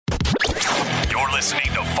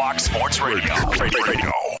listening to Fox Sports Radio. Are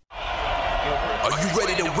you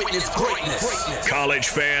ready to witness greatness? College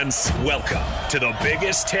fans, welcome to the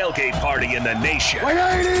biggest tailgate party in the nation.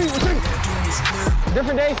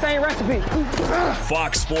 Different day, same recipe.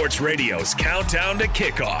 Fox Sports Radio's Countdown to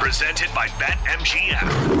Kickoff, presented by BetMGM,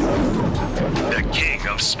 the king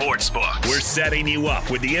of sportsbooks. We're setting you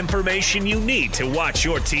up with the information you need to watch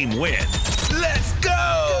your team win. Let's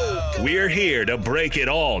go! We're here to break it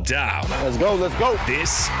all down. Let's go.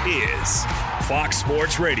 This is Fox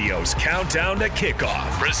Sports Radio's Countdown to Kickoff,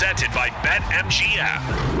 presented by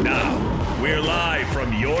BetMGM. Now, we're live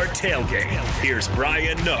from your tailgate. Here's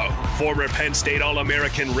Brian Noe, former Penn State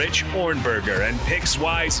All-American Rich Ornberger, and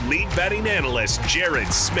PicksWise lead betting analyst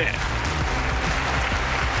Jared Smith.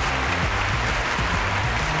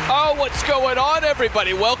 Oh, what's going on,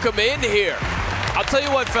 everybody? Welcome in here. I'll tell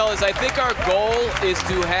you what, fellas, I think our goal is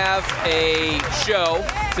to have a show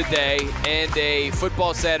today and a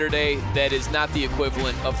football Saturday that is not the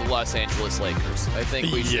equivalent of the Los Angeles Lakers. I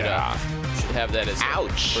think we should have that as a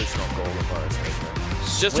personal goal of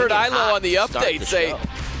ours. Just heard Ilo on the update say,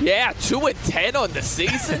 2-10 on the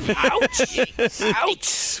season.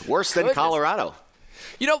 Ouch. Worse than Colorado.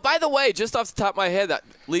 You know, by the way, just off the top of my head, that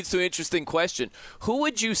leads to an interesting question. Who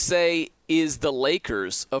would you say is the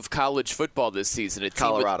Lakers of college football this season? A team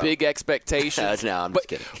Colorado. with big expectations. No, I'm just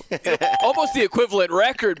kidding. Almost the equivalent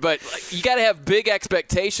record, but you got to have big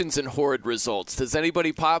expectations and horrid results. Does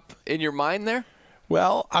anybody pop in your mind there?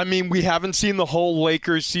 Well, I mean, we haven't seen the whole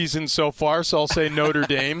Lakers season so far, so I'll say Notre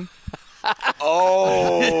Dame.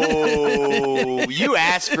 Oh, you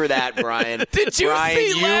asked for that, Brian. Did you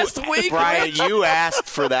see last week? Brian, you asked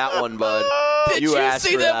for that one, bud. Did you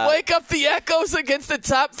see them wake up the echoes against the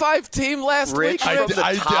top 5 team last week? Rich from the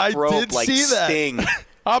top rope did like see that. Sting.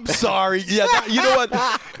 I'm sorry. Yeah, you know what?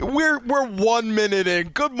 We're 1 minute in.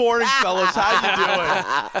 Good morning, fellas. How you doing?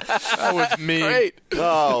 That was me. Great.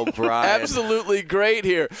 Oh, Brian. Absolutely great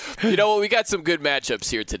here. You know what? We got some good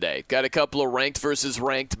matchups here today. Got a couple of ranked versus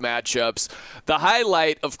ranked matchups. The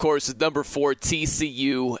highlight, of course, is number 4,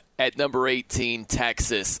 TCU at number 18,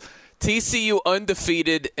 Texas. TCU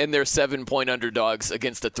undefeated, and they're 7-point underdogs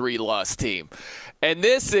against a 3-loss team. And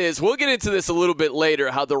we'll get into this a little bit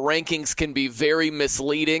later, how the rankings can be very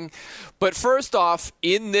misleading. But first off,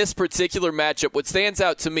 in this particular matchup, what stands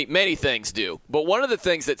out to me, many things do, but one of the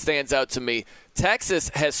things that stands out to me, Texas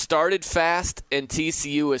has started fast and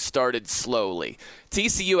TCU has started slowly.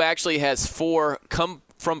 TCU actually has 4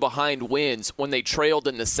 come-from-behind wins when they trailed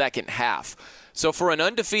in the second half. So for an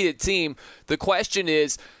undefeated team, the question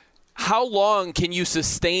is, how long can you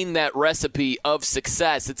sustain that recipe of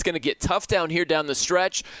success? It's going to get tough down here down the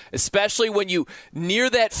stretch, especially when you near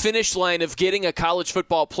that finish line of getting a college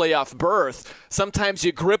football playoff berth. Sometimes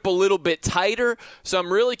you grip a little bit tighter. So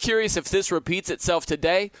I'm really curious if this repeats itself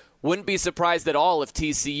today. Wouldn't be surprised at all if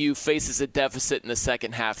TCU faces a deficit in the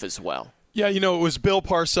second half as well. Yeah, you know, it was Bill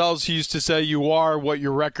Parcells who used to say you are what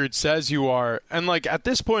your record says you are. And, at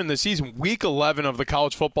this point in the season, week 11 of the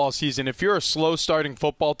college football season, if you're a slow-starting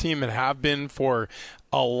football team and have been for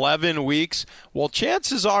 11 weeks, well,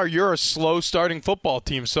 chances are you're a slow-starting football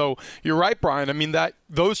team. So you're right, Brian. I mean,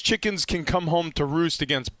 those chickens can come home to roost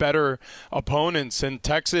against better opponents. And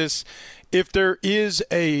Texas, if there is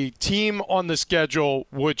a team on the schedule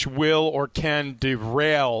which will or can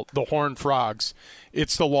derail the Horned Frogs,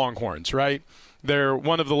 it's the Longhorns, right? They're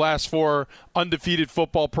one of the last 4 undefeated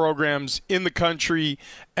football programs in the country,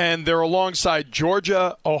 and they're alongside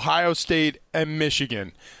Georgia, Ohio State, and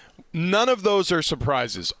Michigan. None of those are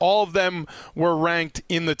surprises. All of them were ranked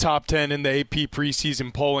in the top 10 in the AP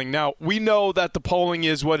preseason polling. Now, we know that the polling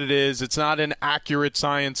is what it is. It's not an accurate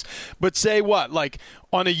science. But say what?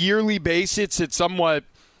 On a yearly basis, it's somewhat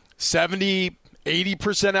 70,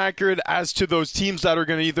 80% accurate as to those teams that are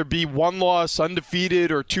going to either be 1-loss,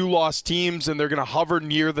 undefeated, or 2-loss teams, and they're going to hover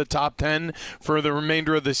near the top 10 for the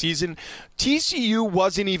remainder of the season. TCU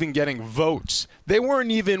wasn't even getting votes. They weren't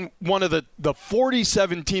even one of the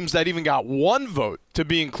 47 teams that even got 1 vote to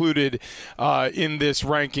be included in this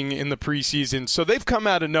ranking in the preseason. So they've come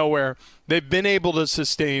out of nowhere. They've been able to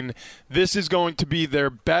sustain. This is going to be their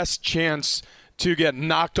best chance to get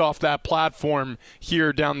knocked off that platform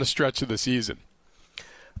here down the stretch of the season.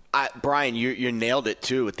 Brian, you nailed it,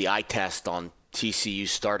 too, with the eye test on TCU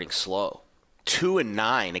starting slow.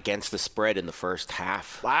 2-9 against the spread in the first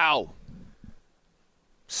half. Wow.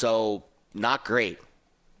 So, not great.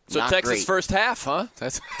 So not Texas great. first half, huh?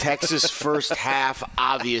 Texas first half,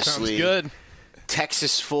 obviously. Sounds good.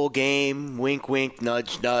 Texas full game, wink, wink,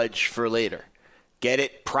 nudge, nudge for later. Get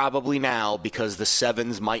it probably now because the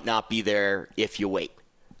 7s might not be there if you wait.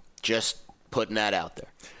 Just Putting that out there.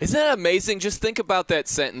 Isn't that amazing? Just think about that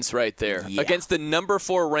sentence right there. Yeah. Against the number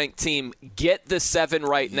 4 ranked team, get the 7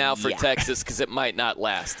 right now for Texas because it might not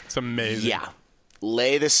last. It's amazing. Yeah.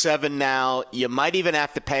 Lay the 7 now. You might even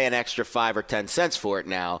have to pay an extra 5 or 10 cents for it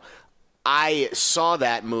now. I saw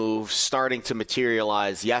that move starting to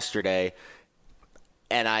materialize yesterday,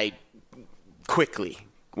 and I quickly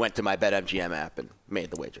went to my BetMGM app and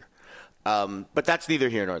made the wager. But that's neither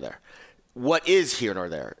here nor there. What is here nor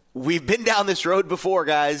there? We've been down this road before,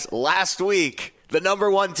 guys. Last week, the number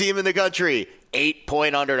 1 team in the country,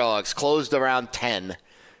 8-point underdogs, closed around 10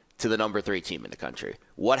 to the number 3 team in the country.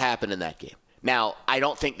 What happened in that game? Now, I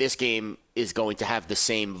don't think this game is going to have the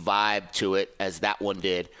same vibe to it as that one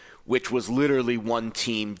did, which was literally one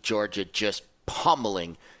team, Georgia, just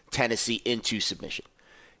pummeling Tennessee into submission.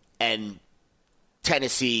 And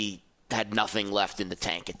Tennessee had nothing left in the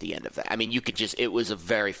tank at the end of that. I mean, it was a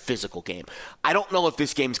very physical game. I don't know if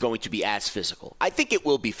this game's going to be as physical. I think it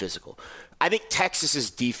will be physical. I think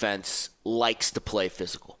Texas's defense likes to play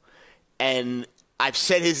physical. And I've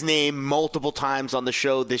said his name multiple times on the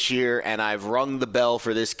show this year, and I've rung the bell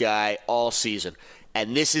for this guy all season.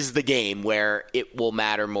 And this is the game where it will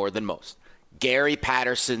matter more than most. Gary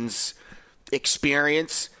Patterson's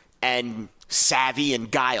experience and savvy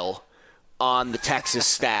and guile on the Texas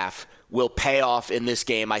staff will pay off in this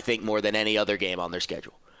game, I think, more than any other game on their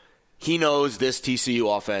schedule. He knows this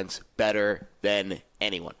TCU offense better than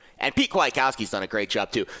anyone. And Pete Kwiatkowski's done a great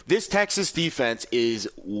job, too. This Texas defense is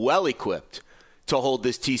well-equipped to hold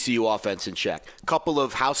this TCU offense in check. Couple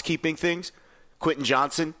of housekeeping things. Quentin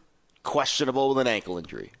Johnson, questionable with an ankle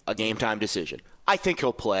injury, a game-time decision. I think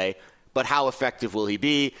he'll play, but how effective will he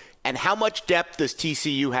be? And how much depth does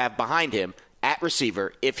TCU have behind him at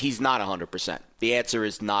receiver if he's not 100%? The answer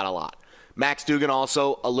is not a lot. Max Duggan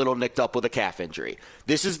also a little nicked up with a calf injury.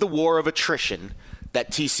 This is the war of attrition that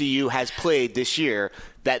TCU has played this year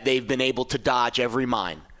that they've been able to dodge every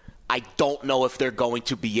mine. I don't know if they're going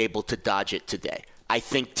to be able to dodge it today. I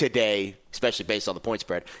think today, especially based on the point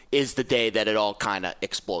spread, is the day that it all kind of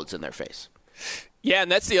explodes in their face. Yeah, and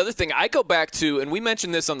that's the other thing. I go back to, and we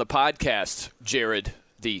mentioned this on the podcast, Jared,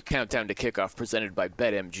 the Countdown to Kickoff presented by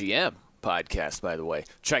BetMGM podcast, by the way.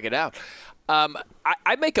 Check it out.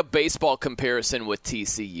 I make a baseball comparison with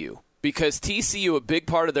TCU because TCU, a big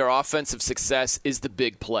part of their offensive success is the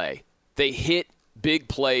big play. They hit big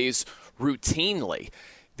plays routinely.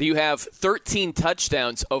 You have 13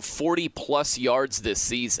 touchdowns of 40-plus yards this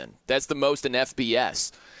season. That's the most in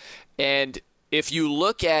FBS. And if you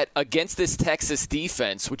look at against this Texas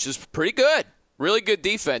defense, which is pretty good, really good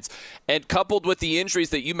defense, and coupled with the injuries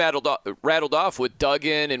that you rattled off with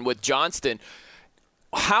Duggan and with Johnston,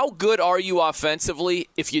 how good are you offensively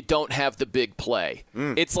if you don't have the big play?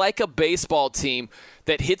 It's like a baseball team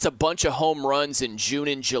that hits a bunch of home runs in June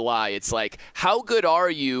and July. It's like, how good are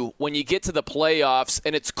you when you get to the playoffs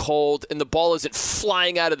and it's cold and the ball isn't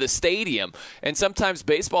flying out of the stadium? And sometimes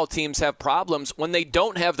baseball teams have problems when they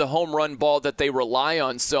don't have the home run ball that they rely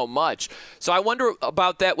on so much. So I wonder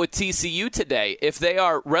about that with TCU today. If they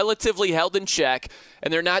are relatively held in check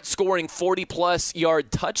and they're not scoring 40-plus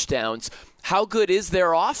yard touchdowns, how good is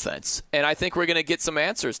their offense? And I think we're going to get some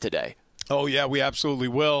answers today. Oh, yeah, we absolutely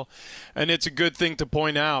will. And it's a good thing to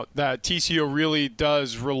point out that TCU really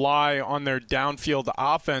does rely on their downfield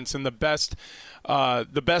offense, and the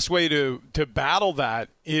best way to battle that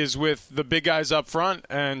is with the big guys up front,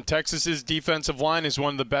 and Texas's defensive line is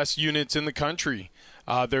one of the best units in the country.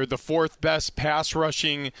 They're the fourth best pass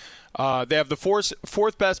rushing. They have the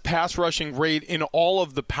fourth best pass rushing rate in all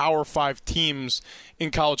of the Power 5 teams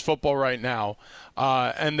in college football right now,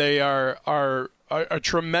 and they are a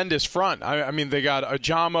tremendous front. I mean, they got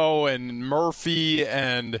Ajamo and Murphy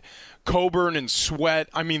and Coburn and Sweat.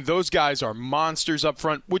 I mean, those guys are monsters up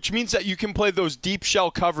front, which means that you can play those deep shell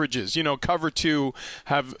coverages. You know, cover two,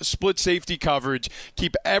 have split safety coverage,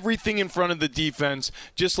 keep everything in front of the defense.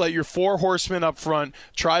 Just let your four horsemen up front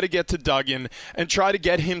try to get to Duggan and try to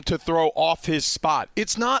get him to throw off his spot.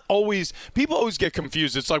 It's not always – people always get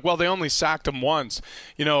confused. It's like, well, they only sacked him once.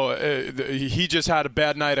 You know, he just had a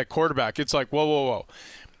bad night at quarterback. It's like, whoa.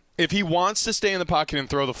 If he wants to stay in the pocket and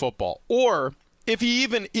throw the football, or – if he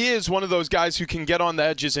even is one of those guys who can get on the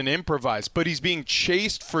edges and improvise, but he's being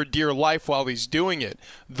chased for dear life while he's doing it,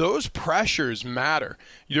 those pressures matter.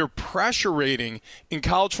 Your pressure rating in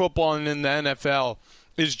college football and in the NFL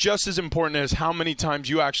is just as important as how many times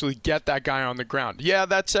you actually get that guy on the ground. Yeah,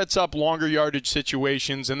 that sets up longer yardage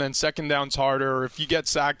situations, and then second down's harder, or if you get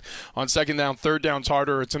sacked on second down, third down's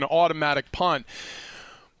harder, it's an automatic punt.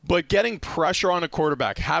 But getting pressure on a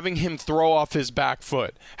quarterback, having him throw off his back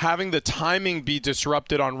foot, having the timing be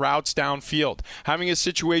disrupted on routes downfield, having a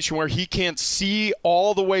situation where he can't see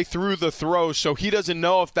all the way through the throw, so he doesn't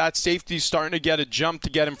know if that safety's starting to get a jump to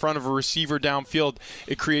get in front of a receiver downfield,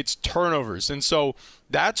 it creates turnovers. And so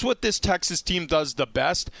that's what this Texas team does the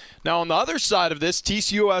best. Now, on the other side of this,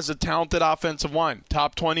 TCU has a talented offensive line.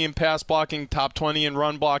 Top 20 in pass blocking, top 20 in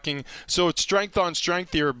run blocking. So it's strength on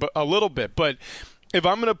strength here a little bit. But if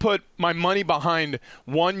I'm going to put my money behind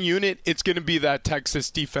one unit, it's going to be that Texas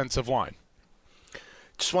defensive line.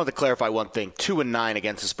 Just wanted to clarify one thing. 2-9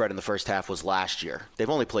 against the spread in the first half was last year. They've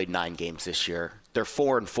only played 9 games this year. They're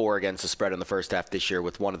 4-4 against the spread in the first half this year,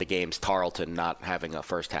 with one of the games, Tarleton, not having a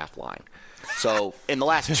first half line. So in the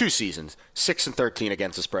last 2 seasons, 6-13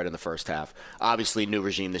 against the spread in the first half. Obviously, new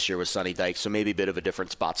regime this year with Sonny Dykes, so maybe a bit of a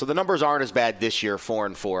different spot. So the numbers aren't as bad this year,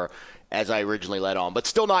 4-4, as I originally led on, but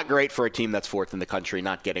still not great for a team that's 4th in the country,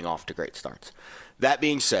 not getting off to great starts. That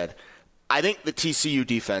being said, I think the TCU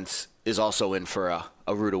defense is also in for a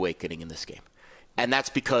rude awakening in this game. And that's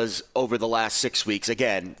because over the last 6 weeks,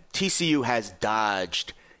 again, TCU has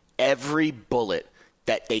dodged every bullet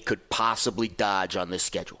that they could possibly dodge on this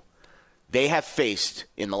schedule. They have faced,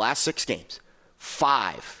 in the last 6 games,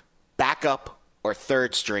 5 backup or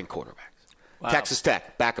third-string quarterbacks. Wow. Texas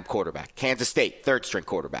Tech, backup quarterback. Kansas State, third-string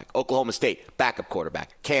quarterback. Oklahoma State, backup quarterback.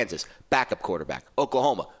 Kansas, backup quarterback.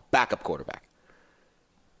 Oklahoma, backup quarterback.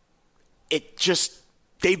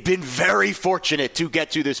 They've been very fortunate to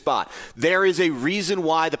get to this spot. There is a reason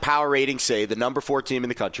why the power ratings say the number 4 team in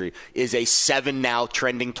the country is a 7 now,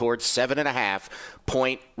 trending towards 7.5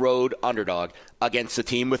 point road underdog against a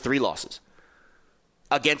team with 3 losses.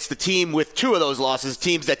 Against the team with 2 of those losses,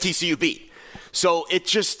 teams that TCU beat. So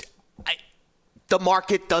the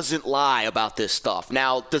market doesn't lie about this stuff.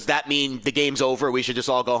 Now, does that mean the game's over? We should just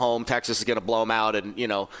all go home. Texas is going to blow them out and,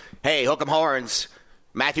 hey, hook 'em horns.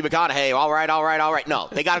 Matthew McConaughey, all right. No,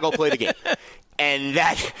 they got to go play the game. And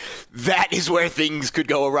that is where things could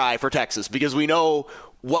go awry for Texas, because we know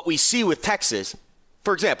what we see with Texas.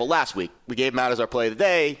 For example, last week, we gave them out as our play of the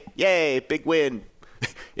day. Yay, big win.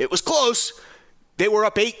 It was close. They were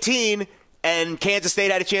up 18, and Kansas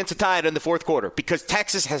State had a chance to tie it in the fourth quarter, because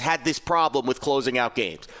Texas has had this problem with closing out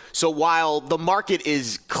games. So while the market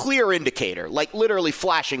is clear indicator, like literally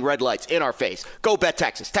flashing red lights in our face, go bet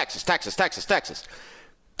Texas,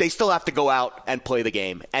 they still have to go out and play the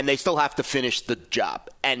game, and they still have to finish the job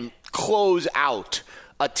and close out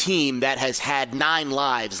a team that has had 9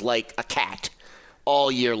 lives like a cat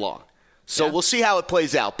all year long. So We'll see how it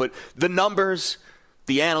plays out. But the numbers,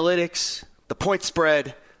 the analytics, the point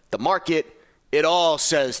spread, the market, it all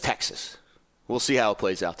says Texas. We'll see how it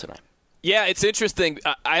plays out tonight. Yeah, it's interesting.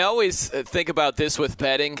 I always think about this with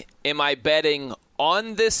betting. Am I betting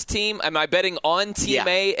on this team? Am I betting on Team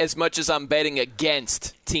A as much as I'm betting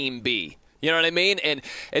against Team B? You know what I mean? And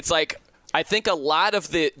it's like, I think a lot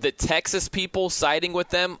of the Texas people siding with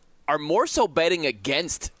them are more so betting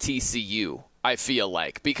against TCU, I feel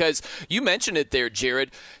like. Because you mentioned it there,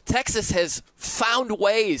 Jared. Texas has found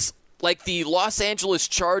ways, like the Los Angeles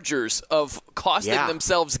Chargers, of costing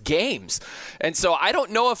themselves games. And so I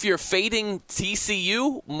don't know if you're fading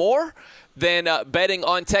TCU more than betting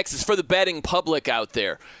on Texas for the betting public out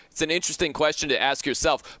there. It's an interesting question to ask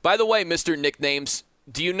yourself. By the way, Mr. Nicknames,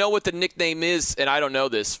 do you know what the nickname is, and I don't know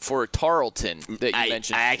this, for Tarleton that you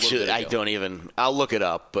mentioned? I don't even. I'll look it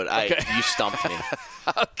up, but you stumped me.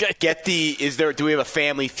 Okay. Do we have a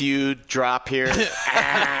Family Feud drop here?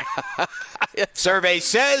 Survey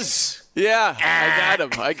says. Yeah,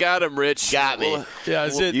 I got him, Rich. Got me.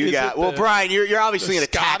 Brian, you're obviously in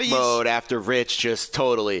attack mode after Rich just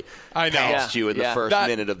totally passed you in the first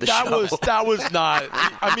minute of the show. That was not.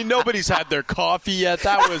 I mean, nobody's had their coffee yet.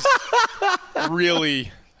 That was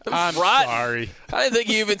really. I'm sorry. I didn't think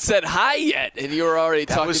you even said hi yet, and you were already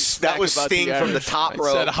talking That was about Sting from the top row.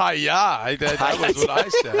 I said hi-ya. That was what I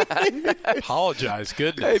said. Apologize.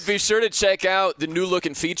 Goodness. Hey, be sure to check out the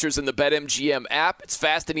new-looking features in the BetMGM app. It's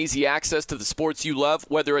fast and easy access to the sports you love,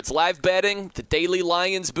 whether it's live betting, the daily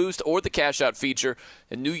Lions boost, or the cash-out feature.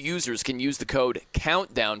 And new users can use the code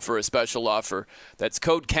COUNTDOWN for a special offer. That's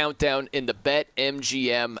code COUNTDOWN in the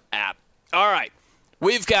BetMGM app. All right.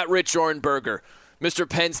 We've got Rich Ohrnberger, Mr.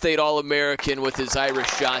 Penn State All-American, with his Irish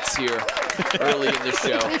shots here early in the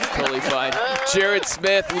show. Totally fine. Jared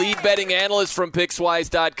Smith, lead betting analyst from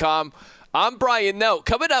Pickswise.com. I'm Brian Noe.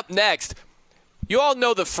 Coming up next, you all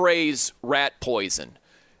know the phrase rat poison.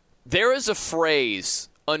 There is a phrase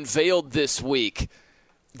unveiled this week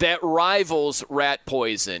that rivals rat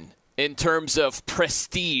poison in terms of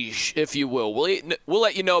prestige, if you will. We'll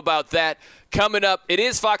let you know about that coming up. It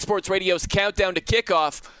is Fox Sports Radio's Countdown to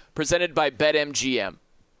Kickoff, presented by BetMGM.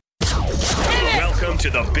 Welcome to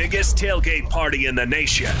the biggest tailgate party in the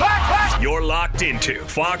nation. You're locked into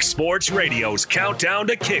Fox Sports Radio's Countdown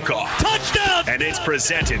to Kickoff. Touchdown! And it's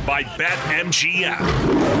presented by BetMGM,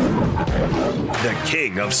 the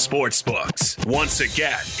king of sportsbooks. Once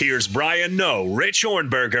again, here's Brian Noe, Rich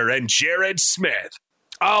Ornberger, and Jared Smith.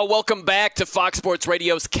 Oh, welcome back to Fox Sports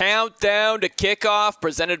Radio's Countdown to Kickoff,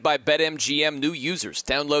 presented by BetMGM. New users,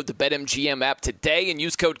 download the BetMGM app today and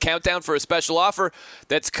use code COUNTDOWN for a special offer.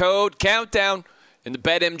 That's code COUNTDOWN in the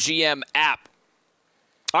BetMGM app.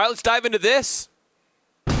 All right, let's dive into this.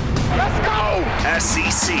 Let's go!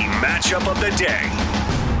 SEC matchup of the day.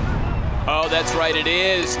 Oh, that's right, it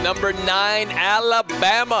is. Number 9,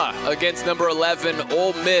 Alabama against number 11,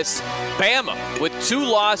 Ole Miss. Bama with 2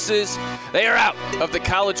 losses. They are out of the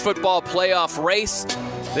college football playoff race.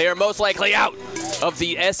 They are most likely out of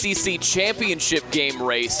the SEC championship game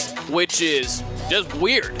race, which is just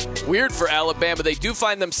weird. Weird for Alabama. They do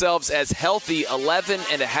find themselves as healthy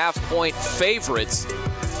 11.5-point favorites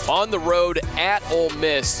on the road at Ole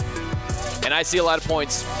Miss. And I see a lot of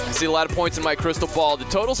points. I see a lot of points in my crystal ball. The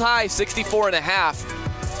total's high,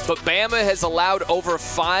 64.5. But Bama has allowed over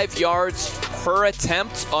 5 yards per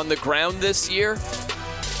attempt on the ground this year.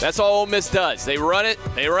 That's all Ole Miss does. They run it,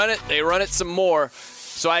 they run it, they run it some more.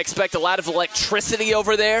 So I expect a lot of electricity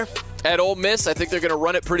over there at Ole Miss. I think they're going to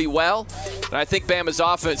run it pretty well. And I think Bama's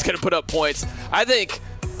offense is going to put up points. I think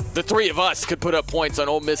the 3 of us could put up points on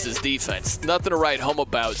Ole Miss's defense. Nothing to write home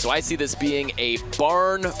about. So I see this being a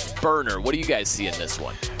barn burner. What do you guys see in this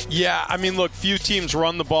one? Yeah, I mean, look, few teams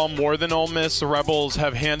run the ball more than Ole Miss. The Rebels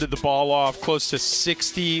have handed the ball off close to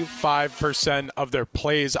 65% of their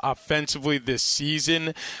plays offensively this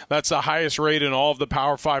season. That's the highest rate in all of the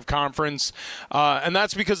Power 5 conference. And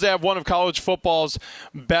that's because they have one of college football's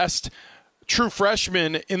best true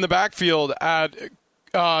freshmen in the backfield at,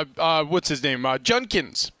 what's his name,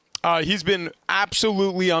 Junkins. He's been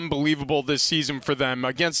absolutely unbelievable this season for them.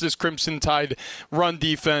 Against this Crimson Tide run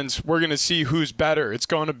defense, we're going to see who's better. It's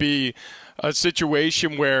going to be a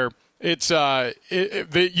situation where it's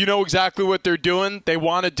you know exactly what they're doing. They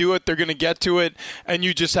want to do it. They're going to get to it, and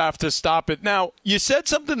you just have to stop it. Now, you said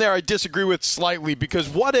something there I disagree with slightly, because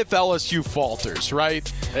what if LSU falters,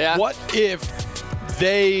 right? Yeah. What if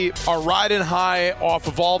they are riding high off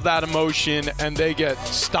of all that emotion and they get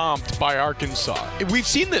stomped by Arkansas? We've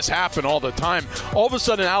seen this happen all the time. All of a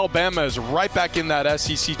sudden, Alabama is right back in that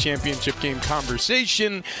SEC championship game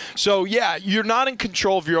conversation. So, yeah, you're not in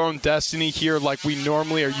control of your own destiny here like we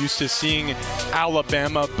normally are used to seeing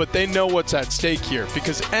Alabama, but they know what's at stake here,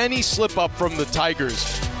 because any slip up from the Tigers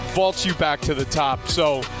vaults you back to the top.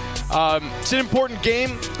 So it's an important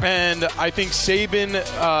game, and I think Saban,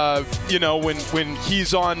 when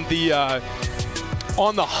he's on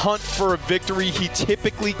the hunt for a victory, he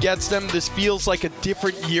typically gets them. This feels like a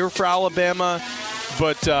different year for Alabama,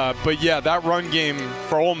 but yeah, that run game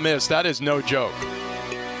for Ole Miss, that is no joke.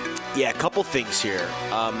 Yeah, a couple things here.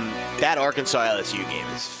 That Arkansas-LSU game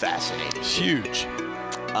is fascinating. It's huge.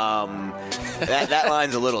 That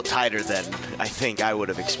line's a little tighter than I think I would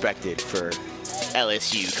have expected for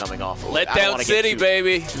LSU coming off. Letdown City,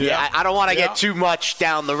 baby. Yeah, I don't want to get too much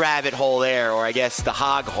down the rabbit hole there, or I guess the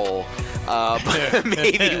hog hole. But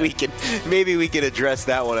maybe we can address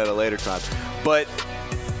that one at a later time. But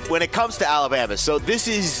when it comes to Alabama, so this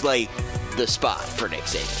is like the spot for Nick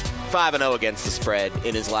Saban. 5-0 against the spread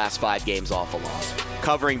in his last 5 games off a loss,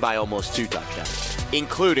 covering by almost 2 touchdowns,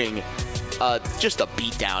 including just a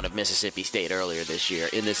beatdown of Mississippi State earlier this year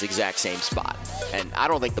in this exact same spot. And I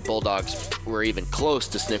don't think the Bulldogs were even close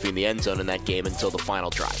to sniffing the end zone in that game until the final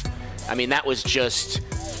drive. I mean, that was just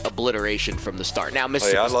obliteration from the start. Now,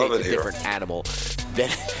 Mississippi State's a different animal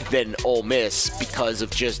than Ole Miss because of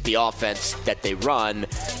just the offense that they run.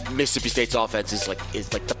 Mississippi State's offense is like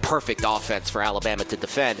the perfect offense for Alabama to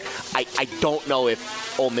defend. I don't know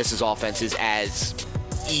if Ole Miss's offense is as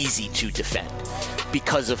easy to defend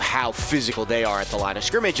because of how physical they are at the line of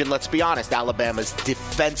scrimmage. And let's be honest, Alabama's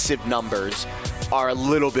defensive numbers are a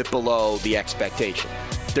little bit below the expectation.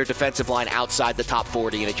 Their defensive line outside the top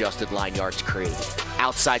 40 in adjusted line yards created,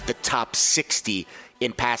 outside the top 60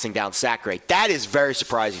 in passing down sack rate. That is very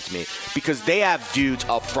surprising to me because they have dudes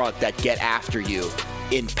up front that get after you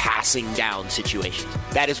in passing down situations.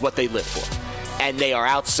 That is what they live for. And they are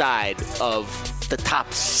outside of the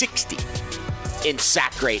top 60 in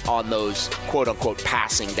sack rate on those quote-unquote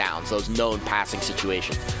passing downs, those known passing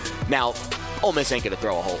situations. Now, Ole Miss ain't going to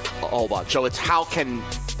throw a whole bunch. So it's how can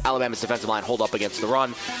Alabama's defensive line hold up against the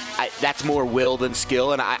run. That's more will than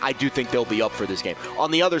skill, and I do think they'll be up for this game.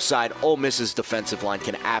 On the other side, Ole Miss's defensive line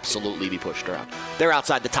can absolutely be pushed around. They're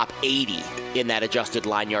outside the top 80 in that adjusted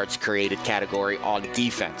line yards created category on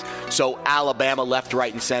defense. So Alabama left,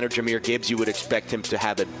 right, and center, Jahmyr Gibbs, you would expect him to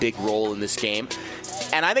have a big role in this game.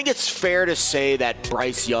 And I think it's fair to say that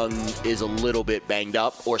Bryce Young is a little bit banged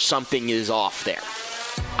up or something is off there.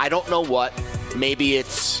 I don't know what. Maybe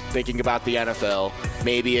it's thinking about the NFL.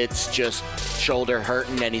 Maybe it's just shoulder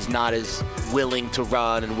hurting and he's not as willing to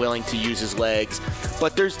run and willing to use his legs.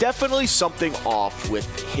 But there's definitely something off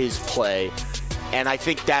with his play. And I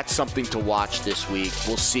think that's something to watch this week.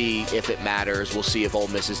 We'll see if it matters. We'll see if Ole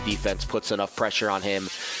Miss's defense puts enough pressure on him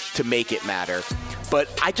to make it matter. But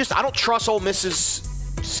I don't trust Ole Miss's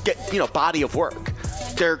body of work.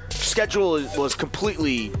 Their schedule was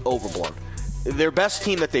completely overblown. Their best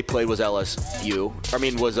team that they played was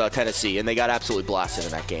Tennessee, and they got absolutely blasted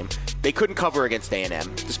in that game. They couldn't cover against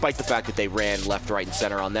A&M, despite the fact that they ran left, right, and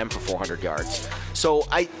center on them for 400 yards. So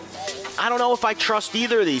I don't know if I trust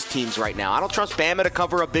either of these teams right now. I don't trust Bama to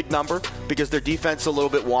cover a big number because their defense is a little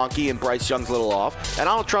bit wonky and Bryce Young's a little off. And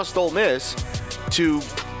I don't trust Ole Miss to,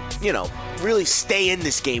 really stay in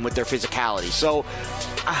this game with their physicality. So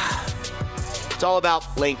it's all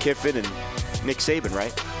about Lane Kiffin and Nick Saban,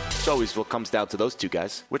 right? It's always what comes down to those two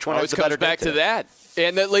guys. Which one has the better day? Always comes back to that.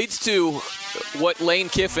 And that leads to what Lane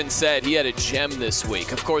Kiffin said. He had a gem this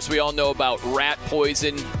week. Of course, we all know about rat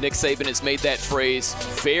poison. Nick Saban has made that phrase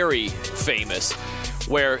very famous,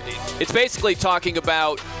 where it's basically talking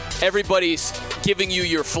about everybody's giving you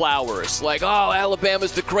your flowers. Like, oh,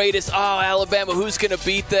 Alabama's the greatest. Oh, Alabama, who's going to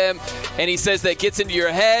beat them? And he says that gets into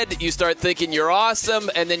your head. You start thinking you're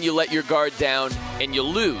awesome, and then you let your guard down, and you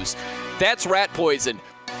lose. That's rat poison.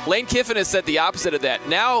 Lane Kiffin has said the opposite of that.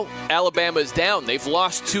 Now Alabama is down. They've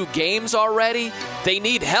lost 2 games already. They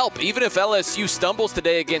need help. Even if LSU stumbles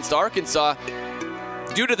today against Arkansas,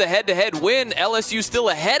 due to the head-to-head win, LSU's still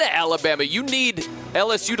ahead of Alabama. You need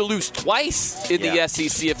LSU to lose twice in the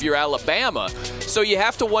SEC if you're Alabama. So you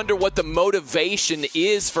have to wonder what the motivation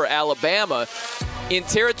is for Alabama in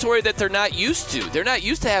territory that they're not used to. They're not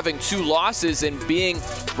used to having 2 losses and being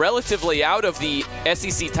relatively out of the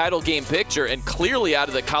SEC title game picture and clearly out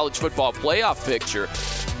of the college football playoff picture.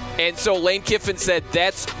 And so Lane Kiffin said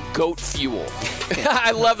that's goat fuel.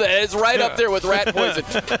 I love that. It's right up there with rat poison.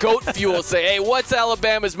 Goat fuel. Say, hey, what's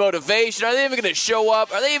Alabama's motivation? Are they even going to show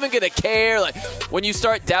up? Are they even going to care? Like, when you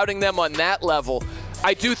start doubting them on that level,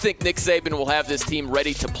 I do think Nick Saban will have this team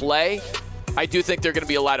ready to play. I do think there are going to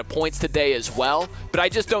be a lot of points today as well, but I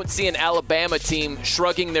just don't see an Alabama team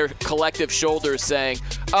shrugging their collective shoulders saying,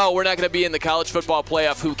 oh, we're not going to be in the college football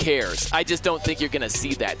playoff, who cares? I just don't think you're going to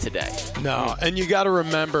see that today. No, and you got to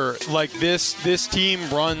remember, like this team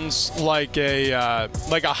runs like a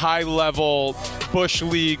high-level Bush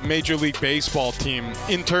League, Major League Baseball team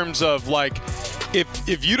in terms of like,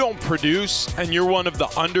 if you don't produce and you're one of the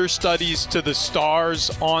understudies to the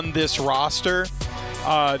stars on this roster,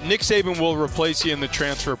 Nick Saban will replace you in the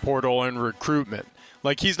transfer portal and recruitment.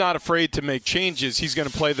 Like, he's not afraid to make changes. He's going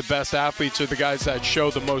to play the best athletes or the guys that show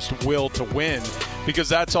the most will to win, because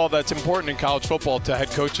that's all that's important in college football to head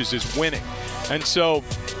coaches is winning. And so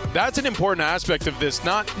that's an important aspect of this,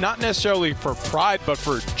 not necessarily for pride, but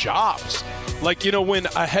for jobs. Like, when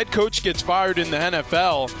a head coach gets fired in the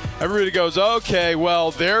NFL, everybody goes, okay,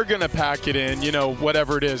 well, they're going to pack it in,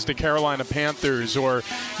 whatever it is, the Carolina Panthers or,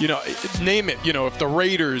 name it, if the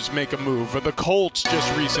Raiders make a move or the Colts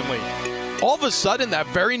just recently. All of a sudden, that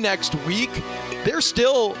very next week, they're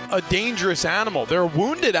still a dangerous animal. They're a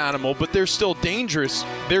wounded animal, but they're still dangerous.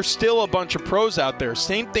 There's still a bunch of pros out there.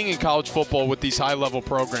 Same thing in college football with these high-level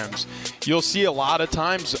programs. You'll see a lot of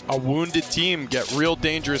times a wounded team get real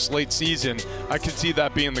dangerous late season. I can see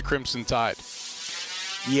that being the Crimson Tide.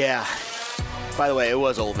 Yeah. By the way, it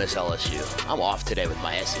was Ole Miss LSU. I'm off today with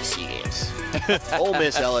my SEC games. Ole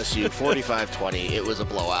Miss LSU, 45-20. It was a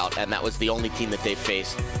blowout, and that was the only team that they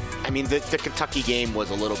faced. I mean, the Kentucky game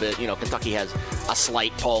was a little bit, Kentucky has a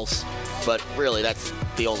slight pulse, but really that's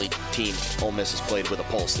the only team Ole Miss has played with a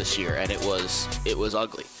pulse this year, and it was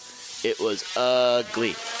ugly. It was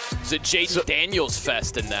ugly. It's a Jaden Daniels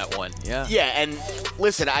fest in that one. Yeah. Yeah, and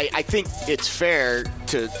listen, I think it's fair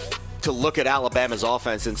to look at Alabama's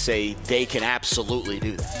offense and say they can absolutely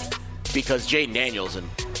do that, because Jaden Daniels and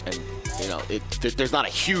there's not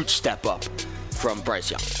a huge step up from Bryce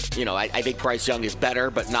Young. I think Bryce Young is better,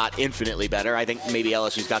 but not infinitely better. I think maybe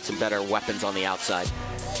LSU's got some better weapons on the outside.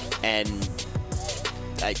 And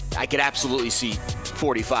I could absolutely see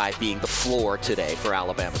 45 being the floor today for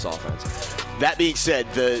Alabama's offense. That being said,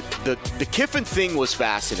 the Kiffin thing was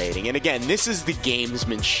fascinating. And again, this is the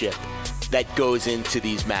gamesmanship that goes into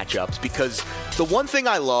these matchups, because the one thing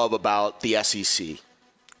I love about the SEC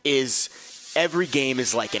is every game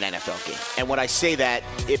is like an NFL game. And when I say that,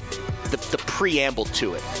 the preamble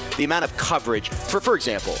to it, the amount of coverage, for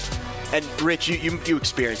example, and Rich, you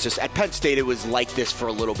experienced this. At Penn State, it was like this for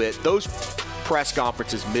a little bit. Those press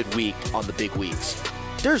conferences midweek on the big weeks,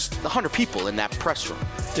 there's 100 people in that press room.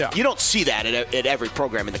 Yeah. You don't see that at every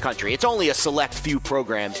program in the country. It's only a select few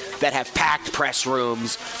programs that have packed press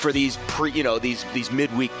rooms for these these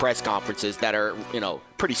midweek press conferences that are,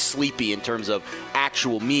 pretty sleepy in terms of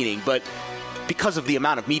actual meaning. But because of the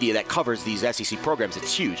amount of media that covers these SEC programs,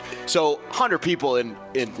 it's huge. So 100 people in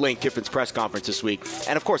Lane Kiffin's press conference this week.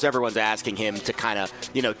 And, of course, everyone's asking him to kind of,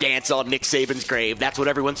 dance on Nick Saban's grave. That's what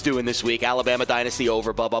everyone's doing this week. Alabama dynasty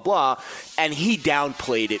over, blah, blah, blah. And he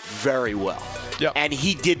downplayed it very well. Yep. And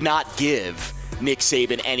he did not give Nick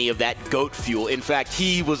Saban any of that goat fuel. In fact,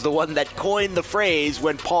 he was the one that coined the phrase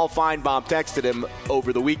when Paul Feinbaum texted him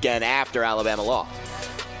over the weekend after Alabama lost.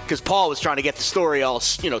 Because Paul was trying to get the story all,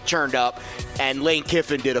 churned up, and Lane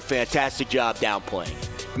Kiffin did a fantastic job downplaying.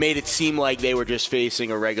 Made it seem like they were just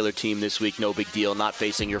facing a regular team this week, no big deal, not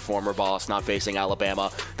facing your former boss, not facing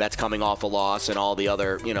Alabama that's coming off a loss, and all the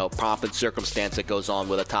other, pomp and circumstance that goes on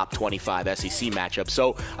with a top 25 SEC matchup.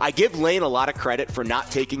 So I give Lane a lot of credit for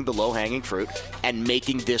not taking the low-hanging fruit and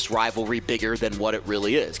making this rivalry bigger than what it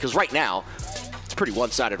really is. Because right now, it's a pretty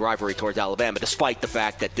one-sided rivalry towards Alabama, despite the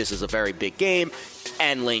fact that this is a very big game.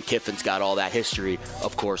 And Lane Kiffin's got all that history,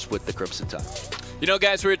 of course, with the Crimson Tide.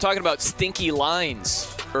 Guys, we were talking about stinky lines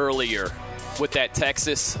earlier with that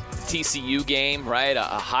Texas TCU game, right? A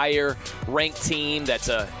higher-ranked team that's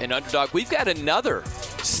an underdog. We've got another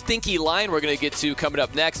stinky line we're going to get to coming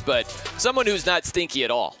up next, but someone who's not stinky at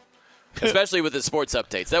all, especially with the sports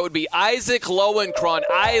updates. That would be Isaac Lowenkron.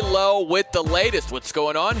 I-Lo with the latest. What's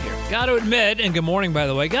going on here? Got to admit, and good morning, by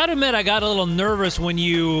the way, got to admit I got a little nervous when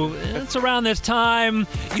it's around this time,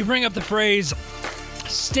 you bring up the phrase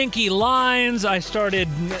stinky lines. I started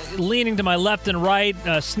leaning to my left and right,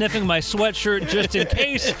 sniffing my sweatshirt just in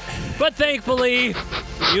case. But thankfully,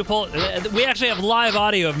 we actually have live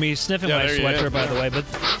audio of me sniffing my sweatshirt, by the way. But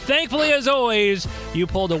thankfully, as always, you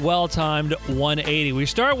pulled a well-timed 180. We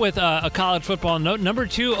start with a college football note. Number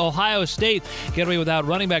 2, Ohio State get away without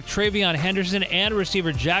running back Travion Henderson and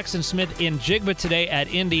receiver Jackson Smith in Jigba today at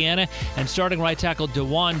Indiana. And starting right tackle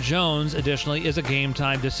DeJuan Jones, additionally, is a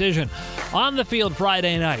game-time decision. On the field Friday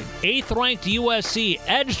night, 8th-ranked USC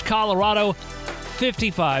edged Colorado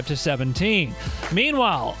 55-17.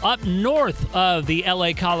 Meanwhile, up north of the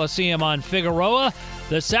LA Coliseum on Figueroa,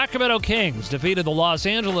 the Sacramento Kings defeated the Los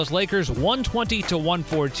Angeles Lakers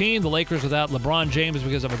 120-114. The Lakers without LeBron James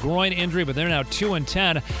because of a groin injury, but they're now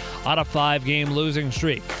 2-10 on a 5-game losing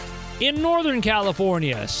streak. In Northern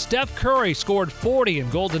California, Steph Curry scored 40 in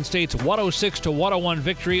Golden State's 106-101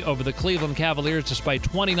 victory over the Cleveland Cavaliers despite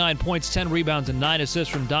 29 points, 10 rebounds, and 9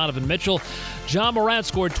 assists from Donovan Mitchell. Ja Morant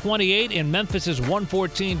scored 28 in Memphis'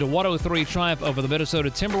 114-103 triumph over the Minnesota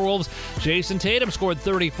Timberwolves. Jason Tatum scored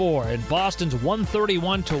 34 in Boston's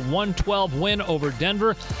 131-112 win over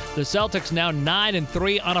Denver. The Celtics now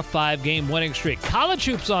 9-3 on a 5-game winning streak. College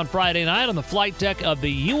hoops on Friday night on the flight deck of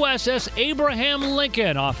the USS Abraham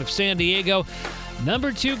Lincoln off of San Diego.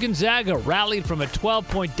 Number 2 Gonzaga rallied from a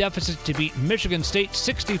 12-point deficit to beat Michigan State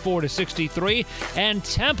 64-63, and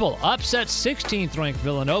Temple upset 16th-ranked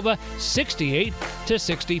Villanova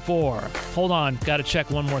 68-64. Hold on, got to check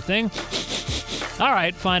one more thing. All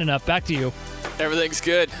right, fine enough. Back to you. Everything's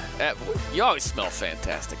good. You always smell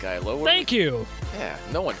fantastic, I-Lo. Thank you. Yeah,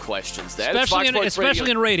 no one questions that. Especially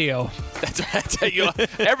in radio. That's right.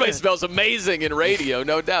 Everybody smells amazing in radio,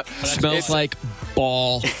 no doubt. Smells like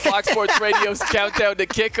ball. Fox Sports Radio's Countdown to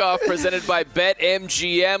Kickoff, presented by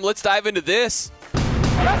BetMGM. Let's dive into this.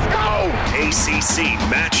 Let's go! ACC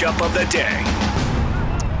matchup of the day.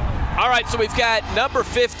 All right, so we've got number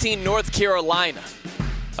 15 North Carolina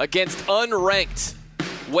against unranked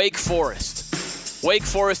Wake Forest. Wake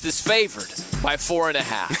Forest is favored by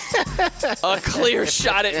 4.5. A clear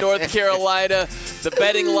shot at North Carolina. The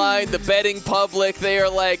betting line, the betting public, they are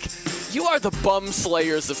like, you are the bum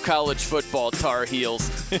slayers of college football, Tar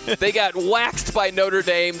Heels. They got waxed by Notre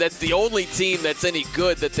Dame. That's the only team that's any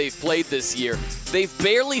good that they've played this year. They've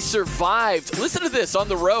barely survived. Listen to this on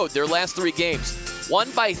the road, their last 3 games.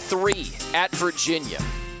 1 by 3 at Virginia.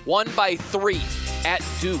 1 by 3 at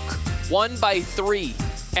Duke. 1 by 3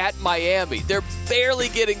 at Miami. They're barely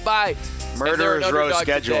getting by. Murderer's row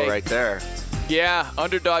schedule today. right there. Yeah,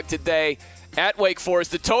 underdog today at Wake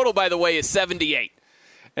Forest. The total, by the way, is 78.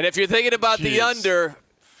 And if you're thinking about the under,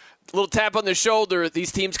 Little tap on the shoulder.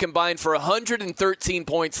 These teams combined for 113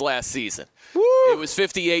 points last season. Woo! It was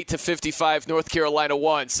 58-55. North Carolina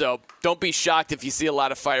won. So don't be shocked if you see a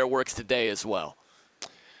lot of fireworks today as well.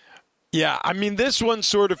 Yeah, I mean, this one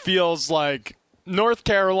sort of feels like North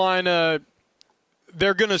Carolina,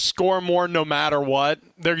 they're going to score more no matter what.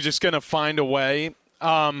 They're just going to find a way.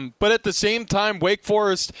 But at the same time, Wake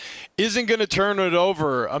Forest isn't going to turn it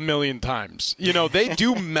over a million times. You know, they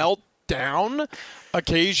do melt down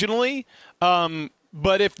occasionally.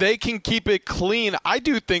 But if they can keep it clean, I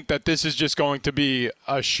do think that this is just going to be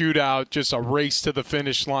a shootout, just a race to the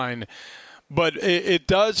finish line. But it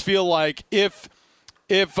does feel like if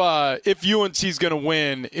UNC is going to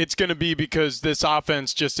win, it's going to be because this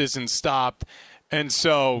offense just isn't stopped. And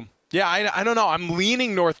so, yeah, I don't know. I'm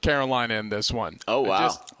leaning North Carolina in this one. Oh,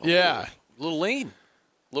 wow. Yeah. A little lean.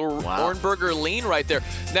 Little Ornberger lean right there.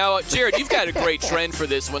 Now, Jared, you've got a great trend for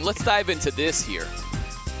this one. Let's dive into this here.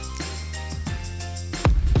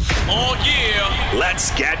 Oh, yeah.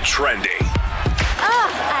 Let's get trending.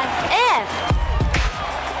 As if.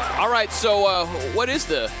 All right, so what is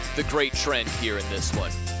the great trend here in this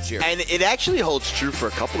one, Jared? And it actually holds true for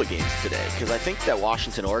a couple of games today, because I think that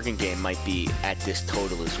Washington-Oregon game might be at this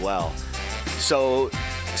total as well. So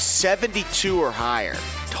 72 or higher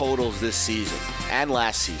totals this season and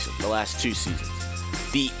last season, the last two seasons.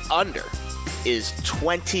 The under is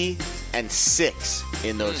 20-6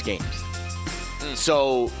 in those games.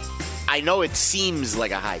 So I know it seems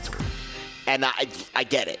like a high total, and I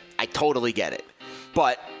get it. I totally get it.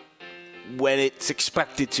 But when it's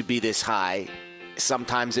expected to be this high,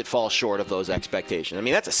 sometimes it falls short of those expectations. I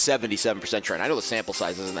mean, that's a 77% trend. I know the sample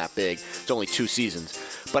size isn't that big. It's only 2 seasons.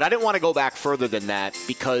 But I didn't want to go back further than that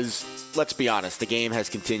because, let's be honest, the game has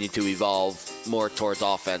continued to evolve more towards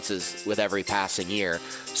offenses with every passing year.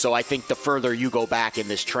 So I think the further you go back in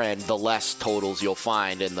this trend, the less totals you'll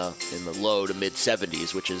find in the low to mid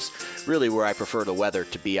 70s, which is really where I prefer the weather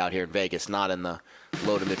to be out here in Vegas, not in the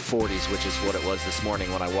low to mid 40s, which is what it was this morning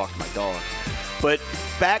when I walked my dog. But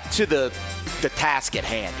back to the task at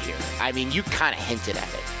hand here. I mean, you kind of hinted at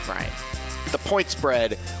it, Brian. The point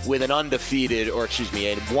spread with an undefeated,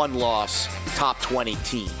 a one-loss top 20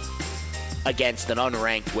 team against an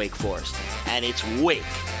unranked Wake Forest. And it's Wake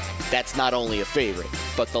that's not only a favorite,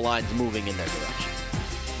 but the line's moving in their direction.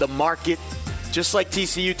 The market, just like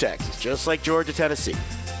TCU, Texas, just like Georgia, Tennessee,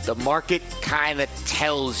 the market kind of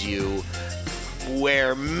tells you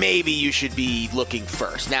where maybe you should be looking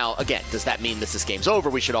first. Now, again, does that mean this game's over?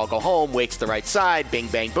 We should all go home. Wake's the right side. Bing,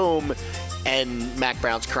 bang, boom. And Mac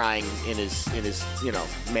Brown's crying in his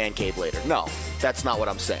man cave later. No, that's not what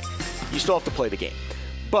I'm saying. You still have to play the game.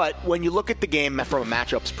 But when you look at the game from a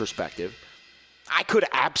matchups perspective, I could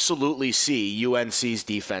absolutely see UNC's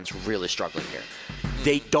defense really struggling here.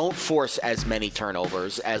 They don't force as many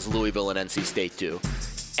turnovers as Louisville and NC State do.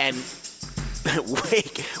 And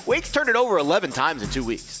Wake's turned it over 11 times in 2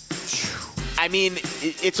 weeks. I mean,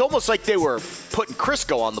 it's almost like they were putting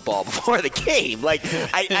Crisco on the ball before the game. Like,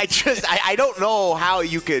 I don't know how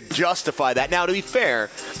you could justify that. Now, to be fair,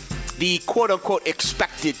 the quote-unquote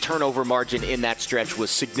expected turnover margin in that stretch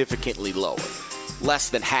was significantly lower. Less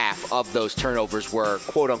than half of those turnovers were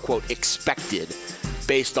quote-unquote expected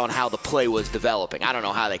based on how the play was developing. I don't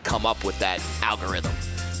know how they come up with that algorithm,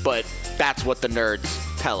 but that's what the nerds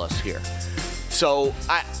tell us here. So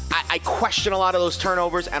I question a lot of those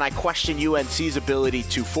turnovers, and I question UNC's ability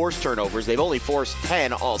to force turnovers. They've only forced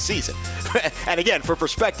 10 all season. And again, for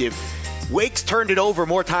perspective, Wake's turned it over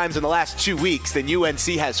more times in the last 2 weeks than UNC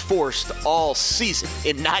has forced all season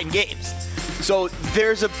in 9 games. So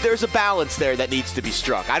there's a balance there that needs to be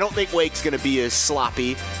struck. I don't think Wake's going to be as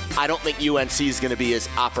sloppy. I don't think UNC is going to be as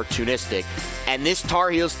opportunistic. And this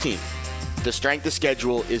Tar Heels team, the strength of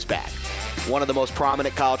schedule is bad. One of the most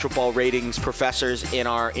prominent college football ratings professors in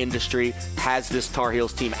our industry has this Tar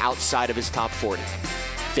Heels team outside of his top 40.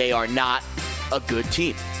 They are not a good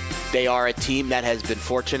team. They are a team that has been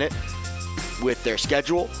fortunate with their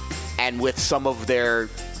schedule and with some of their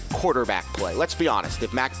quarterback play. Let's be honest.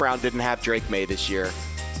 If Mac Brown didn't have Drake May this year,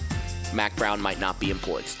 Mac Brown might not be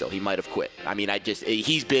employed still. He might have quit. I mean,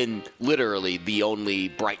 he's been literally the only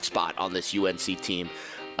bright spot on this UNC team.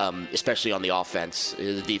 Especially on the offense.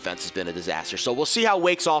 The defense has been a disaster. So we'll see how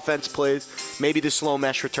Wake's offense plays. Maybe the slow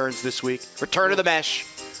mesh returns this week. Return to the mesh.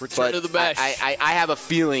 Return to the mesh. I have a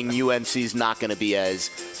feeling UNC's not going to be as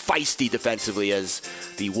feisty defensively as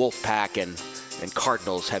the Wolfpack and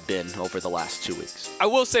Cardinals have been over the last 2 weeks. I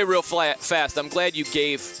will say real fast, I'm glad you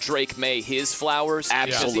gave Drake May his flowers.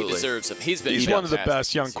 Absolutely. Because he deserves them. He's one of the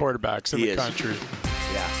best young quarterbacks in the country.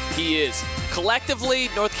 Yeah. He is. Collectively,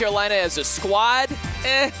 North Carolina as a squad,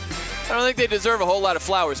 don't think they deserve a whole lot of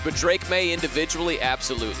flowers, but Drake May individually,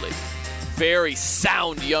 absolutely. Very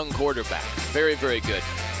sound young quarterback. Very, very good.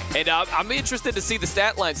 And I'm interested to see the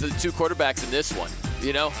stat lines of the two quarterbacks in this one,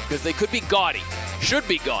 because they could be gaudy. Should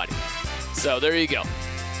be gaudy. So there you go.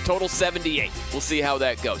 Total 78. We'll see how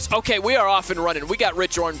that goes. Okay, we are off and running. We got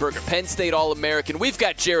Rich Ohrnberger, Penn State All-American. We've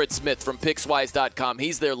got Jared Smith from Pickswise.com.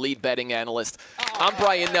 He's their lead betting analyst. I'm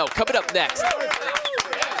Brian Noe. Coming up next.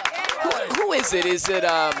 Who is it? Is it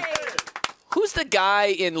who's the guy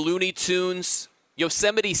in Looney Tunes?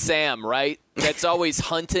 Yosemite Sam, right? That's always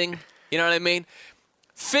hunting. You know what I mean?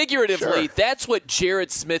 Figuratively, That's what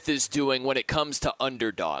Jared Smith is doing when it comes to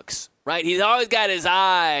underdogs, right? He's always got his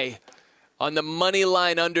eye on the money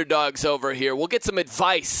line underdogs over here. We'll get some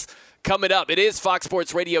advice coming up. It is Fox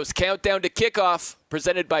Sports Radio's Countdown to Kickoff,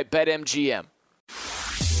 presented by BetMGM.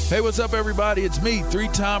 Hey, what's up, everybody? It's me,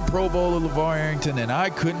 three-time Pro Bowler LeVar Arrington, and I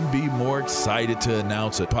couldn't be more excited to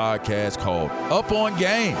announce a podcast called Up On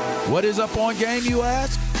Game. What is Up On Game, you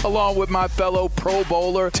ask? Along with my fellow Pro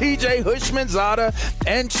Bowler, TJ Houshmandzadeh,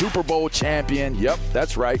 and Super Bowl champion, yep,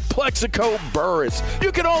 that's right, Plexico Burress.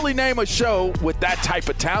 You can only name a show with that type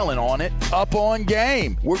of talent on it. Up On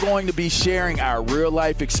Game. We're going to be sharing our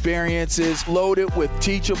real-life experiences loaded with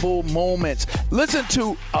teachable moments. Listen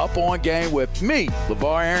to Up On Game with me,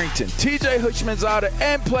 LeVar Arrington, TJ Houshmandzadeh,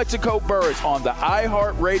 and Plexico Burress on the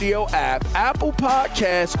iHeartRadio app, Apple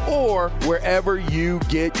Podcasts, or wherever you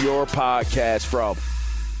get your podcasts from.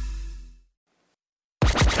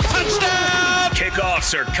 Touchdown!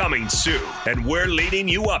 Kickoffs are coming soon, and we're leading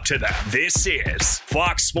you up to them. This is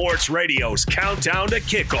Fox Sports Radio's Countdown to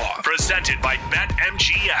Kickoff, presented by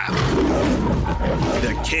BetMGM,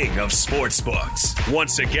 the king of sportsbooks.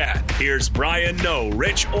 Once again, here's Brian Noe,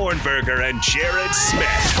 Rich Ohrnberger, and Jared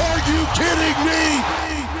Smith. Are you kidding me?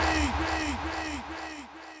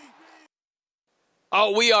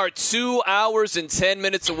 Oh, we are 2 hours and 10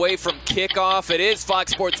 minutes away from kickoff. It is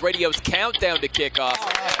Fox Sports Radio's Countdown to Kickoff,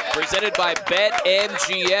 presented by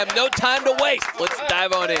BetMGM. No time to waste. Let's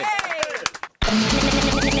dive on in.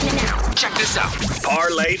 Check this out.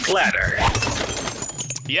 Parlay Platter.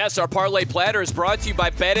 Yes, our Parlay Platter is brought to you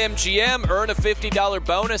by BetMGM. Earn a $50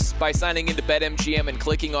 bonus by signing into BetMGM and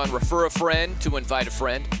clicking on Refer a Friend to invite a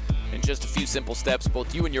friend. In just a few simple steps,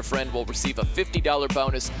 both you and your friend will receive a $50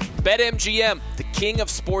 bonus. BetMGM, the king of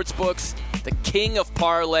sportsbooks, the king of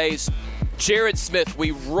parlays. Jared Smith,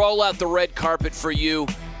 we roll out the red carpet for you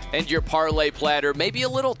and your Parlay Platter. Maybe a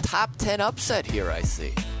little top 10 upset here, I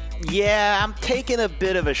see. Yeah, I'm taking a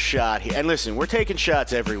bit of a shot here. And listen, we're taking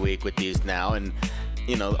shots every week with these now, and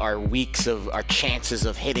our chances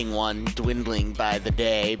of hitting one dwindling by the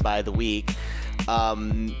day, by the week.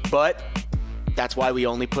 But that's why we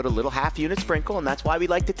only put a little half-unit sprinkle, and that's why we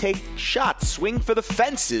like to take shots, swing for the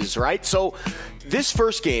fences, right? So this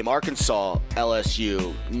first game, Arkansas,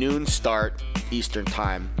 LSU, noon start Eastern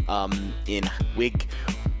time in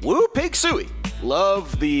Pig Suey.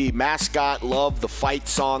 Love the mascot, love the fight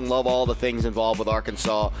song, love all the things involved with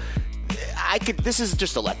Arkansas. This is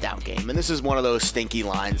just a letdown game, and this is one of those stinky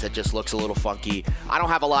lines that just looks a little funky. I don't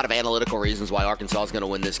have a lot of analytical reasons why Arkansas is going to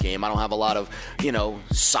win this game. I don't have a lot of,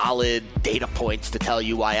 solid data points to tell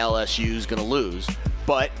you why LSU is going to lose.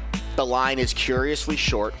 But the line is curiously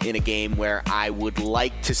short in a game where I would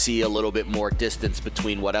like to see a little bit more distance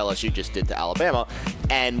between what LSU just did to Alabama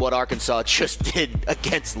and what Arkansas just did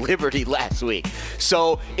against Liberty last week.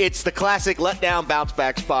 So it's the classic letdown bounce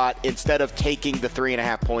back spot. Instead of taking the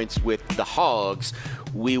 3.5 points with the Hogs,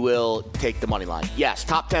 we will take the money line. Yes,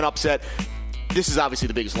 top 10 upset. This is obviously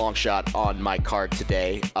the biggest long shot on my card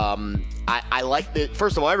today. I like that.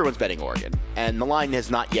 First of all, everyone's betting Oregon, and the line has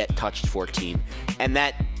not yet touched 14, and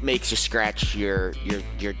that makes you scratch your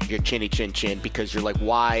chinny chin because you're like,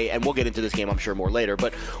 why? And we'll get into this game, I'm sure, more later.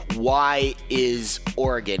 But why is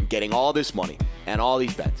Oregon getting all this money and all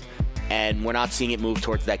these bets, and we're not seeing it move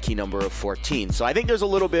towards that key number of 14? So I think there's a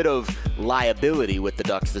little bit of liability with the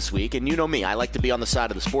Ducks this week, and you know me, I like to be on the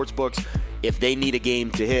side of the sports books. If they need a game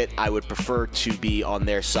to hit, I would prefer to be on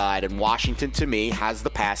their side. And Washington, to me, has the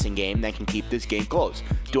passing game that can keep this game close.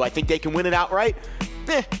 Do I think they can win it outright?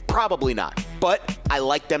 Probably not. But I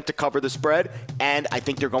like them to cover the spread, and I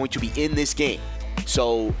think they're going to be in this game.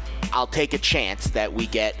 So I'll take a chance that we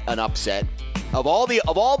get an upset. Of all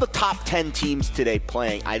the top 10 teams today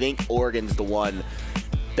playing, I think Oregon's the one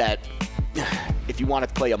that, if you want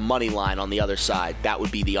to play a money line on the other side, that would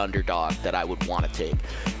be the underdog that I would want to take.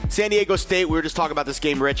 San Diego State, we were just talking about this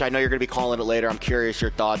game, Rich. I know you're going to be calling it later. I'm curious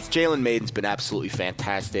your thoughts. Jalen Mayden's been absolutely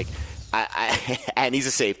fantastic. and he's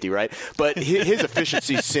a safety, right? But his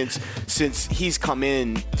efficiency since he's come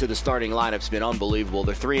in to the starting lineup has been unbelievable.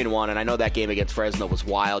 They're 3-1, and I know that game against Fresno was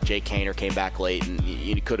wild. Jake Kaner came back late, and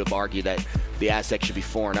you could have argued that the Aztecs should be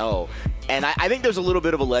 4-0. And I think there's a little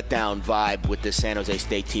bit of a letdown vibe with this San Jose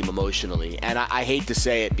State team emotionally. And I hate to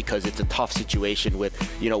say it because it's a tough situation with,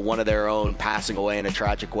 one of their own passing away in a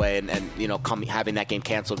tragic way and having that game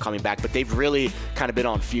canceled, coming back. But they've really kind of been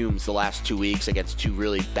on fumes the last 2 weeks against two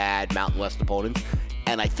really bad Mountain West opponents.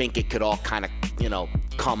 And I think it could all kind of,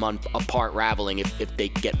 come apart raveling if they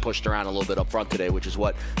get pushed around a little bit up front today, which is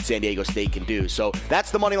what San Diego State can do. So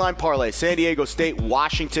that's the Moneyline Parlay. San Diego State,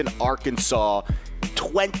 Washington, Arkansas,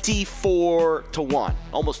 24-1,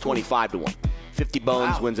 almost 25-1. 50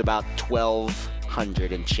 Bones wins about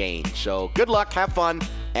 1,200 and change. So good luck, have fun,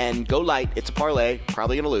 and go light. It's a parlay.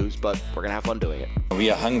 Probably going to lose, but we're going to have fun doing it.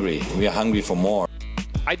 We are hungry. We are hungry for more.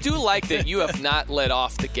 I do like that you have not let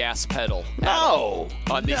off the gas pedal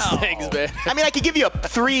on these things, man. I mean, I could give you a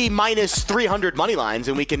 3 minus 300 money lines,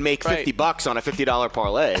 and we can make $50 on a $50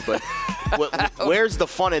 parlay, but where's the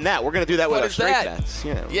fun in that? We're going to do that with our straight bets.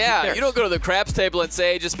 Yeah, you don't go to the craps table and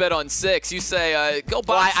say, hey, just bet on 6. You say, go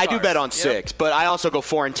buy I do bet on 6, but I also go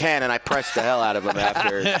 4 and 10, and I press the hell out of them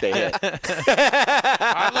after they hit.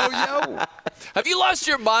 Hello, yo. Have you lost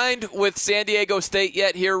your mind with San Diego State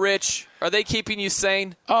yet here, Rich? Are they keeping you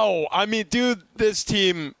sane? Oh, I mean, dude, this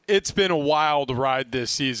team, it's been a wild ride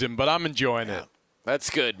this season, but I'm enjoying it.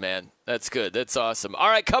 That's good, man. That's good. That's awesome. All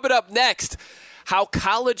right, coming up next, how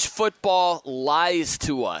college football lies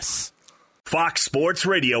to us. Fox Sports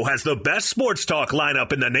Radio has the best sports talk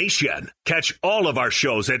lineup in the nation. Catch all of our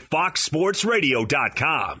shows at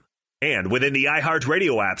foxsportsradio.com. And within the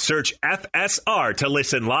iHeartRadio app, search FSR to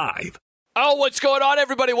listen live. Oh, what's going on,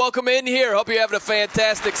 everybody? Welcome in here. Hope you're having a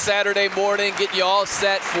fantastic Saturday morning, getting you all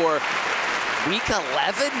set for Week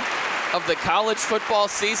 11 of the college football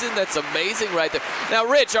season. That's amazing right there. Now,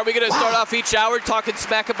 Rich, are we going to start off each hour talking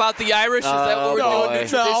smack about the Irish? Is that what we're doing, the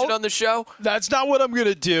tradition on the show? That's not what I'm going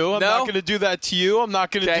to do. I'm not going to do that to you. I'm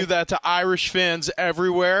not going to do that to Irish fans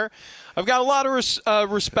everywhere. I've got a lot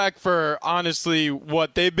of respect for, honestly,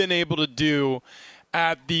 what they've been able to do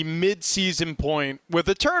at the mid-season point with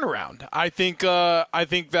a turnaround. I think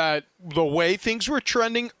that the way things were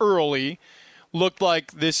trending early looked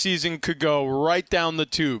like this season could go right down the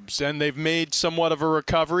tubes, and they've made somewhat of a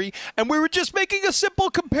recovery. And we were just making a simple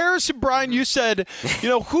comparison, Brian. You said,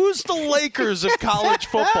 who's the Lakers of college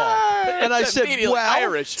football? And I said, well,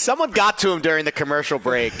 Irish. Someone got to him during the commercial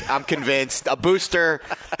break. I'm convinced. A booster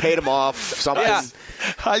paid him off. Something. Yeah.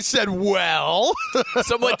 I said, well.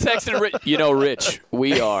 Someone texted Rich. Rich,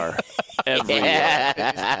 we are everywhere.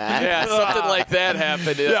 Yeah, something like that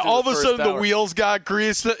happened. Yeah, all of a sudden the wheels got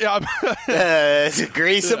greased.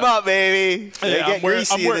 Grease them up, baby. They get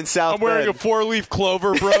greasy in South I'm wearing Bend. a 4-leaf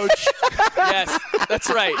clover brooch. Yes, that's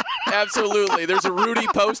right. Absolutely. There's a Rudy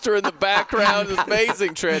poster in the background.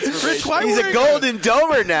 Amazing transformation. Rich, why He's a golden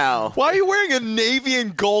domer now. Why are you wearing a navy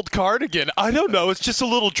and gold cardigan? I don't know. It's just a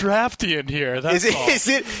little drafty in here. That's all. Is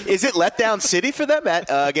it letdown city for them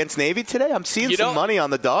against Navy today? I'm seeing some money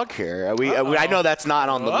on the dog here. I know that's not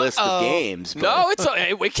on the list of games. But no,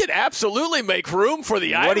 we can absolutely make room for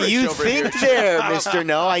the Irish. What do you over think here. there, Mr.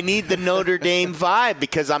 No? I need the Notre Dame vibe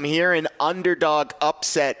because I'm hearing underdog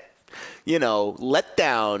upset,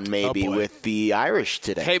 letdown maybe with the Irish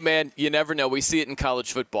today. Hey, man, you never know. We see it in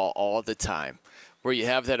college football all the time where you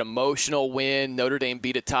have that emotional win. Notre Dame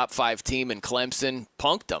beat a top 5 team and Clemson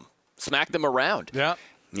punked them, smacked them around. Yeah.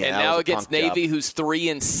 And now against Navy, who's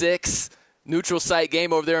 3-6, neutral site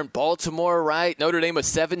game over there in Baltimore, right? Notre Dame a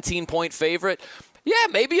 17-point favorite. Yeah,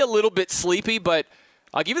 maybe a little bit sleepy, but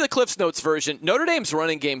I'll give you the Cliff's Notes version. Notre Dame's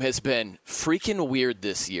running game has been freaking weird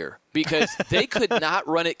this year because they could not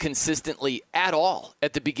run it consistently at all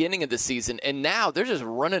at the beginning of the season, and now they're just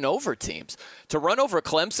running over teams. To run over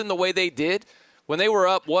Clemson the way they did when they were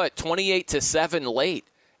up, 28-7 late,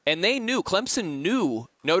 and Clemson knew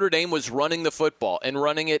Notre Dame was running the football and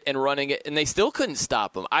running it, and they still couldn't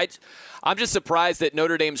stop them. I'm just surprised that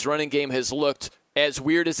Notre Dame's running game has looked as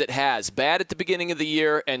weird as it has. Bad at the beginning of the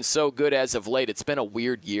year and so good as of late. It's been a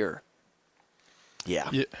weird year.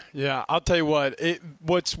 Yeah. I'll tell you what.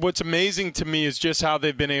 What's amazing to me is just how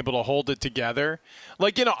they've been able to hold it together.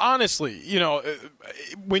 Like, honestly,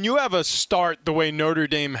 when you have a start the way Notre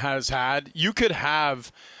Dame has had, you could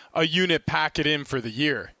have a unit pack it in for the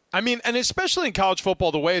year. I mean, and especially in college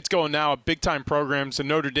football, the way it's going now, big-time programs, and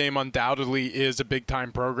Notre Dame undoubtedly is a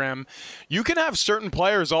big-time program, you can have certain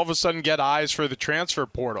players all of a sudden get eyes for the transfer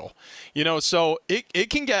portal. So it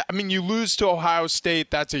can get – I mean, you lose to Ohio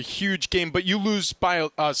State, that's a huge game, but you lose by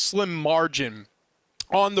a slim margin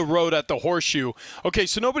on the road at the Horseshoe. Okay,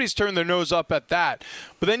 so nobody's turned their nose up at that.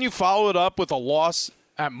 But then you follow it up with a loss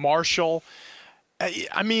at Marshall.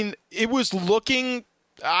 I mean, it was looking,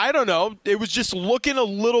 I don't know, it was just looking a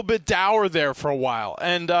little bit dour there for a while.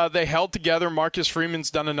 And they held together. Marcus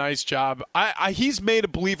Freeman's done a nice job. He's made a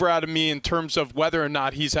believer out of me in terms of whether or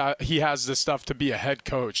not he has the stuff to be a head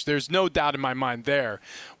coach. There's no doubt in my mind there.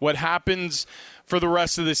 What happens for the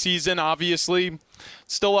rest of the season, obviously,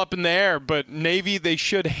 still up in the air. But Navy, they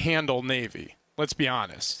should handle Navy. Let's be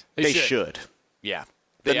honest. They should. Yeah.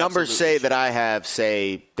 The numbers that I have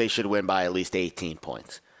say they should win by at least 18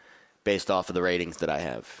 points based off of the ratings that I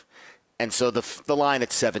have. And so the line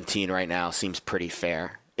at 17 right now seems pretty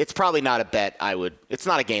fair. It's probably not a bet it's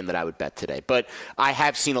not a game that I would bet today, but I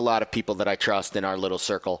have seen a lot of people that I trust in our little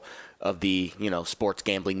circle of the, sports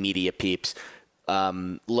gambling media peeps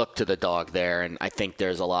look to the dog there, and I think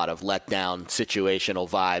there's a lot of letdown situational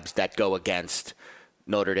vibes that go against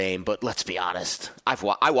Notre Dame. But let's be honest,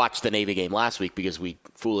 I watched the Navy game last week because we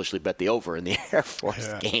foolishly bet the over in the Air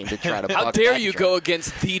Force game to try to buck How dare that you trend. go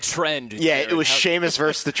against the trend? Yeah, it was Seamus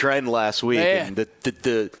versus the trend last week, and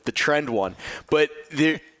the trend won. But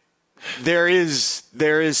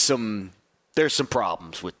there's some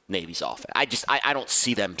problems with Navy's offense. I don't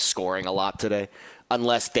see them scoring a lot today,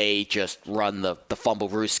 unless they just run the fumble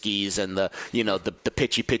rooskies and the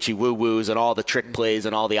pitchy woo-woos and all the trick plays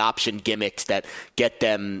and all the option gimmicks that get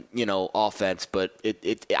them, offense. But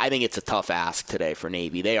I think it's a tough ask today for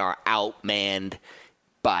Navy. They are outmanned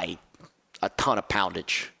by a ton of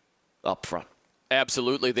poundage up front.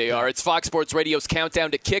 Absolutely, they are. It's Fox Sports Radio's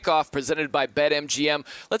Countdown to Kickoff, presented by BetMGM.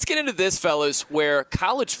 Let's get into this, fellas, where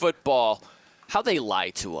college football, how they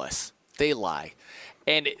lie to us. They lie.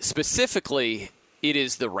 And specifically, it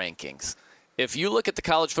is the rankings. If you look at the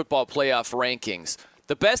college football playoff rankings,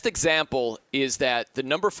 the best example is that the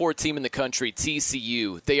number 4 team in the country,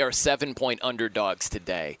 TCU, they are 7-point underdogs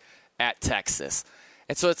today at Texas.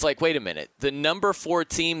 And so it's like, wait a minute, the number 4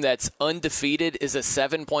 team that's undefeated is a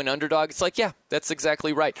 7-point underdog? It's like, yeah, that's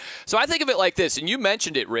exactly right. So I think of it like this, and you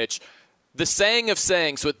mentioned it, Rich, the saying of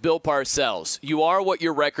sayings with Bill Parcells, you are what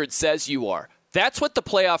your record says you are. That's what the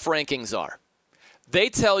playoff rankings are. They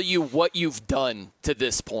tell you what you've done to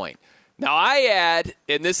this point. Now, I add,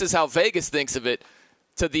 and this is how Vegas thinks of it,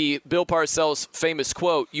 to the Bill Parcells famous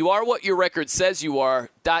quote, you are what your record says you are, ...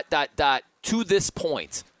 to this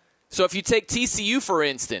point. So if you take TCU, for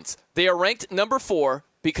instance, they are ranked number 4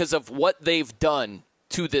 because of what they've done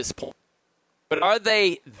to this point. But are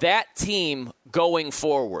they that team going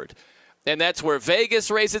forward? And that's where Vegas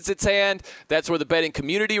raises its hand. That's where the betting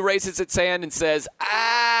community raises its hand and says,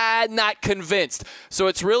 not convinced. So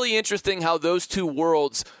it's really interesting how those two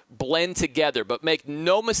worlds blend together. But make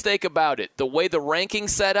no mistake about it, the way the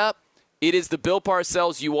rankings set up, it is the Bill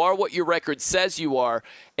Parcells, you are what your record says you are,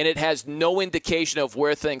 and it has no indication of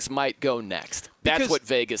where things might go next. That's what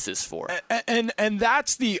Vegas is for. And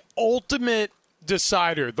that's the ultimate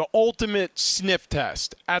decider, the ultimate sniff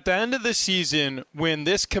test. At the end of the season, when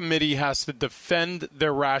this committee has to defend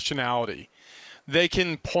their rationality, they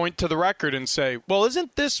can point to the record and say, well,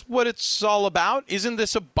 isn't this what it's all about? Isn't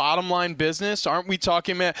this a bottom line business? Aren't we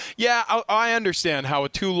talking about, yeah, I understand how a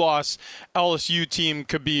 2-loss LSU team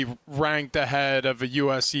could be ranked ahead of a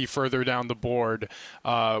USC further down the board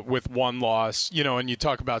with 1 loss, and you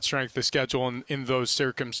talk about strength of schedule in those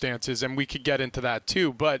circumstances, and we could get into that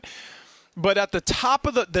too. But at the top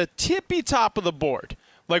of the tippy top of the board,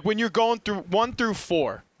 like when you're going through 1 through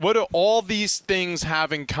 4, what do all these things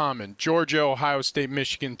have in common? Georgia, Ohio State,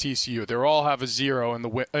 Michigan, TCU. They all have a 0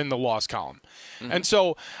 in the loss column. Mm-hmm. And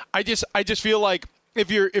so I just feel like if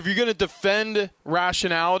you're going to defend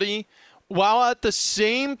rationality, while at the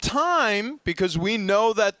same time, because we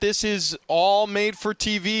know that this is all made for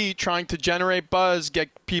TV, trying to generate buzz,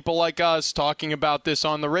 get people like us talking about this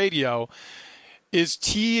on the radio, is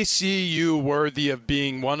TCU worthy of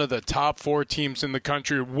being one of the top 4 teams in the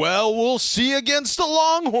country? Well, we'll see against the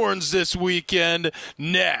Longhorns this weekend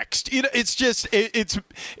next. It's just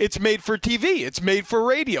it's made for TV. It's made for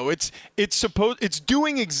radio. It's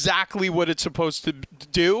doing exactly what it's supposed to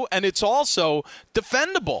do, and it's also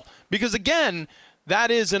defendable because again,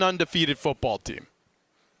 that is an undefeated football team.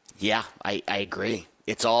 Yeah, I agree.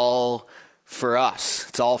 It's all for us.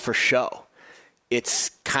 It's all for show. It's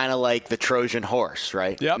kind of like the Trojan horse,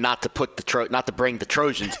 right? Yep. Not to bring the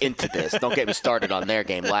Trojans into this. Don't get me started on their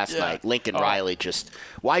game last night. Lincoln Riley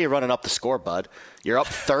why are you running up the score, bud? You're up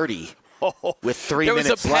 30 with 3 there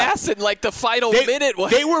minutes was a pass left. in like the final minute.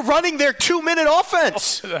 They were running their 2-minute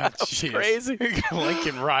offense. That's crazy.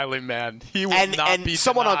 Lincoln Riley, man. He will And not be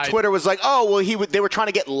someone denied. on Twitter was like, "Oh, well, they were trying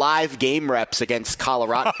to get live game reps against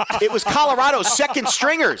Colorado." It was Colorado's second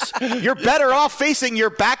stringers. You're better off facing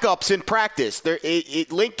your backups in practice.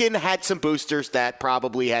 Lincoln had some boosters that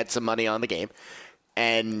probably had some money on the game,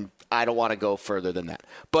 and I don't want to go further than that.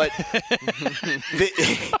 But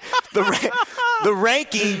the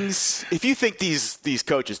rankings, if you think these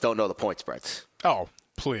coaches don't know the point spreads. Oh,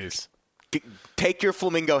 please. Take your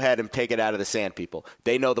flamingo head and take it out of the sand, people.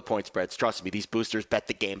 They know the point spreads. Trust me, these boosters bet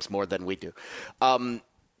the games more than we do.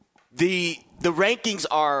 The rankings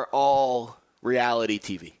are all reality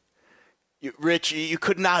TV. Rich, you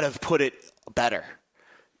could not have put it better.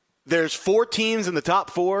 There's 4 teams in the top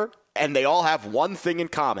 4, and they all have one thing in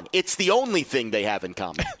common. It's the only thing they have in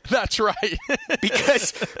common. That's right.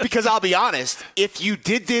 because I'll be honest, if you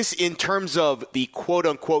did this in terms of the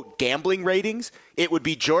quote-unquote gambling ratings, it would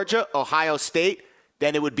be Georgia, Ohio State,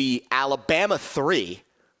 then it would be Alabama 3,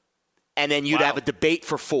 and then you'd have a debate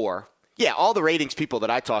for 4. Yeah, all the ratings people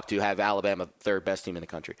that I talk to have Alabama third best team in the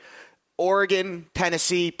country. Oregon,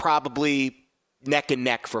 Tennessee, probably neck and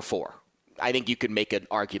neck for 4. I think you could make an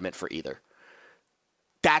argument for either.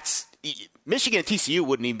 Michigan and TCU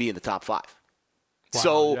wouldn't even be in the top 5. Wow,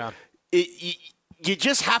 so yeah. You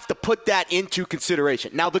just have to put that into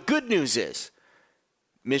consideration. Now, the good news is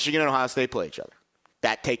Michigan and Ohio State play each other.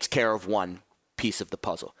 That takes care of one piece of the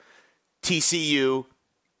puzzle. TCU,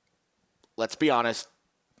 let's be honest,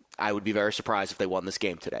 I would be very surprised if they won this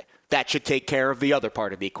game today. That should take care of the other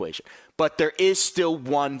part of the equation. But there is still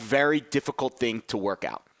one very difficult thing to work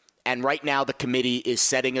out. And right now the committee is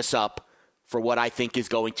setting us up for what I think is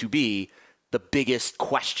going to be the biggest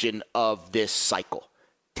question of this cycle,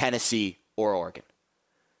 Tennessee or Oregon.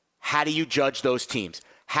 How do you judge those teams?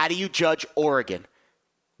 How do you judge Oregon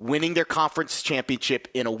winning their conference championship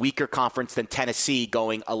in a weaker conference than Tennessee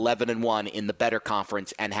going 11-1 in the better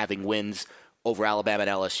conference and having wins over Alabama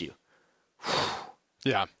and LSU?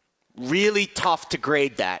 Yeah. Really tough to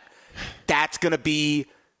grade that. That's going to be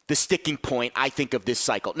the sticking point, I think, of this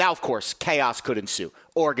cycle. Now, of course, chaos could ensue.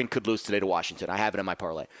 Oregon could lose today to Washington. I have it in my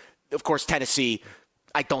parlay. Of course, Tennessee,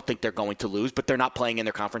 I don't think they're going to lose, but they're not playing in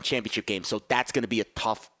their conference championship game, so that's going to be a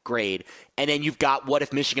tough grade. And then you've got, what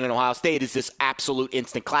if Michigan and Ohio State is this absolute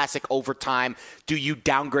instant classic overtime? Do you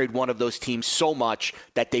downgrade one of those teams so much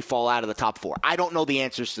that they fall out of the top 4? I don't know the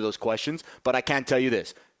answers to those questions, but I can tell you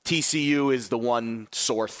this. TCU is the one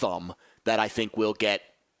sore thumb that I think will get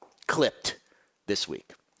clipped this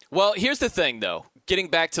week. Well, here's the thing, though. Getting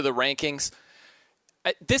back to the rankings,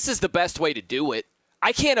 this is the best way to do it.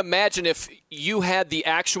 I can't imagine if you had the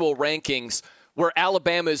actual rankings where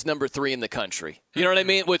Alabama is number 3 in the country. You know what I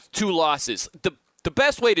mean? With 2 losses. The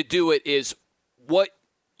best way to do it is what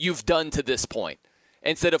you've done to this point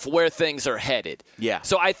instead of where things are headed. Yeah.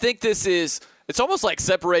 So I think it's almost like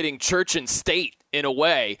separating church and state in a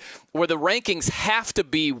way, where the rankings have to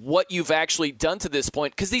be what you've actually done to this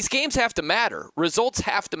point, because these games have to matter. Results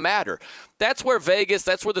have to matter. That's where Vegas,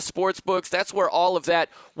 that's where the sports books, that's where all of that,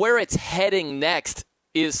 where it's heading next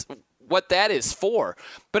is what that is for.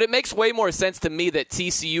 But it makes way more sense to me that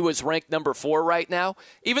TCU is ranked number 4 right now,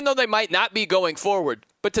 even though they might not be going forward.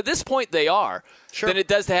 But to this point, they are. Sure. Than it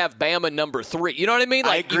does to have Bama number 3. You know what I mean?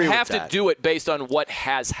 Like, you have to do it based on what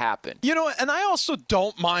has happened. You know, and I also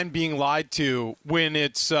don't mind being lied to when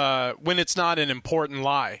it's not an important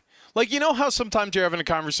lie. Like, you know how sometimes you're having a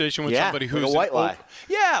conversation with somebody who's like a white lie.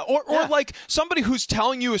 Or like somebody who's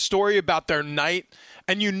telling you a story about their night,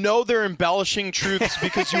 and you know they're embellishing truths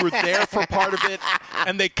because you were there for part of it,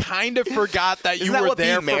 and they kind of forgot that you were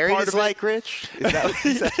there for part of it. Like, Rich? Yeah,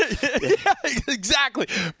 exactly.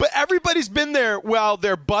 But everybody's been there while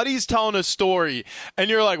their buddy's telling a story, and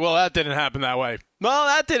you're like, well, that didn't happen that way. Well,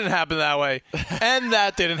 that didn't happen that way. And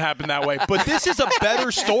that didn't happen that way. But this is a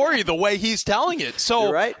better story the way he's telling it. So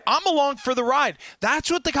you're right. I'm along for the ride.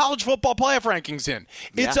 That's what the college football playoff ranking's in.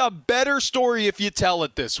 It's a better story if you tell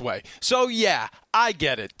it this way. So, yeah, I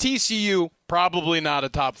get it. TCU, probably not a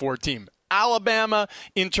top 4 team. Alabama,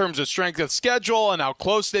 in terms of strength of schedule and how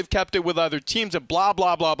close they've kept it with other teams and blah,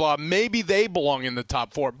 blah, blah, blah, maybe they belong in the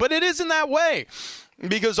top 4. But it isn't that way.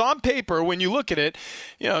 Because on paper, when you look at it,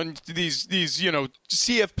 you know, these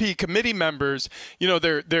CFP committee members, you know,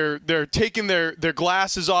 they're taking their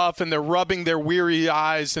glasses off and they're rubbing their weary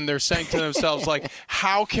eyes and they're saying to themselves, like,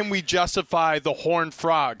 how can we justify the Horned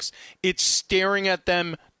Frogs? It's staring at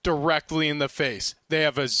them directly in the face. They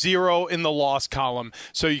have a 0 in the loss column.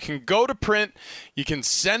 So you can go to print, you can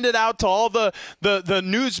send it out to all the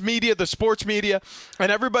news media, the sports media,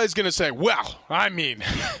 and everybody's going to say, well, I mean,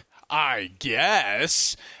 I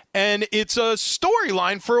guess. And it's a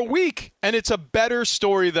storyline for a week, and it's a better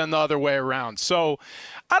story than the other way around. So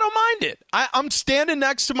I don't mind it. I'm standing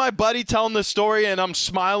next to my buddy telling the story, and I'm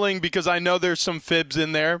smiling because I know there's some fibs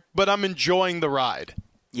in there, but I'm enjoying the ride.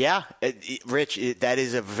 Yeah, Rich, that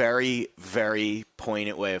is a very, very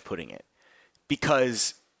poignant way of putting it.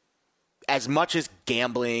 Because as much as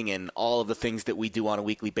gambling and all of the things that we do on a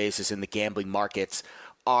weekly basis in the gambling markets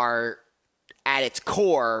are at its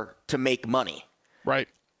core to make money. Right.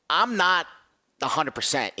 I'm not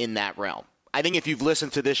 100% in that realm. I think if you've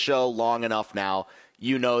listened to this show long enough now,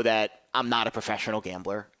 you know that I'm not a professional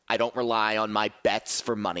gambler. I don't rely on my bets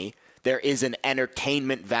for money. There is an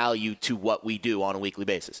entertainment value to what we do on a weekly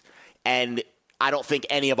basis. And I don't think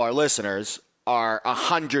any of our listeners are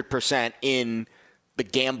 100% in the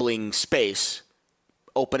gambling space,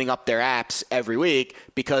 opening up their apps every week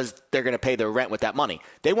because they're going to pay their rent with that money.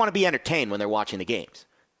 They want to be entertained when they're watching the games.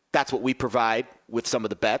 That's what we provide with some of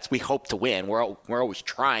the bets. We hope to win. We're always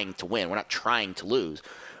trying to win. We're not trying to lose.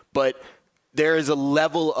 But there is a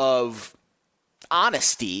level of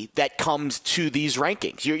honesty that comes to these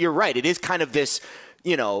rankings. You're right. It is kind of this,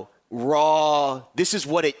 raw, this is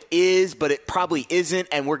what it is, but it probably isn't,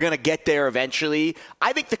 and we're going to get there eventually.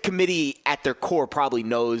 I think the committee at their core probably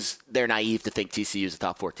knows they're naive to think TCU is a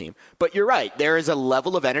top 4 team. But you're right. There is a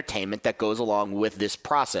level of entertainment that goes along with this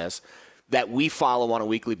process that we follow on a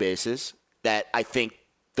weekly basis that I think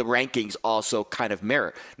the rankings also kind of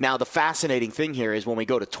mirror. Now, the fascinating thing here is when we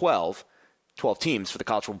go to 12 teams for the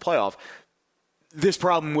college football playoff, this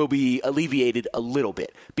problem will be alleviated a little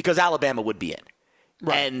bit because Alabama would be in.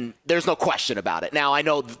 Right. And there's no question about it. Now, I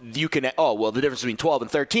know you can, the difference between 12 and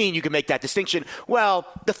 13, you can make that distinction. Well,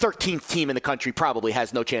 the 13th team in the country probably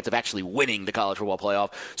has no chance of actually winning the college football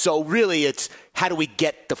playoff. So really it's how do we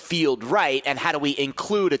get the field right and how do we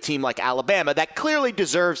include a team like Alabama that clearly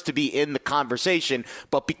deserves to be in the conversation,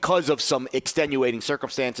 but because of some extenuating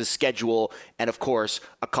circumstances, schedule, and of course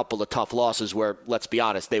a couple of tough losses where, let's be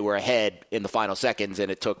honest, they were ahead in the final seconds and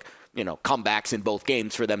it took comebacks in both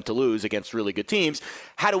games for them to lose against really good teams.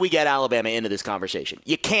 How do we get Alabama into this conversation?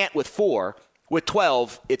 You can't with 4. With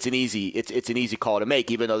 12, it's an easy call to make,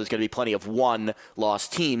 even though there's going to be plenty of one-loss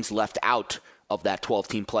teams left out of that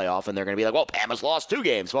 12-team playoff, and they're going to be like, well, Bama's lost 2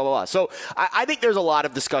 games, blah, blah, blah. So I think there's a lot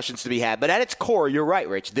of discussions to be had. But at its core, you're right,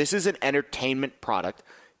 Rich. This is an entertainment product,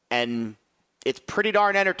 and it's pretty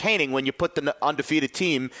darn entertaining when you put the undefeated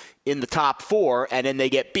team in the top 4, and then they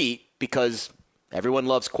get beat because – everyone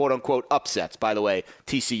loves quote-unquote upsets. By the way,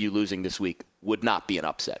 TCU losing this week would not be an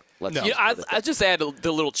upset. I just add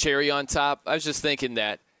the little cherry on top. I was just thinking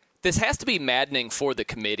that this has to be maddening for the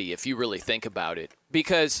committee if you really think about it,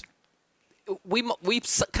 because we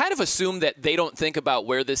kind of assume that they don't think about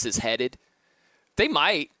where this is headed. They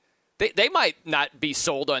might. They might not be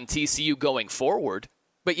sold on TCU going forward,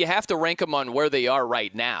 but you have to rank them on where they are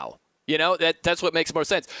right now. That's what makes more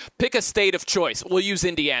sense. Pick a state of choice. We'll use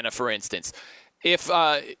Indiana, for instance. If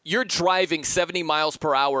you're driving 70 miles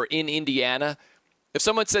per hour in Indiana, if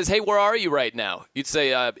someone says, hey, where are you right now? You'd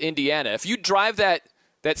say Indiana. If you drive that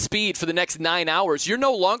speed for the next 9 hours, you're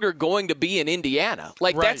no longer going to be in Indiana.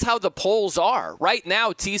 Right. That's how the polls are. Right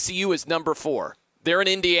now, TCU is number 4. They're in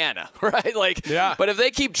Indiana, right? Yeah. But if they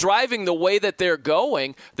keep driving the way that they're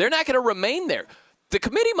going, they're not going to remain there. The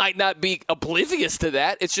committee might not be oblivious to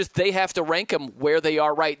that. It's just they have to rank them where they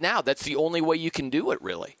are right now. That's the only way you can do it,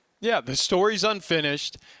 really. Yeah, the story's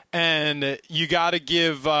unfinished, and you got to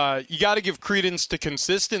give credence to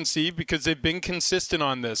consistency because they've been consistent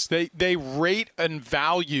on this. They rate and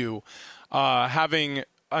value having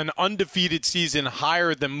an undefeated season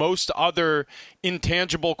higher than most other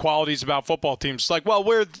intangible qualities about football teams. Like, well,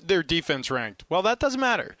 where's their defense ranked? Well, that doesn't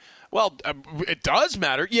matter. Well, it does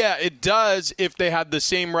matter. Yeah, it does if they had the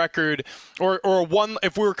same record or one.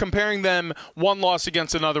 If we were comparing them one loss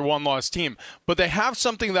against another one-loss team. But they have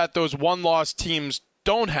something that those one-loss teams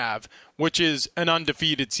don't have, which is an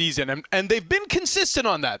undefeated season. And they've been consistent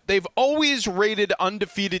on that. They've always rated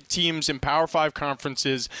undefeated teams in Power 5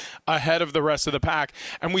 conferences ahead of the rest of the pack.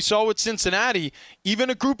 And we saw with Cincinnati, even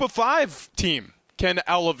a Group of 5 team can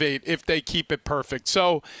elevate if they keep it perfect.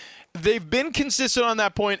 So they've been consistent on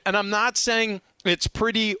that point, and I'm not saying it's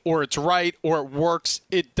pretty or it's right or it works.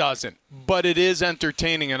 It doesn't. But it is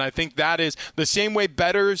entertaining, and I think that is the same way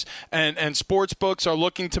bettors and sports books are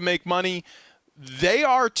looking to make money. They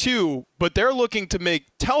are too, but they're looking to make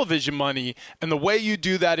television money, and the way you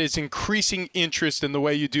do that is increasing interest, and the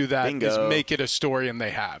way you do that is make it a story, and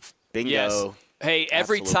they have. Bingo. Yes. Hey,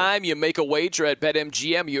 every time you make a wager at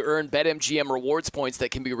BetMGM, you earn BetMGM rewards points that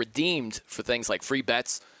can be redeemed for things like free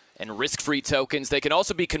bets and risk-free tokens. They can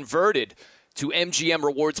also be converted to MGM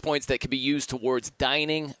rewards points that can be used towards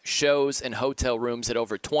dining, shows, and hotel rooms at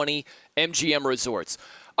over 20 MGM resorts.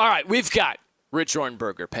 All right, we've got Rich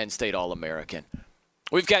Ohrnberger, Penn State All-American.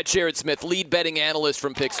 We've got Jared Smith, lead betting analyst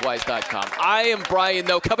from PicksWise.com. I am Brian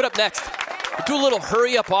Noe. Coming up next, we'll do a little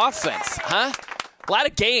hurry-up offense, huh? A lot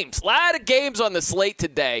of games on the slate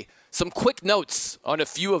today. Some quick notes on a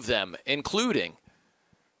few of them, including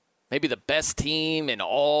maybe the best team in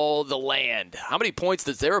all the land. How many points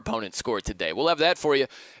does their opponent score today? We'll have that for you.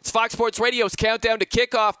 It's Fox Sports Radio's Countdown to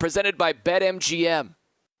Kickoff, presented by BetMGM.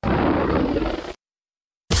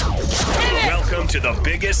 Welcome to the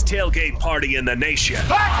biggest tailgate party in the nation.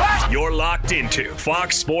 You're locked into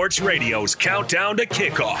Fox Sports Radio's Countdown to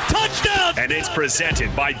Kickoff. Touchdown! And it's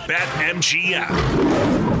presented by BetMGM,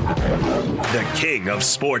 the king of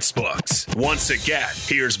sportsbooks. Once again,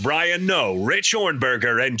 here's Brian Noe, Rich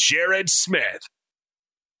Ohrnberger, and Jared Smith.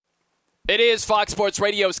 It is Fox Sports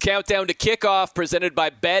Radio's Countdown to Kickoff, presented by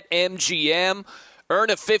BetMGM. Earn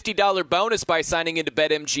a $50 bonus by signing into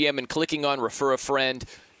BetMGM and clicking on Refer a Friend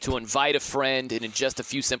to invite a friend. And in just a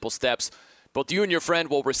few simple steps, both you and your friend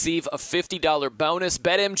will receive a $50 bonus.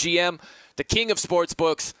 BetMGM, the king of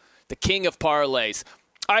sportsbooks, the king of parlays.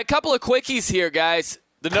 All right, a couple of quickies here, guys.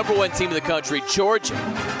 The number one team in the country, Georgia,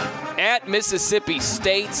 at Mississippi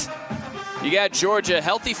State. You got Georgia,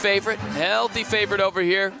 healthy favorite over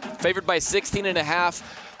here, favored by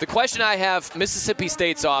 16.5. The question I have, Mississippi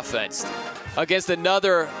State's offense against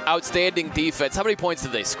another outstanding defense, how many points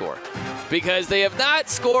did they score? Because they have not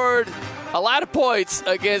scored a lot of points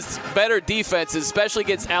against better defenses, especially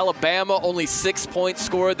against Alabama. Only 6 points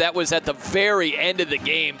scored. That was at the very end of the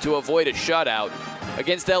game to avoid a shutout.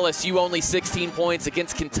 Against LSU, only 16 points.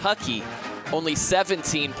 Against Kentucky, only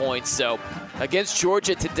 17 points. So against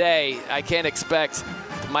Georgia today, I can't expect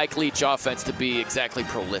the Mike Leach offense to be exactly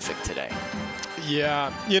prolific today.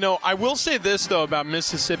 Yeah, I will say this, though, about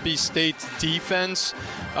Mississippi State's defense.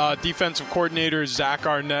 Defensive coordinator Zach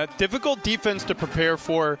Arnett. Difficult defense to prepare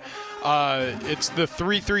for. It's the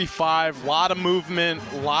 3-3-5, a lot of movement,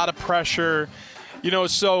 a lot of pressure.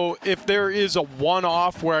 So if there is a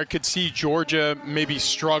one-off where I could see Georgia maybe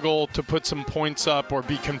struggle to put some points up or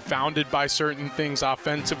be confounded by certain things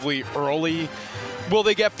offensively early, will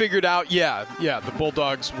they get figured out? Yeah, the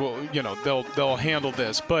Bulldogs will, they'll handle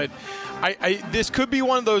this. But this could be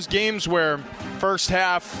one of those games where first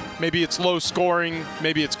half, maybe it's low scoring,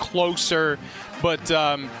 maybe it's closer, but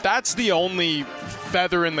that's the only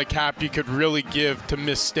feather in the cap you could really give to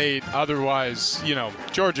Miss State. Otherwise,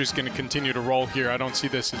 Georgia's going to continue to roll here. I don't see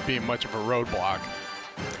this as being much of a roadblock.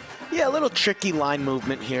 Yeah, a little tricky line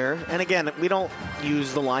movement here. And again, we don't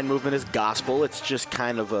use the line movement as gospel. It's just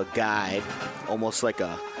kind of a guide, almost like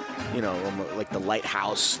like the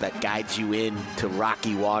lighthouse that guides you into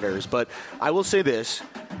rocky waters. But I will say this,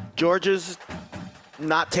 Georgia's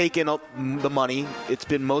not taking up the money. It's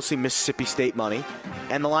been mostly Mississippi State money,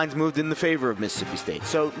 and the line's moved in the favor of Mississippi State.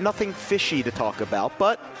 So nothing fishy to talk about,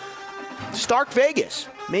 but Stark Vegas.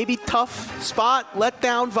 Maybe tough spot,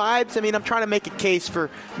 letdown vibes. I mean, I'm trying to make a case for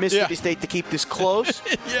Mississippi State to keep this close.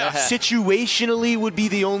 Situationally would be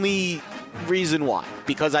the only reason why,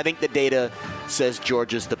 because I think the data says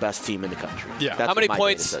Georgia's the best team in the country. Yeah. That's How many what my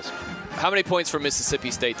points? data says. How many points for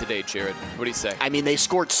Mississippi State today, Jared? What do you say? I mean, they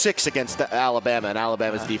scored 6 against Alabama, and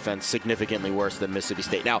Alabama's defense significantly worse than Mississippi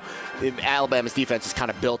State. Now, Alabama's defense is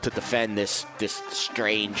kind of built to defend this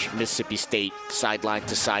strange Mississippi State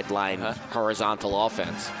sideline-to-sideline horizontal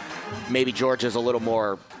offense. Maybe Georgia's a little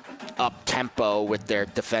more up-tempo with their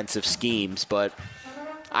defensive schemes, but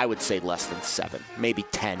I would say less than 7, maybe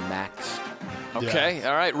 10 max. Okay,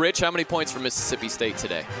 all right. Rich, how many points for Mississippi State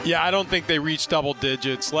today? Yeah, I don't think they reach double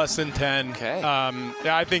digits, less than 10. Okay.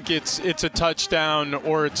 I think it's a touchdown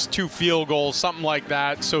or it's 2 field goals, something like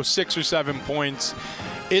that, so 6 or 7 points.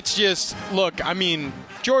 It's just, look, I mean,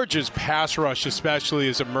 Georgia's pass rush especially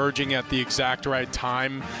is emerging at the exact right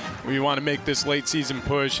time. We want to make this late season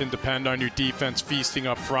push and depend on your defense feasting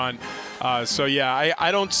up front. I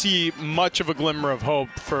don't see much of a glimmer of hope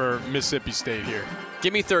for Mississippi State here.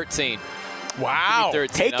 Give me 13. Wow.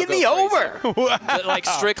 13. Taking the over. Like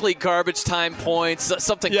strictly garbage time points,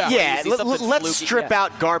 something crazy. Yeah, something let's fluky. strip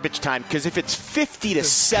out garbage time, because if it's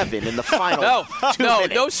 50-7 in the final 2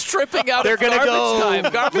 minutes, no stripping out they're of going to garbage go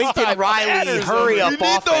time. Garbage Lincoln time Riley, matters hurry over up You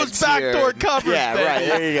need offense those backdoor here. covers, Yeah, baby. right.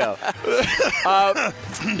 There you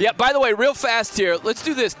go. Yeah, by the way, real fast here, let's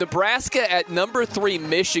do this. Nebraska at number 3,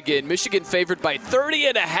 Michigan. Michigan favored by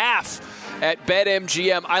 30.5 at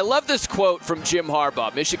BetMGM. I love this quote from Jim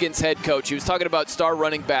Harbaugh, Michigan's head coach. He was talking about star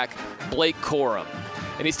running back Blake Corum.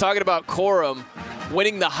 And he's talking about Corum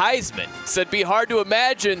winning the Heisman. Said it'd be hard to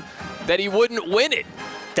imagine that he wouldn't win it.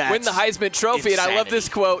 win the Heisman Trophy. insanity. And I love this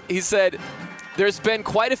quote. He said, "There's been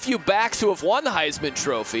quite a few backs who have won the Heisman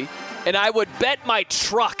Trophy, and I would bet my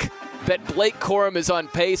truck that Blake Corum is on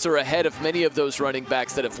pace or ahead of many of those running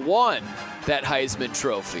backs that have won that Heisman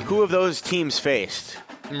Trophy." Who have those teams faced?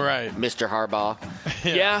 Right. Mr. Harbaugh.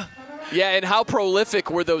 Yeah, and how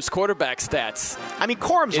prolific were those quarterback stats? I mean,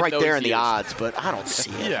 Corum's In right those there in the years. odds, but I don't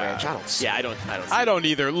see it, Yeah. Rich. I don't see it. I don't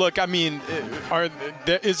either. Look, I mean,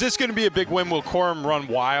 is this going to be a big win? Will Corum run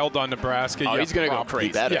wild on Nebraska? Oh, Yeah, he's going to go probably.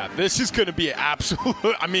 crazy. Yeah, this is going to be absolute.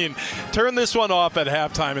 I mean, turn this one off at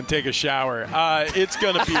halftime and take a shower. It's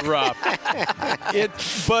going to be rough.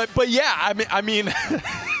 But yeah, I mean,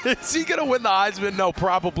 is he going to win the Heisman? No,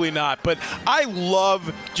 probably not. But I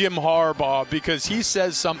love Jim Harbaugh because he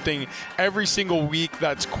says something every single week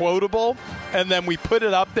that's quotable, and then we put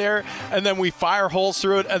it up there, and then we fire holes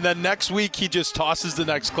through it, and then next week he just tosses the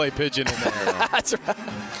next clay pigeon in there. That's right.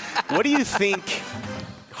 What do you think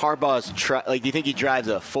Harbaugh's do you think he drives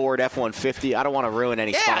a Ford F-150? I don't want to ruin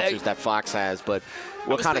any sponsors that Fox has, but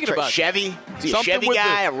what kind of truck? Chevy? Is he a Chevy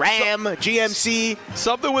guy, a Ram, GMC?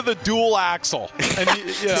 Something with a dual axle. And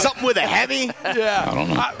Something with a Hemi? Yeah. I don't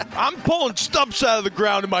know. I'm pulling stumps out of the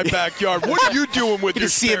ground in my backyard. What are you doing with You your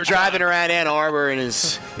just see him driving around Ann Arbor in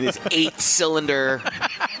his 8-cylinder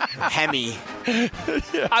Hemi.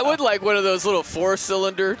 I would like one of those little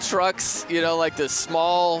 4-cylinder trucks, like the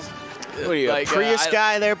small. What are you, a Prius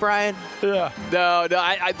guy there, Brian? Yeah. No,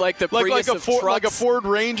 I'd like the Prius of trucks. Like a Ford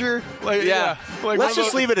Ranger? Yeah. Let's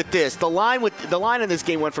just leave it at this. The line in this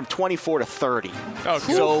game went from 24 to 30. Oh,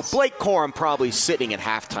 so Blake Corum probably sitting at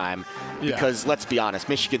halftime Yeah. because let's be honest,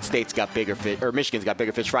 Michigan's got bigger fish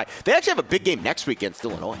to fry. They actually have a big game next week against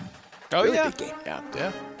Illinois. Oh, really yeah. big game.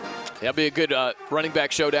 Yeah. That'll be a good running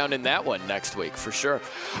back showdown in that one next week for sure.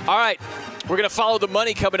 All right, we're going to follow the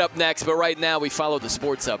money coming up next, but right now we follow the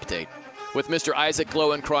sports update with Mr. Isaac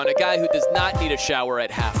Lowenkron, a guy who does not need a shower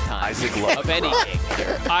at halftime of anything.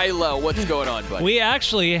 Ilo, what's going on, buddy? We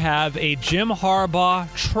actually have a Jim Harbaugh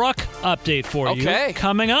truck update for you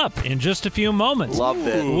coming up in just a few moments. Love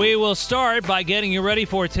it. We will start by getting you ready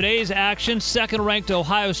for today's action. Second-ranked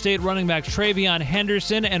Ohio State running back Travion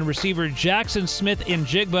Henderson and receiver Jackson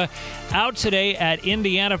Smith-Njigba out today at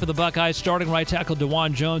Indiana for the Buckeyes. Starting right tackle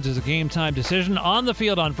DeJuan Jones is a game-time decision. On the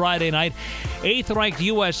field on Friday night, 8th-ranked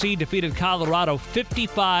USC defeated Colorado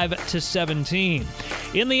 55-17.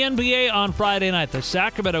 In the NBA on Friday night, the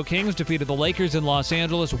Sacramento Kings defeated the Lakers in Los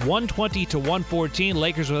Angeles 120-114.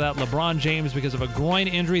 Lakers without LeBron James because of a groin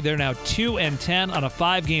injury. They're now 2-10 on a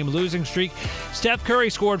 5-game losing streak. Steph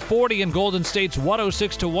Curry scored 40 in Golden State's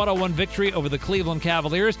 106-101 victory over the Cleveland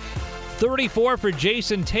Cavaliers. 34 for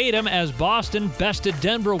Jason Tatum as Boston bested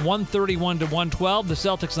Denver 131-112. The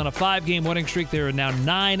Celtics on a 5-game winning streak. They are now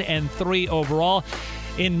 9-3 overall.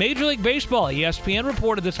 In Major League Baseball, ESPN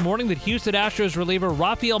reported this morning that Houston Astros reliever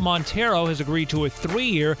Rafael Montero has agreed to a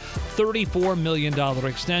 3-year, $34 million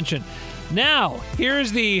extension. Now,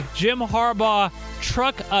 here's the Jim Harbaugh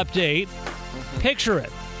truck update. Picture it.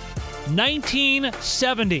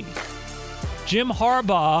 1970. Jim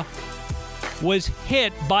Harbaugh was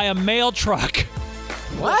hit by a mail truck.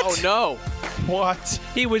 What? Oh, no. What?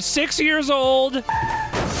 He was 6 years old.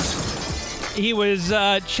 He was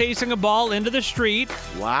chasing a ball into the street.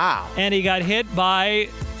 Wow. And he got hit by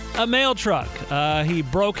a mail truck. He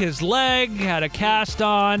broke his leg, had a cast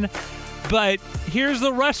on. But here's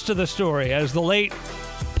the rest of the story, as the late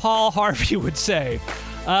Paul Harvey would say.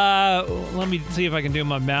 Let me see if I can do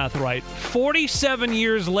my math right. 47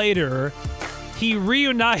 years later, he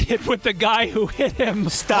reunited with the guy who hit him.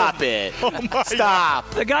 Stop it. Stop.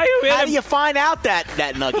 The guy who hit him. How do you find out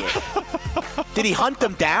that nugget? Did he hunt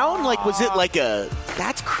them down? Was it like a...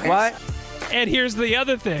 That's crazy. What? And here's the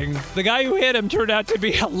other thing. The guy who hit him turned out to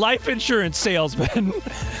be a life insurance salesman.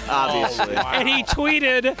 Obviously. And he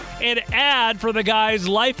tweeted an ad for the guy's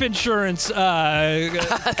life insurance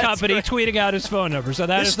company tweeting out his phone number. So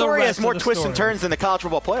this story has more twists and turns than the college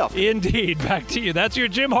football playoff. Indeed. Back to you. That's your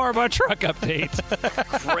Jim Harbaugh truck update.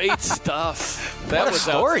 Great stuff. That was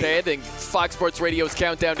outstanding. Fox Sports Radio's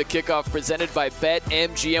Countdown to Kickoff presented by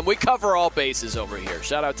BetMGM. We cover all bases over here.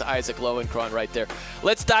 Shout out to Isaac Lowenkron right there.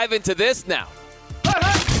 Let's dive into this now.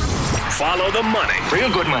 Follow the money.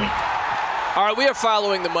 Real good money. All right, we are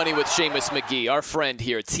following the money with Seamus McGee, our friend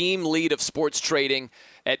here, team lead of sports trading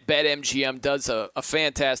at BetMGM, does a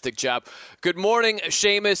fantastic job. Good morning,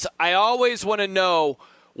 Seamus. I always want to know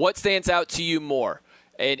what stands out to you more,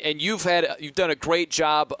 and you've done a great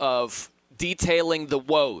job of detailing the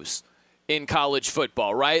woes in college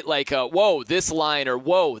football, right? Like, whoa, this line, or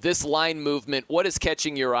whoa, this line movement. What is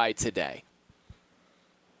catching your eye today?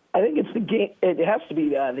 I think it's the game. It has to be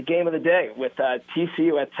the game of the day with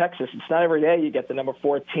TCU at Texas. It's not every day you get the number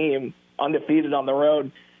 4 team undefeated on the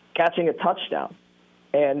road catching a touchdown.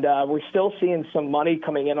 And we're still seeing some money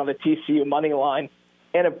coming in on the TCU money line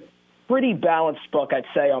and a pretty balanced book, I'd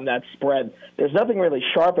say, on that spread. There's nothing really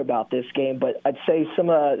sharp about this game, but I'd say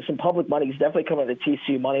some public money is definitely coming to the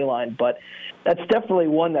TCU money line. But that's definitely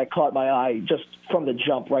one that caught my eye just from the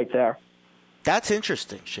jump right there. That's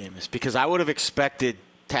interesting, Seamus, because I would have expected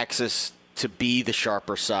Texas to be the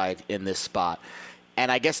sharper side in this spot.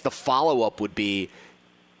 And I guess the follow-up would be,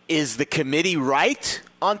 is the committee right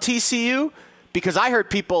on TCU? Because I heard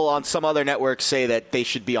people on some other networks say that they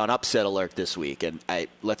should be on upset alert this week. And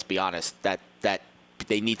let's be honest, that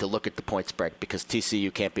they need to look at the point spread because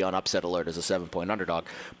TCU can't be on upset alert as a 7-point underdog.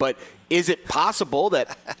 But is it possible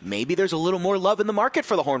that maybe there's a little more love in the market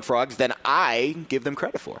for the Horned Frogs than I give them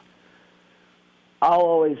credit for? I'll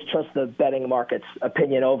always trust the betting market's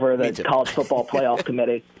opinion over the college football playoff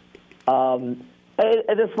committee. And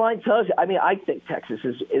this line tells you, I think Texas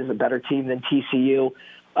is a better team than TCU.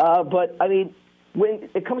 But, when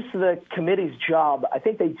it comes to the committee's job, I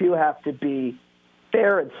think they do have to be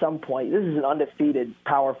fair at some point. This is an undefeated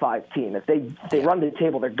Power 5 team. If they run the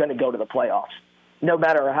table, they're going to go to the playoffs. No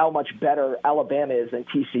matter how much better Alabama is than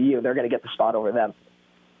TCU, they're going to get the spot over them.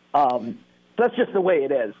 That's just the way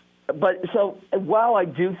it is. But so while I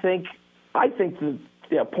think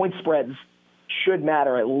the point spreads should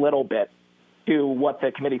matter a little bit to what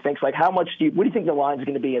the committee thinks. Like, what do you think the line is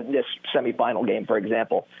going to be in this semifinal game, for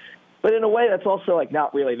example? But in a way, that's also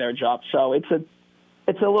not really their job. So it's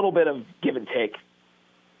a little bit of give and take.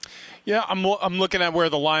 Yeah, I'm looking at where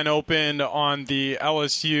the line opened on the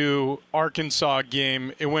LSU-Arkansas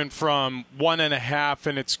game. It went from 1.5,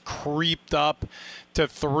 and it's creeped up to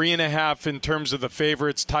 3.5 in terms of the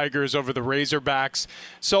favorites, Tigers over the Razorbacks.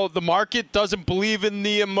 So the market doesn't believe in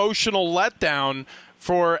the emotional letdown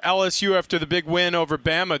for LSU after the big win over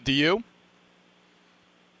Bama. Do you?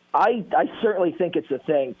 I certainly think it's a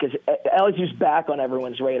thing because LSU's back on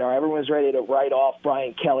everyone's radar. Everyone's ready to write off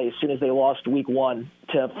Brian Kelly as soon as they lost week 1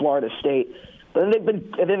 to Florida State. But then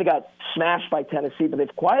they got smashed by Tennessee, but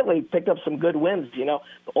they've quietly picked up some good wins. The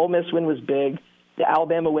Ole Miss win was big. The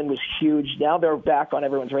Alabama win was huge. Now they're back on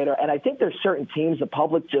everyone's radar. And I think there's certain teams the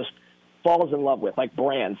public just falls in love with, like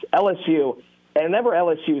brands. LSU, and whenever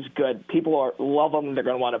LSU is good, people love them. They're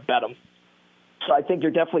going to want to bet them. So I think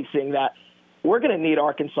you're definitely seeing that. We're going to need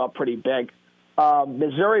Arkansas pretty big.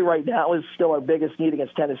 Missouri right now is still our biggest need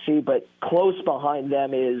against Tennessee, but close behind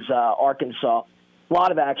them is Arkansas. A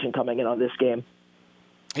lot of action coming in on this game.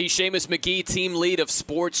 He's Seamus McGee, team lead of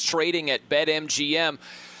sports trading at BetMGM.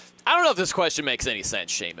 I don't know if this question makes any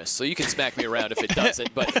sense, Seamus, so you can smack me around if it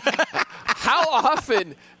doesn't. But how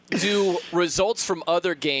often do results from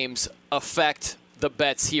other games affect the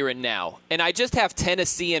bets here and now? And I just have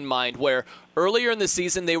Tennessee in mind, where earlier in the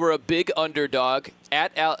season they were a big underdog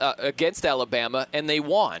against Alabama, and they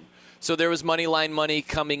won. So there was money line money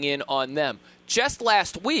coming in on them. Just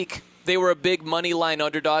last week, they were a big money line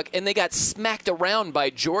underdog, and they got smacked around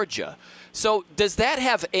by Georgia. So does that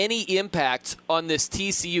have any impact on this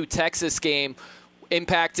TCU-Texas game,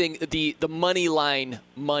 impacting the money line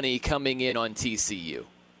money coming in on TCU?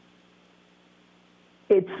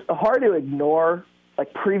 It's hard to ignore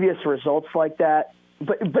previous results like that.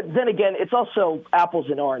 But then again, it's also apples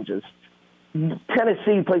and oranges.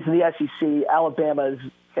 Tennessee plays in the SEC, Alabama's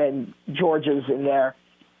and Georgia's in there.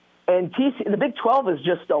 And the Big 12 is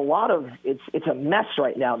just it's a mess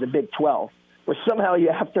right now, the Big 12, where somehow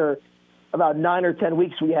after about 9 or 10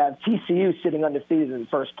 weeks, we have TCU sitting undefeated in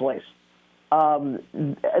first place.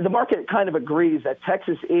 The market kind of agrees that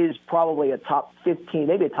Texas is probably a top 15,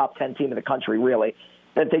 maybe a top 10 team in the country, really,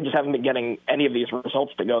 that they just haven't been getting any of these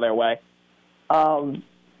results to go their way.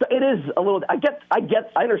 But it is a little. I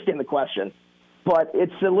understand the question, but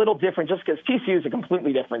it's a little different just because TCU is a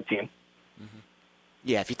completely different team. Mm-hmm.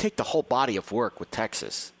 Yeah, if you take the whole body of work with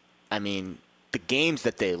Texas, the games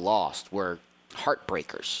that they lost were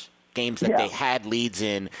heartbreakers. Games that they had leads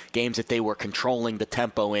in, games that they were controlling the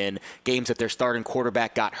tempo in, games that their starting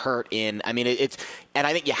quarterback got hurt in. And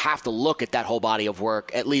I think you have to look at that whole body of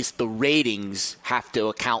work. At least the ratings have to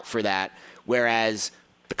account for that, whereas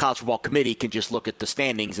the College Football Committee can just look at the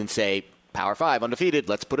standings and say, Power 5, undefeated,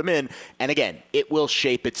 let's put them in. And again, it will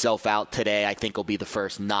shape itself out today. I think will be the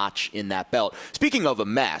first notch in that belt. Speaking of a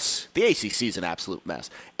mess, the ACC is an absolute mess.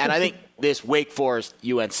 And I think this Wake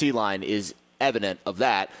Forest-UNC line is evident of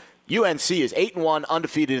that. UNC is 8-1,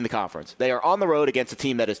 undefeated in the conference. They are on the road against a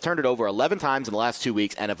team that has turned it over 11 times in the last 2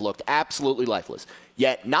 weeks and have looked absolutely lifeless.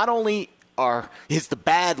 Yet not only is the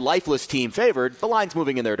bad, lifeless team favored, the line's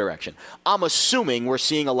moving in their direction. I'm assuming we're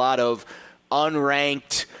seeing a lot of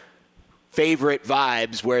unranked favorite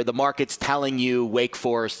vibes where the market's telling you Wake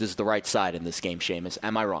Forest is the right side in this game, Seamus.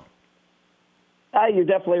 Am I wrong? You're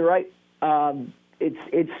definitely right.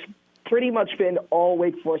 It's pretty much been all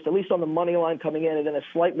Wake Forest, at least on the money line coming in, and then a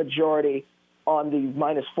slight majority on the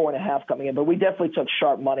 -4.5 coming in. But we definitely took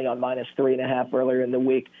sharp money on -3.5 earlier in the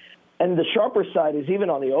week. And the sharper side is even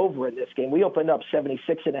on the over in this game. We opened up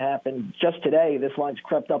 76.5, and just today this line's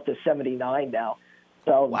crept up to 79 now.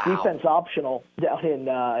 So wow. Defense optional down in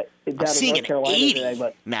North Carolina 80 today.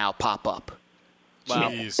 But now pop up. Wow.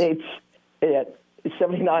 It's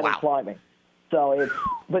 79 and climbing. So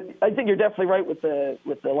but I think you're definitely right with the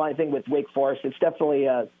line thing with Wake Forest. It's definitely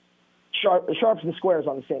sharps and squares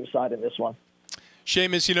on the same side in this one.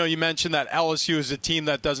 Seamus, you mentioned that LSU is a team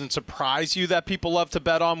that doesn't surprise you that people love to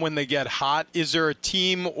bet on when they get hot. Is there a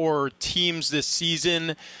team or teams this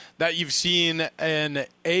season that you've seen an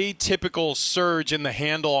atypical surge in the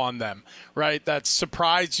handle on them, right, that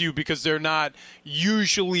surprised you because they're not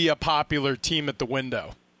usually a popular team at the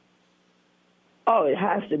window? Oh, it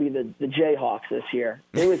has to be the Jayhawks this year.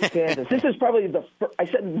 It was Kansas. This is probably I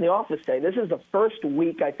said in the office today, this is the first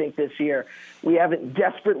week, I think, this year we haven't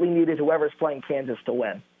desperately needed whoever's playing Kansas to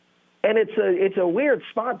win. And it's a weird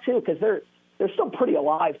spot, too, because they're still pretty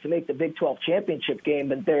alive to make the Big 12 championship game,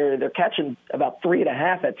 but they're catching about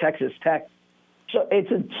 3.5 at Texas Tech. So it's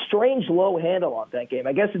a strange low handle on that game.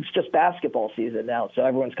 I guess it's just basketball season now, so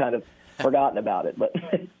everyone's kind of forgotten about it. But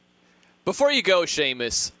before you go,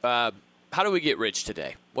 Seamus, how do we get rich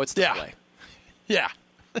today? What's the play? Yeah.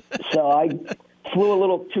 So I flew a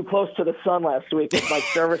little too close to the sun last week with my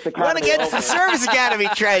Service Academy. Run against the Service Academy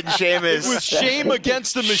trend, Seamus. It was shame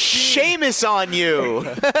against the machine. Seamus on you.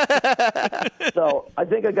 So I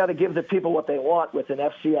think I got to give the people what they want with an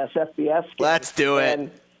FCS, FBS game. Let's do it.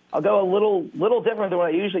 And I'll go a little different than what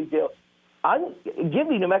I usually do. I'm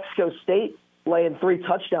giving New Mexico State laying 3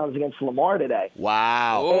 touchdowns against Lamar today.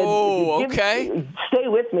 Wow. Oh, okay. Stay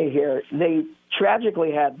with me here. They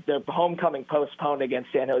tragically had their homecoming postponed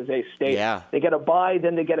against San Jose State. Yeah. They get a bye,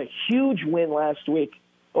 then they get a huge win last week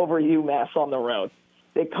over UMass on the road.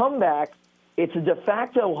 They come back. It's a de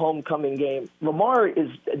facto homecoming game. Lamar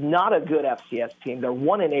is not a good FCS team. They're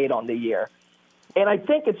 1-8 on the year. And I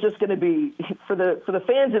think it's just going to be, for the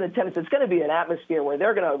fans in attendance, it's going to be an atmosphere where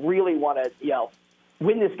they're going to really want to,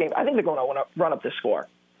 win this game. I think they're going to want to run up the score.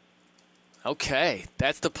 Okay,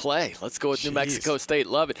 that's the play. Let's go with New Mexico State.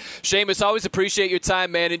 Love it. Seamus, always appreciate your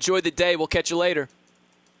time, man. Enjoy the day. We'll catch you later.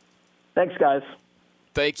 Thanks, guys.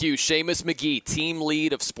 Thank you. Seamus McGee, team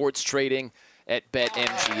lead of sports trading at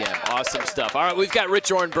BetMGM. Awesome stuff. All right, we've got Rich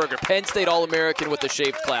Ohrnberger, Penn State All-American with a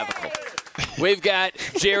shaved clavicle. We've got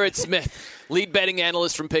Jared Smith, lead betting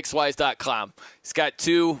analyst from Pickswise.com. He's got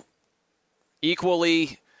 2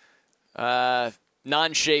 equally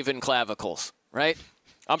non-shaven clavicles, right?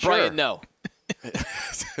 I'm Brian, no. Do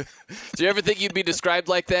you ever think you'd be described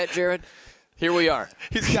like that, Jared? Here we are.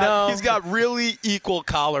 He's got really equal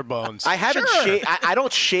collarbones. I haven't shaved. I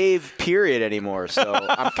don't shave, period, anymore. So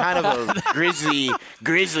I'm kind of a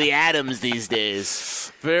Grizzly Adams these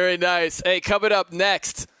days. Very nice. Hey, coming up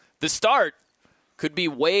next, the start could be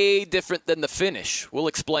way different than the finish. We'll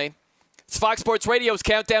explain. It's Fox Sports Radio's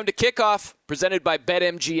Countdown to Kickoff, presented by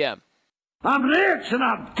BetMGM. I'm rich and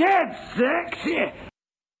I'm dead sexy.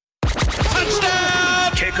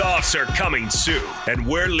 Touchdown! Kickoffs are coming soon, and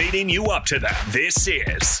we're leading you up to them. This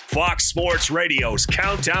is Fox Sports Radio's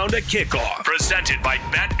Countdown to Kickoff, presented by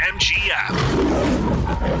BetMGM,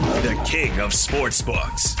 the king of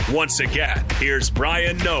sportsbooks. Once again, here's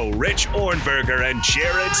Brian Noe, Rich Ohrnberger, and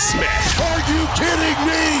Jared Smith. Are you kidding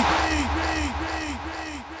me?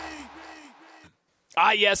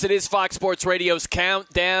 Yes, it is Fox Sports Radio's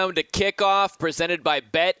Countdown to Kickoff, presented by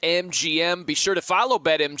BetMGM. Be sure to follow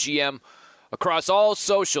BetMGM across all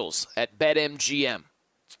socials at BetMGM.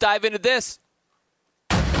 Let's dive into this.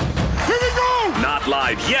 Here we go! Not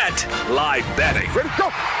live yet, live betting. Ready, go!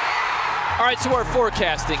 All right, so we're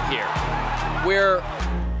forecasting here. We're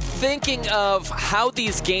thinking of how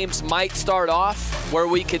these games might start off, where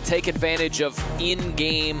we could take advantage of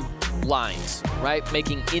in-game lines, right?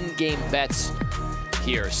 Making in-game bets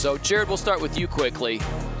here. So, Jared, we'll start with you quickly.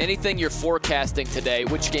 Anything you're forecasting today,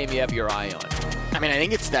 which game you have your eye on? I mean, I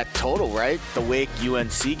think it's that total, right? The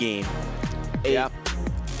Wake-UNC game. Yeah.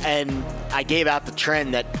 And I gave out the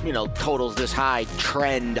trend that, totals this high,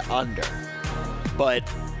 trend under. But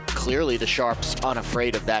clearly the Sharps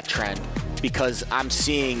unafraid of that trend because I'm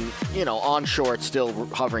seeing, onshore it's still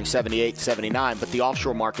hovering 78, 79, but the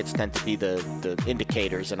offshore markets tend to be the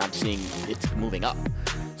indicators, and I'm seeing it's moving up.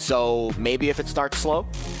 So maybe if it starts slow,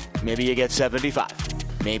 maybe you get 75.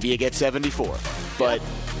 Maybe you get 74. But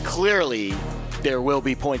clearly there will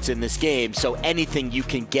be points in this game, so anything you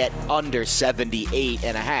can get under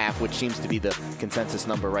 78.5, which seems to be the consensus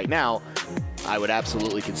number right now, I would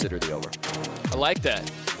absolutely consider the over. I like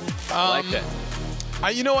that.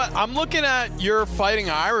 You know what? I'm looking at your Fighting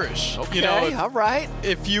Irish. Okay, all right.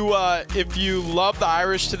 If you love the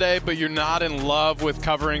Irish today, but you're not in love with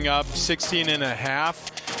covering up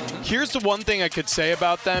 16.5, here's the one thing I could say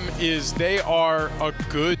about them is they are a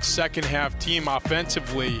good second-half team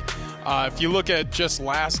offensively. If you look at just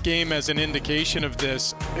last game as an indication of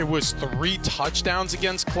this, it was 3 touchdowns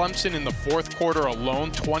against Clemson in the fourth quarter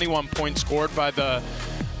alone, 21 points scored by the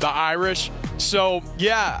Irish. So,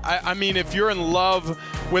 yeah, I mean, if you're in love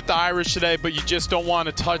with the Irish today, but you just don't want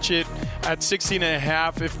to touch it at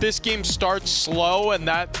 16.5, if this game starts slow and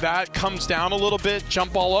that comes down a little bit,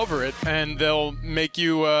 jump all over it, and they'll make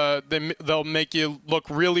you look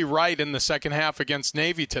really right in the second half against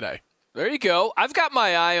Navy today. There you go. I've got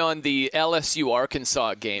my eye on the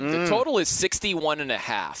LSU-Arkansas game. The total is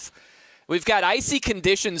 61.5. We've got icy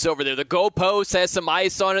conditions over there. The goalpost has some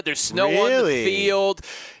ice on it. There's snow on the field.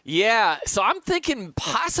 Yeah, so I'm thinking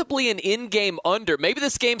possibly an in-game under. Maybe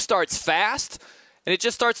this game starts fast, and it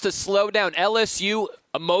just starts to slow down. LSU,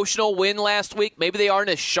 emotional win last week. Maybe they aren't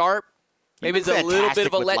as sharp. Maybe it's a little bit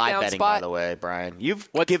of a letdown betting, spot. By the way, Brian, you've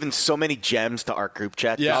given so many gems to our group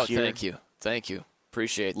chat this year. Thank you.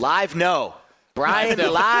 Appreciate that. Live no. Brian,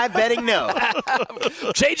 live betting no.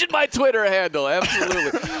 Changing my Twitter handle,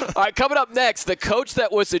 absolutely. All right, coming up next, the coach that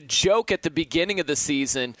was a joke at the beginning of the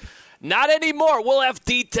season. Not anymore. We'll have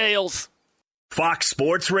details. Fox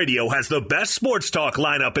Sports Radio has the best sports talk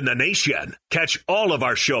lineup in the nation. Catch all of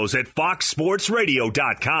our shows at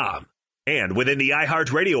foxsportsradio.com. And within the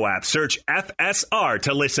iHeartRadio app, search FSR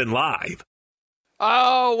to listen live.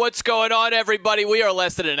 Oh, what's going on, everybody? We are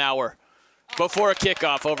less than an hour before a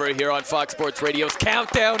kickoff over here on Fox Sports Radio's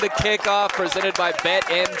Countdown to Kickoff, presented by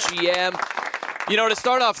BetMGM. You know, to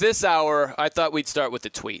start off this hour, I thought we'd start with the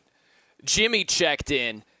tweet. Jimmy checked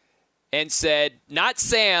in and said, not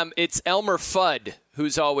Sam, it's Elmer Fudd,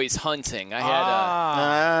 who's always hunting. I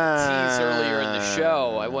had a tease earlier in the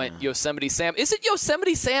show. I went Yosemite Sam. Isn't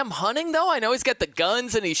Yosemite Sam hunting, though? I know he's got the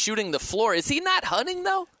guns and he's shooting the floor. Is he not hunting,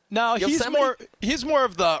 though? No, he's more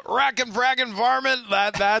of the rackin' frackin' varmint.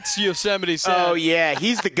 That's Yosemite Sam. Oh yeah,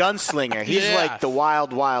 he's the gunslinger. He's like the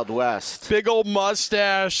wild West. Big old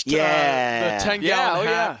mustache. The 10-gallon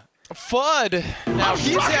hat. Fudd. Now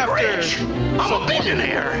he's after. I'm a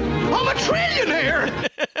billionaire. I'm a trillionaire.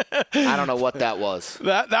 I don't know what that was.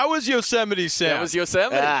 That was Yosemite Sam. That was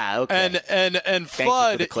Yosemite. Okay. And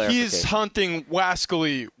Fudd, he's hunting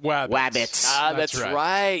wascally wabbits. That's right.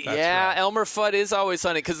 Right. Elmer Fudd is always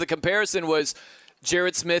hunting because the comparison was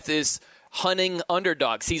Jared Smith is hunting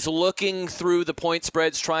underdogs. He's looking through the point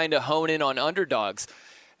spreads, trying to hone in on underdogs.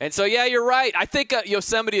 And so, yeah, you're right. I think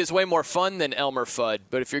Yosemite is way more fun than Elmer Fudd.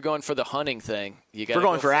 But if you're going for the hunting thing, you got to go. We're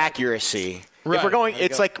going for accuracy. Right. If we're going,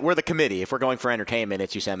 it's like we're the committee. If we're going for entertainment,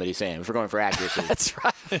 it's Yosemite Sam. If we're going for accuracy, that's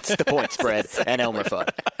right. It's the point spread and Elmer Fudd.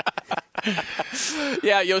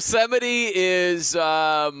 Yeah, Yosemite is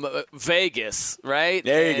Vegas, right?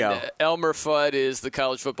 There you go. Elmer Fudd is the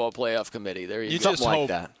College Football Playoff Committee. There you go. Just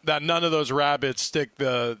hope that none of those rabbits stick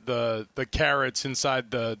the carrots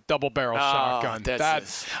inside the double barrel shotgun.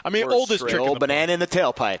 Oldest trick. Old banana in the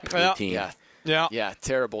tailpipe. Yeah,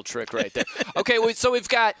 terrible trick right there. Okay, so we've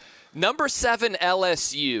got number 7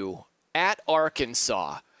 LSU at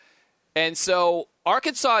Arkansas, and so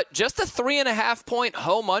Arkansas, just a 3.5-point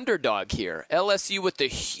home underdog here. LSU with the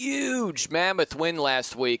huge mammoth win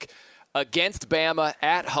last week against Bama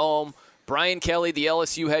at home. Brian Kelly, the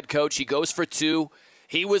LSU head coach, he goes for 2.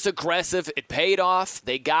 He was aggressive. It paid off.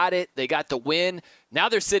 They got it. They got the win. Now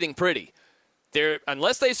they're sitting pretty.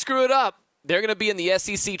 Unless they screw it up, they're going to be in the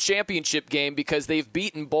SEC championship game because they've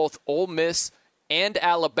beaten both Ole Miss and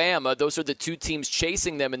Alabama. Those are the 2 teams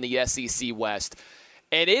chasing them in the SEC West.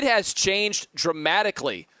 And it has changed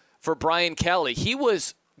dramatically for Brian Kelly. He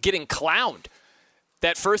was getting clowned.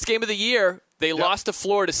 That first game of the year, they lost to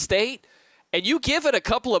Florida State. And you give it a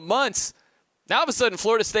couple of months, now all of a sudden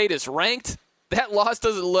Florida State is ranked. That loss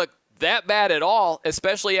doesn't look that bad at all,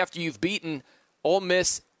 especially after you've beaten Ole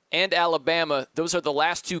Miss and Alabama. Those are the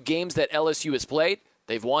last 2 games that LSU has played.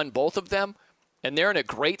 They've won both of them. And they're in a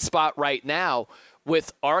great spot right now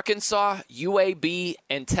with Arkansas, UAB,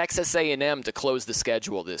 and Texas A&M to close the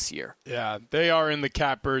schedule this year. Yeah, they are in the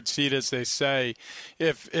catbird seat, as they say.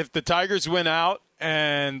 If the Tigers win out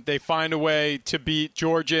and they find a way to beat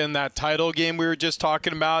Georgia in that title game we were just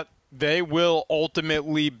talking about, they will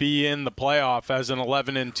ultimately be in the playoff as an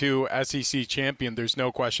 11-2 SEC champion. There's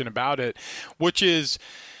no question about it, which is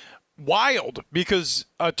wild because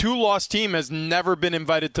a 2-loss team has never been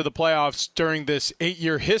invited to the playoffs during this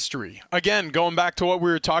 8-year history. Again, going back to what we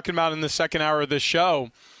were talking about in the second hour of this show,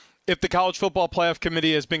 if the College Football Playoff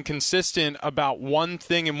Committee has been consistent about one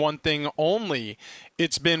thing and one thing only,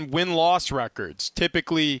 it's been win-loss records.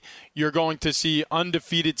 Typically, you're going to see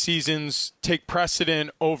undefeated seasons take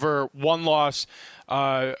precedent over one-loss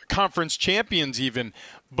conference champions even.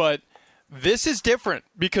 But this is different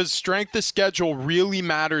because strength of schedule really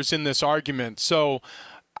matters in this argument. So,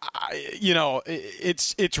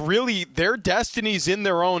 it's really their destiny's in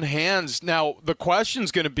their own hands. Now, the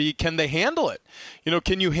question's going to be, can they handle it?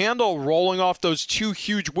 Can you handle rolling off those 2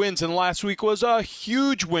 huge wins? And last week was a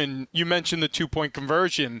huge win. You mentioned the 2-point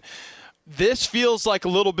conversion. This feels like a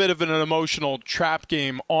little bit of an emotional trap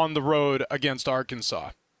game on the road against Arkansas.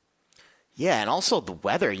 Yeah, and also the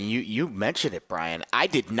weather. You mentioned it, Brian. I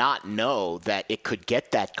did not know that it could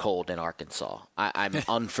get that cold in Arkansas. I'm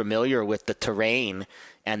unfamiliar with the terrain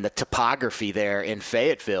and the topography there in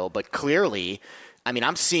Fayetteville, but clearly,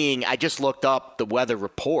 I just looked up the weather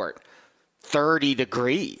report, 30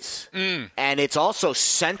 degrees. And it's also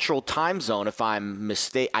Central Time Zone, if I'm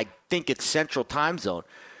mistaken. I think it's Central Time Zone.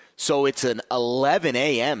 So it's an 11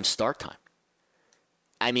 a.m. start time.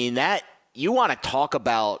 That you want to talk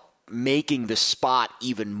about making the spot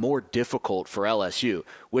even more difficult for LSU,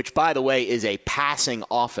 which, by the way, is a passing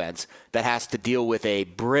offense that has to deal with a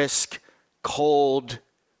brisk, cold,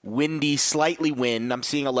 windy, slightly wind. I'm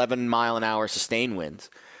seeing 11-mile-an-hour sustained winds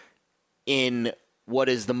in what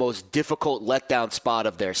is the most difficult letdown spot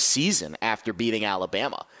of their season after beating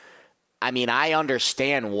Alabama. I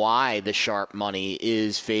understand why the sharp money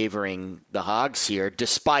is favoring the Hogs here,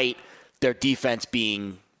 despite their defense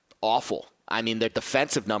being awful. Their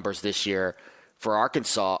defensive numbers this year for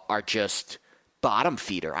Arkansas are just bottom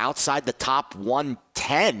feeder, outside the top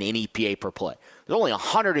 110 in EPA per play. There's only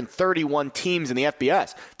 131 teams in the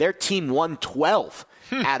FBS. Their team won 12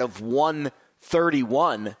 out of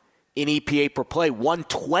 131 in EPA per play,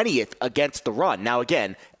 120th against the run. Now,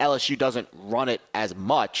 again, LSU doesn't run it as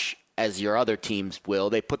much as your other teams will.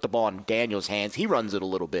 They put the ball in Daniel's hands. He runs it a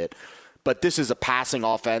little bit. But this is a passing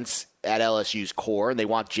offense at LSU's core, and they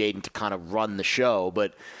want Jaden to kind of run the show.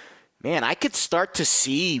 But, man, I could start to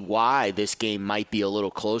see why this game might be a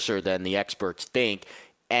little closer than the experts think.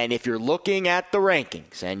 And if you're looking at the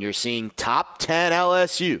rankings and you're seeing top 10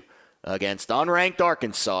 LSU against unranked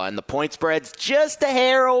Arkansas and the point spread's just a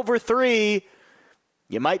hair over 3,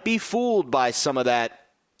 you might be fooled by some of that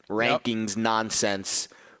rankings nonsense.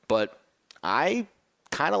 But I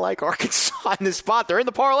kind of like Arkansas in this spot. They're in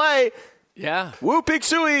the parlay. Yeah. Woo, Pig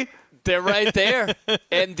Suey. They're right there.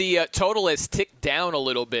 And the total has ticked down a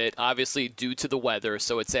little bit, obviously due to the weather.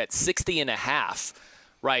 So it's at 60.5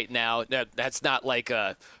 right now. That's not like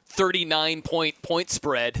a 39-point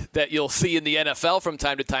spread that you'll see in the NFL from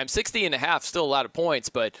time to time. 60.5, still a lot of points,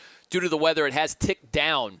 but due to the weather, it has ticked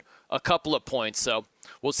down a couple of points. So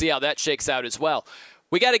we'll see how that shakes out as well.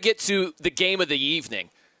 We got to get to the game of the evening.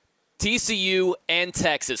 TCU and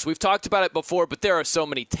Texas. We've talked about it before, but there are so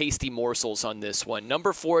many tasty morsels on this one.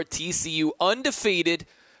 Number 4, TCU, undefeated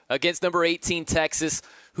against number 18, Texas,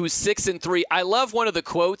 who's 6-3. I love one of the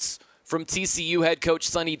quotes from TCU head coach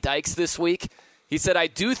Sonny Dykes this week. He said, I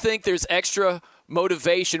do think there's extra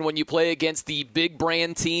motivation when you play against the big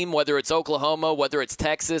brand team, whether it's Oklahoma, whether it's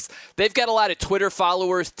Texas. They've got a lot of Twitter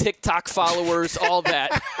followers, TikTok followers, all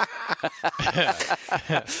that.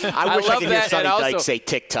 I wish I could hear Sonny Dykes say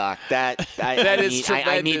TikTok. I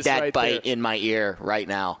need that right bite there in my ear right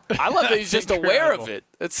now. I love that he's just aware of it.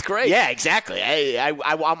 That's great. Yeah, exactly.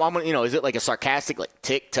 I'm is it like a sarcastic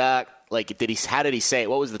TikTok? How did he say it?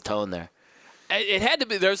 What was the tone there? It had to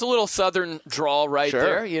be. There's a little southern drawl right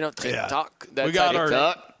there. TikTok. Yeah. We got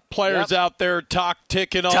our players out there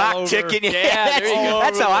ticking all over. Ticking. Yeah,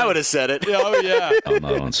 that's how I would have said it. Oh, yeah. I'm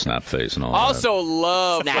not on Snapface and all also that.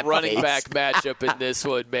 love the running back matchup in this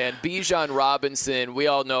one, man. Bijan Robinson, we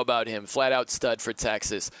all know about him. Flat-out stud for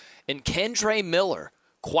Texas. And Kendre Miller,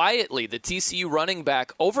 quietly, the TCU running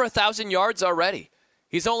back, over 1,000 yards already.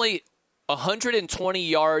 He's only 120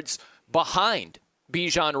 yards behind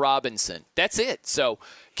Bijan Robinson. That's it. So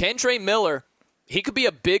Kendre Miller, he could be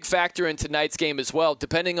a big factor in tonight's game as well,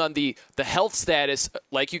 depending on the health status,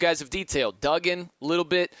 like you guys have detailed. Duggan, a little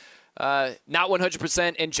bit, not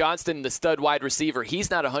 100%, and Johnston, the stud wide receiver, he's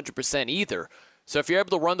not 100% either. So if you're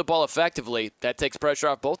able to run the ball effectively, that takes pressure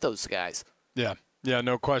off both those guys. Yeah. Yeah,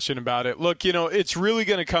 no question about it. Look, it's really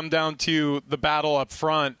going to come down to the battle up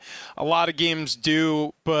front. A lot of games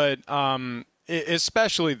do, but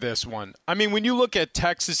especially this one. I mean, when you look at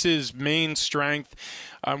Texas's main strength,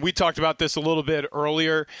 we talked about this a little bit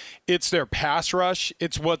earlier. It's their pass rush.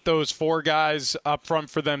 It's what those four guys up front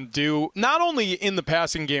for them do. Not only in the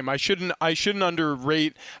passing game, I shouldn't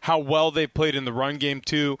underrate how well they've played in the run game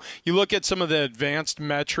too. You look at some of the advanced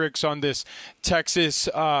metrics on this Texas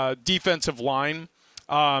defensive line.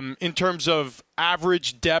 In terms of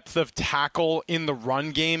average depth of tackle in the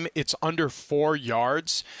run game, it's under 4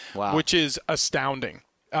 yards, which is astounding.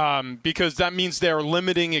 Because that means they're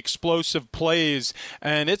limiting explosive plays,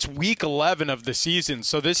 and it's week 11 of the season,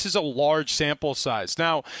 so this is a large sample size.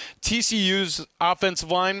 Now, TCU's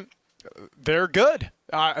offensive line, they're good.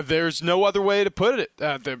 There's no other way to put it.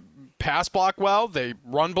 They pass block well, they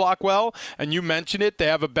run block well, and you mentioned it, they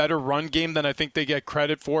have a better run game than I think they get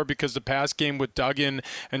credit for because the pass game with Duggan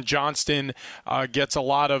and Johnston gets a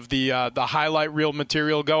lot of the highlight reel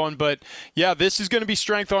material going. But, yeah, this is going to be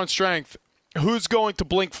strength on strength. Who's going to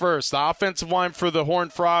blink first, the offensive line for the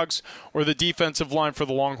Horned Frogs or the defensive line for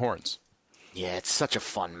the Longhorns? Yeah, it's such a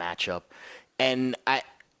fun matchup. And I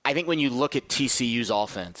think when you look at TCU's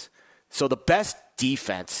offense, so the best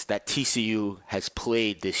defense that TCU has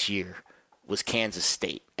played this year was Kansas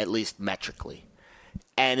State, at least metrically.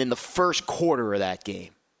 And in the first quarter of that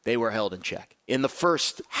game, they were held in check. In the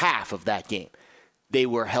first half of that game, they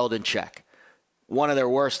were held in check. One of their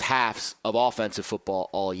worst halves of offensive football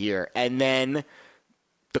all year. And then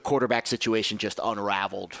the quarterback situation just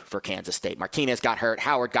unraveled for Kansas State. Martinez got hurt.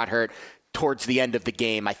 Howard got hurt towards the end of the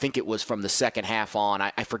game. I think it was from the second half on.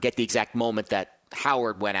 I forget the exact moment that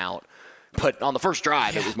Howard went out. But on the first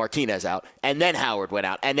drive, it was Martinez out, and then Howard went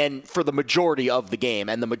out. And then for the majority of the game,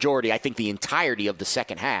 and the majority, I think the entirety of the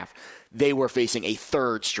second half, they were facing a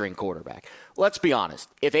third-string quarterback. Let's be honest.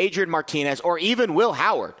 If Adrian Martinez or even Will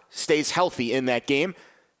Howard stays healthy in that game,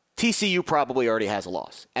 TCU probably already has a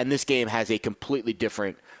loss. And this game has a completely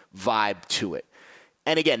different vibe to it.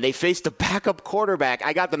 And again, they faced a backup quarterback.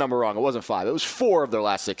 I got the number wrong. It wasn't 5. It was 4 of their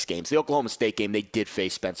last 6 games. The Oklahoma State game, they did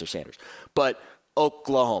face Spencer Sanders. But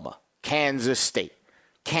Oklahoma, Kansas State,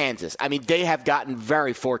 Kansas. I mean, they have gotten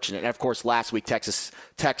very fortunate. And, of course, last week, Tech's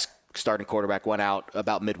starting quarterback went out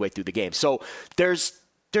about midway through the game. So there's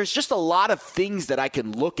just a lot of things that I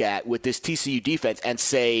can look at with this TCU defense and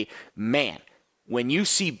say, man, when you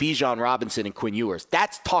see Bijan Robinson and Quinn Ewers,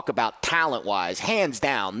 that's talk about talent-wise, hands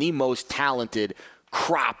down, the most talented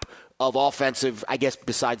crop of offensive, I guess,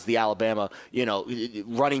 besides the Alabama,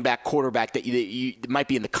 running back, quarterback that you might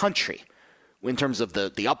be in the country in terms of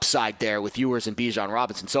the upside there with Ewers and Bijan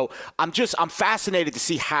Robinson. So I'm fascinated to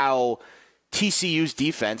see how TCU's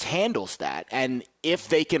defense handles that and if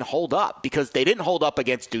they can hold up, because they didn't hold up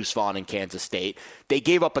against Deuce Vaughn in Kansas State. They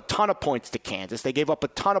gave up a ton of points to Kansas. They gave up a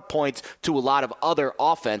ton of points to a lot of other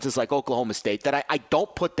offenses like Oklahoma State that I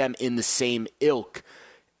don't put them in the same ilk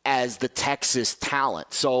as the Texas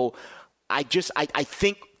talent. So I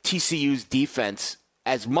think TCU's defense,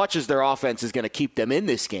 as much as their offense is going to keep them in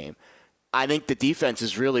this game, I think the defense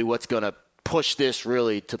is really what's going to push this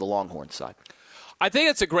really to the Longhorn side. I think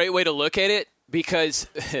it's a great way to look at it because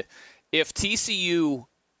if TCU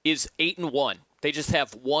is 8-1, they just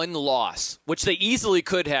have one loss, which they easily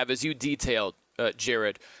could have, as you detailed,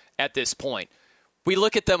 Jared, at this point. We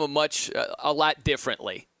look at them a lot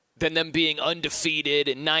differently than them being undefeated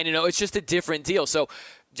and 9-0. It's just a different deal. So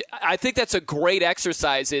I think that's a great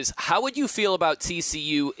exercise is how would you feel about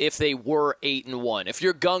TCU if they were 8-1? If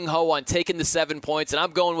you're gung-ho on taking the 7 points, and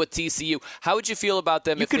I'm going with TCU, how would you feel about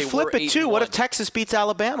them if they were 8-1? You could flip it, too. What if Texas beats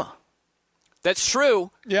Alabama? That's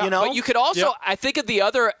true. Yeah. But you could also, I think of the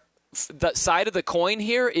other side of the coin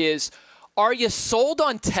here is, are you sold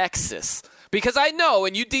on Texas? Because I know,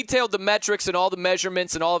 and you detailed the metrics and all the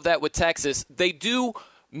measurements and all of that with Texas, they do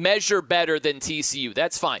measure better than TCU.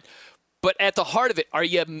 That's fine. But at the heart of it, are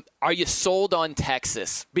you sold on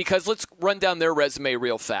Texas? Because let's run down their resume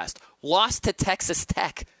real fast. Lost to Texas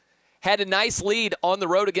Tech. Had a nice lead on the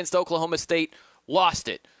road against Oklahoma State. Lost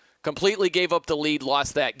it. Completely gave up the lead,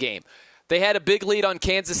 lost that game. They had a big lead on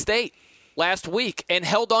Kansas State last week and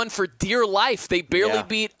held on for dear life. They barely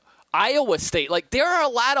beat Iowa State. Like, there are a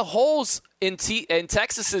lot of holes in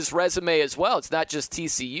Texas's resume as well. It's not just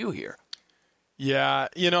TCU here. Yeah,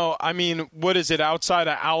 what is it, outside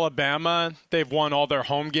of Alabama, they've won all their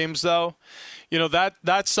home games, though.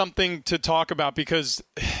 That's something to talk about because,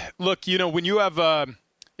 look, when you have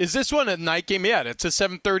is this one a night game? Yeah, it's a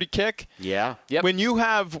 7:30 kick. Yeah. Yep. When you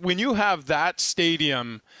have that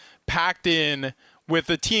stadium packed in with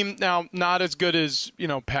a team now not as good as,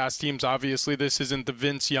 past teams. Obviously, this isn't the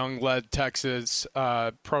Vince Young-led Texas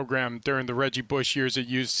program during the Reggie Bush years at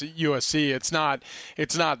USC. It's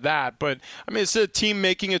not that. But, it's a team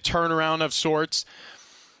making a turnaround of sorts.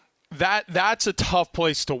 That's a tough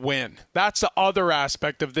place to win. That's the other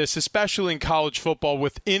aspect of this, especially in college football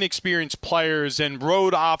with inexperienced players and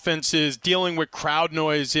road offenses dealing with crowd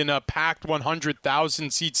noise in a packed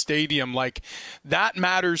 100,000-seat stadium. That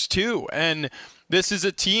matters too. And this is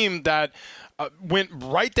a team that went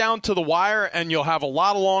right down to the wire, and you'll have a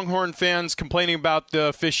lot of Longhorn fans complaining about the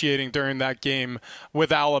officiating during that game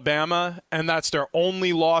with Alabama, and that's their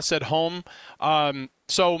only loss at home.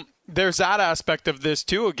 So there's that aspect of this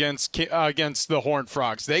too against the Horned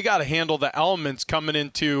Frogs. They got to handle the elements coming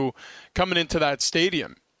into that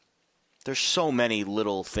stadium. There's so many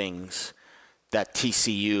little things that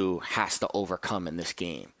TCU has to overcome in this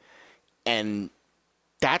game, and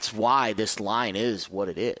that's why this line is what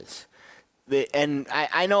it is. And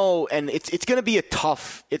I know, and it's going to be a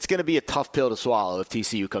tough pill to swallow if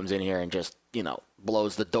TCU comes in here and just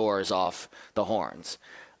blows the doors off the Horns.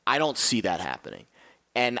 I don't see that happening.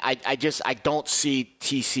 And I don't see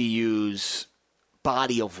TCU's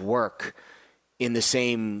body of work in the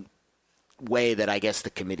same way that I guess the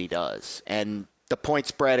committee does. And the point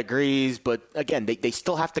spread agrees, but again, they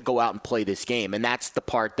still have to go out and play this game. And that's the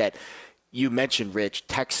part that you mentioned, Rich.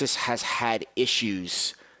 Texas has had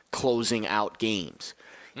issues closing out games.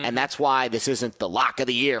 Mm-hmm. And that's why this isn't the lock of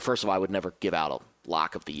the year. First of all, I would never give out a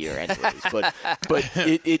lock of the year anyways. but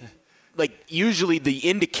it usually the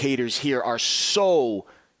indicators here are so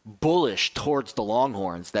bullish towards the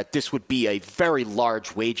Longhorns that this would be a very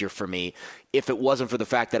large wager for me if it wasn't for the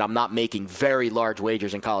fact that I'm not making very large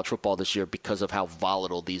wagers in college football this year because of how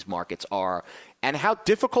volatile these markets are and how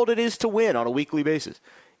difficult it is to win on a weekly basis.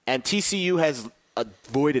 And TCU has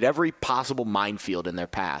avoided every possible minefield in their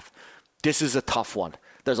path. This is a tough one.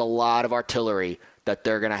 There's a lot of artillery that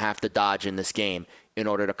they're going to have to dodge in this game in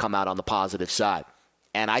order to come out on the positive side.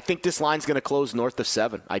 And I think this line's going to close north of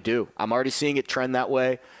 7. I do. I'm already seeing it trend that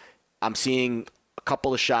way. I'm seeing a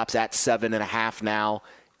couple of shops at 7.5 now,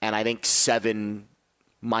 and I think 7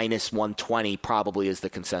 minus 120 probably is the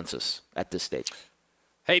consensus at this stage.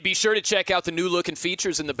 Hey, be sure to check out the new look and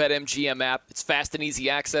features in the BetMGM app. It's fast and easy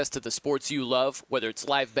access to the sports you love, whether it's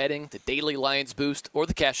live betting, the daily Lions boost, or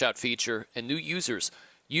the cash out feature. And new users,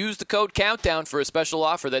 use the code COUNTDOWN for a special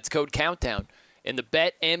offer. That's code COUNTDOWN in the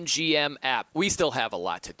BetMGM app. We still have a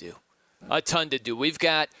lot to do, a ton to do. We've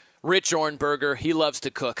got Rich Ohrnberger. He loves to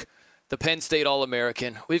cook, the Penn State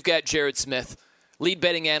All-American. We've got Jared Smith, lead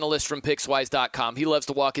betting analyst from Pickswise.com. He loves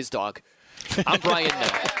to walk his dog. I'm Brian Noe.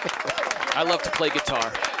 I love to play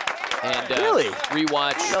guitar and really?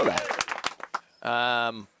 Rewatch. I know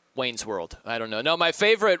that. Wayne's World. I don't know. No, my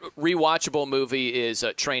favorite rewatchable movie is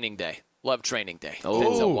Training Day. Love Training Day. Oh,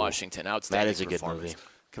 Denzel Washington. Outstanding. That is a good movie.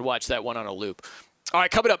 Could watch that one on a loop. All right,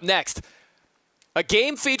 coming up next, a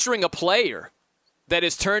game featuring a player that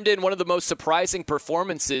has turned in one of the most surprising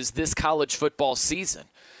performances this college football season.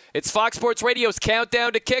 It's Fox Sports Radio's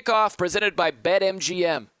Countdown to Kickoff, presented by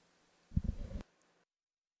BetMGM.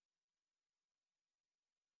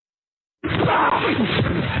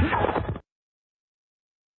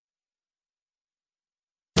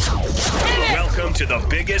 Welcome to the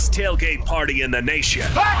biggest tailgate party in the nation.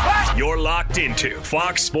 You're locked into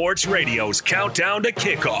Fox Sports Radio's Countdown to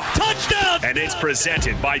Kickoff. Touchdown! And it's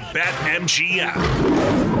presented by BetMGM,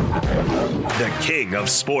 the king of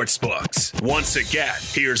sportsbooks. Once again,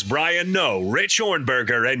 here's Brian Noe, Rich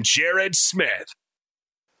Ohrnberger, and Jared Smith.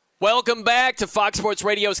 Welcome back to Fox Sports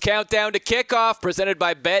Radio's Countdown to Kickoff, presented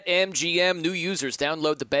by BetMGM. New users,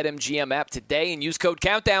 download the BetMGM app today and use code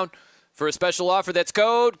COUNTDOWN for a special offer. That's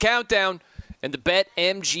code COUNTDOWN in the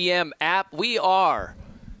BetMGM app. We are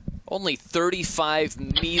only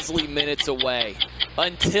 35 measly minutes away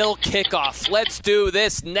until kickoff. Let's do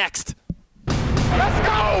this next. Let's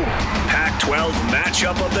go! Pac-12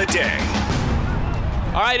 matchup of the day.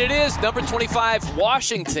 All right, it is number 25,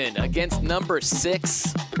 Washington, against number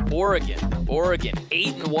 6, Oregon. Oregon,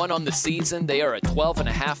 8-1 on the season. They are a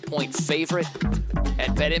 12.5-point favorite at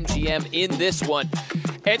BetMGM in this one.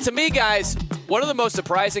 And to me, guys, one of the most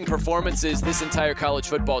surprising performances this entire college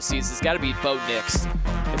football season has got to be Bo Nix.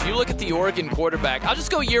 If you look at the Oregon quarterback, I'll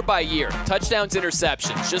just go year by year. Touchdowns,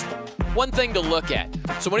 interceptions, just one thing to look at.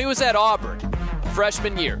 So when he was at Auburn,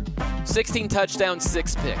 freshman year, 16 touchdowns,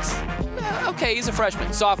 6 picks. Okay, he's a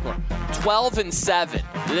freshman. Sophomore, 12-7.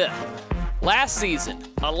 Ugh. Last season,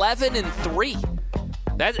 11-3.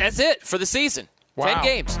 That's it for the season. Wow. 10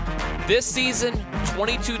 games. This season,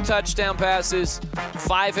 22 touchdown passes,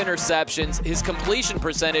 5 interceptions. His completion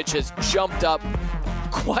percentage has jumped up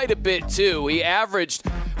quite a bit, too. He averaged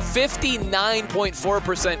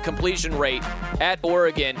 59.4% completion rate at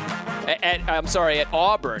Oregon. At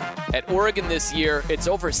Auburn. At Oregon this year, it's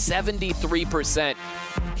over 73%.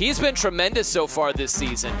 He's been tremendous so far this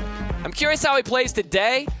season. I'm curious how he plays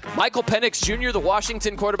today. Michael Penix Jr., the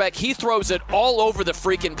Washington quarterback, he throws it all over the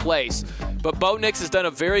freaking place. But Bo Nix has done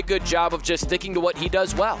a very good job of just sticking to what he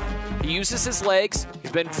does well. He uses his legs.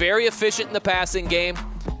 He's been very efficient in the passing game.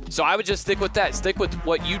 So I would just stick with that. Stick with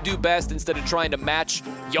what you do best instead of trying to match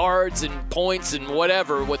yards and points and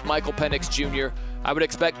whatever with Michael Penix Jr. I would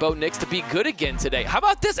expect Bo Nix to be good again today. How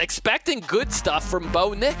about this? Expecting good stuff from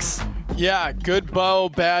Bo Nix. Yeah, good Bo,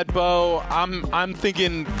 bad Bo. I'm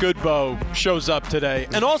thinking good Bo shows up today.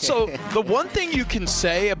 And also, the one thing you can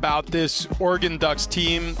say about this Oregon Ducks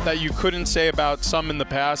team that you couldn't say about some in the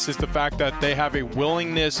past is the fact that they have a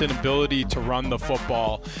willingness and ability to run the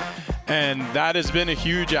football. And that has been a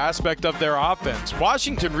huge aspect of their offense.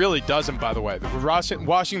 Washington really doesn't, by the way.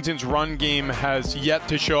 Washington's run game has yet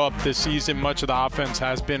to show up this season. Much of the offense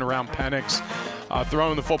has been around Penix,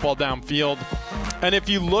 throwing the football downfield. And if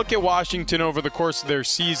you look at Washington over the course of their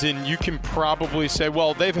season, you can probably say,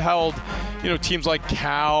 well, they've held, teams like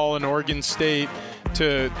Cal and Oregon State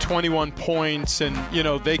to 21 points, and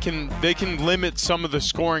they can limit some of the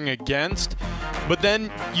scoring against. But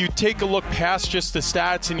then you take a look past just the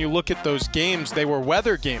stats and you look at those games. They were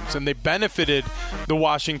weather games, and they benefited the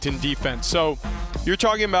Washington defense. So you're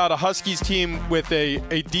talking about a Huskies team with a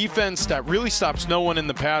defense that really stops no one in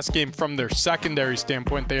the pass game from their secondary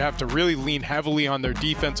standpoint. They have to really lean heavily on their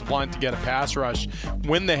defensive line to get a pass rush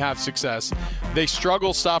when they have success. They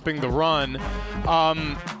struggle stopping the run.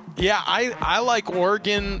 Yeah, I like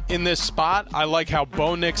Oregon in this spot. I like how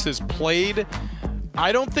Bo Nix has played.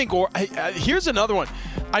 I don't think here's another one.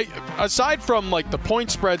 Aside from like the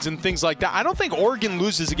point spreads and things like that, I don't think Oregon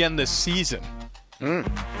loses again this season.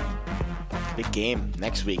 Big game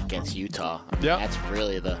next week against Utah. Yeah, that's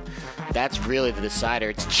really the decider.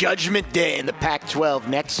 It's Judgment Day in the Pac-12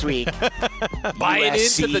 next week. Buying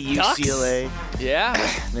USC, into the Ducks. UCLA, yeah,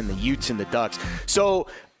 and the Utes and the Ducks. So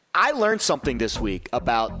I learned something this week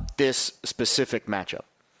about this specific matchup.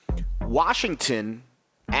 Washington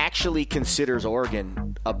actually considers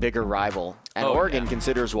Oregon a bigger rival, and Oregon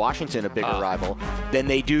considers Washington a bigger rival than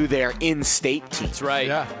they do their in-state team. That's right.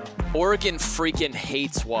 Yeah. Oregon freaking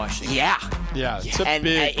hates Washington. Yeah. It's a and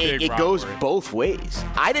big it goes both ways.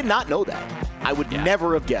 I did not know that. I would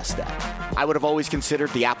never have guessed that. I would have always considered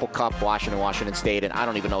the Apple Cup, Washington State, and I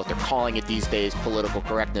don't even know what they're calling it these days, political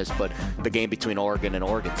correctness, but the game between Oregon and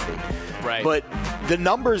Oregon State. Right. But the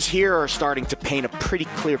numbers here are starting to paint a pretty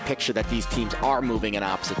clear picture that these teams are moving in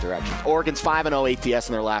opposite directions. Oregon's 5-0 ATS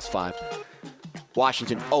in their last 5.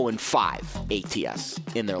 Washington 0-5 ATS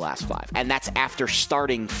in their last 5. And that's after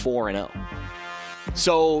starting 4-0.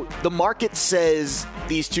 So the market says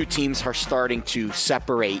these two teams are starting to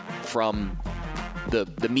separate from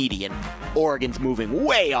the median. Oregon's moving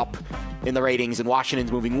way up in the ratings and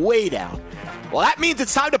Washington's moving way down. Well, that means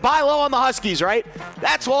it's time to buy low on the Huskies, right?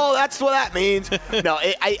 That's what that means. No,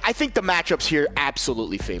 I think the matchups here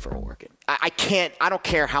absolutely favor Oregon. I don't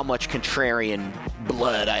care how much contrarian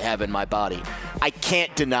blood I have in my body. I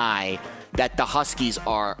can't deny that the Huskies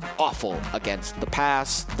are awful against the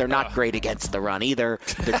pass. They're not great against the run either.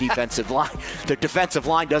 Their defensive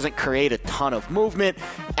line doesn't create a ton of movement.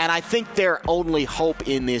 And I think their only hope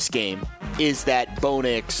in this game is that Bo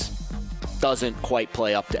Nix doesn't quite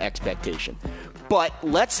play up to expectation. But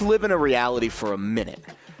let's live in a reality for a minute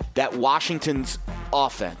that Washington's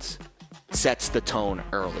offense sets the tone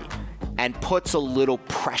early and puts a little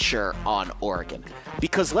pressure on Oregon.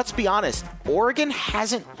 Because let's be honest, Oregon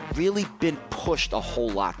hasn't really been pushed a whole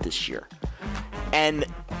lot this year. And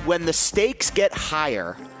when the stakes get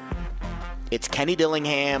higher, it's Kenny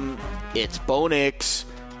Dillingham, it's Bo Nix,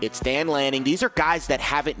 it's Dan Lanning. These are guys that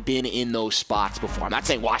haven't been in those spots before. I'm not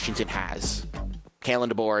saying Washington has.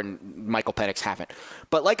 Kalen DeBoer and Michael Penix haven't.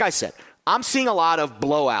 But like I said, I'm seeing a lot of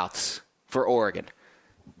blowouts for Oregon.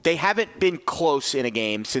 They haven't been close in a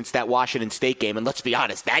game since that Washington State game. And let's be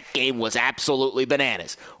honest, that game was absolutely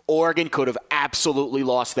bananas. Oregon could have absolutely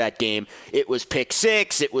lost that game. It was pick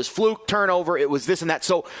six. It was fluke turnover. It was this and that.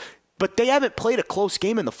 But they haven't played a close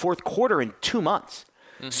game in the fourth quarter in 2 months.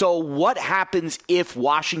 Mm-hmm. So what happens if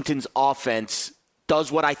Washington's offense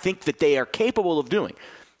does what I think that they are capable of doing,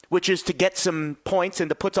 which is to get some points and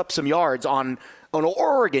to put up some yards on an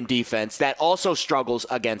Oregon defense that also struggles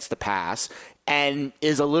against the pass and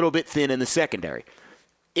is a little bit thin in the secondary?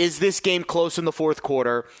 Is this game close in the fourth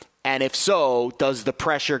quarter? And if so, does the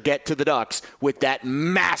pressure get to the Ducks with that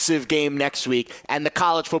massive game next week and the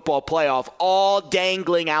college football playoff all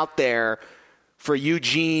dangling out there for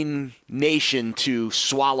Eugene Nation to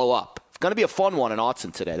swallow up. It's going to be a fun one in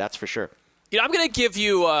Autzen today, that's for sure. I'm going to give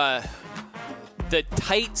you the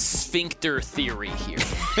tight sphincter theory here.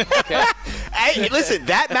 Okay? Hey, listen,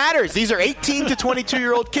 that matters. These are 18 to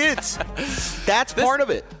 22-year-old kids. That's part of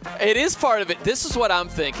it. It is part of it. This is what I'm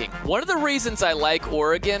thinking. One of the reasons I like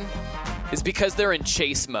Oregon is because they're in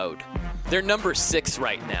chase mode. They're number 6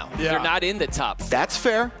 right now. Yeah. They're not in the top 4. That's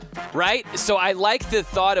fair. Right? So I like the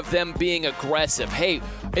thought of them being aggressive. Hey,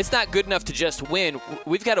 it's not good enough to just win.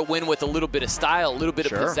 We've got to win with a little bit of style, a little bit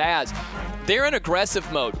of pizzazz. They're in aggressive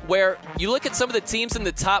mode where you look at some of the teams in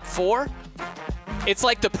the top 4, it's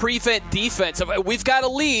like the prevent defense. We've got a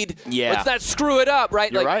lead. Yeah. Let's not screw it up, right?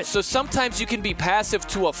 You're right. So sometimes you can be passive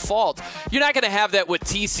to a fault. You're not going to have that with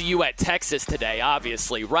TCU at Texas today,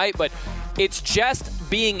 obviously, right? But it's just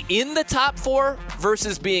being in the top 4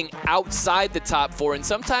 versus being outside the top 4. And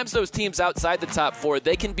sometimes those teams outside the top 4,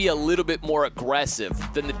 they can be a little bit more aggressive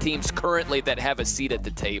than the teams currently that have a seat at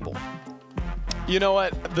the table. You know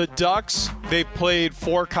what? The Ducks, they've played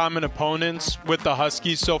 4 common opponents with the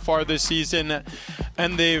Huskies so far this season,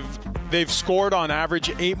 and they've scored on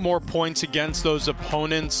average 8 more points against those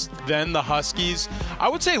opponents than the Huskies. I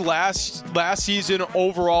would say last season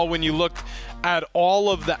overall, when you looked at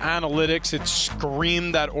all of the analytics, it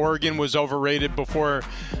screamed that Oregon was overrated before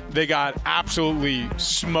they got absolutely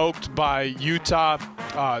smoked by Utah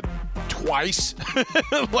twice.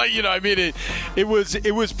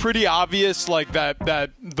 It was pretty obvious, like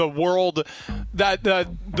that the world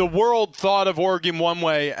thought of Oregon one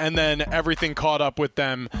way, and then everything caught up with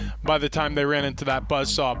them by the time they ran into that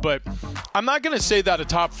buzzsaw. But I'm not going to say that a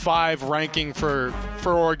top 5 ranking for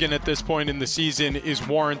Oregon at this point in the season is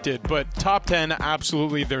warranted, but top 10,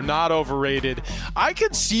 absolutely, they're not overrated. I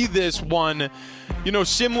could see this one,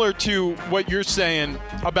 similar to what you're saying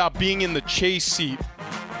about being in the chase seat,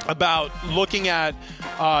 about looking at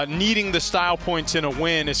needing the style points in a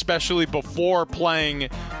win, especially before playing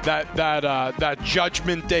that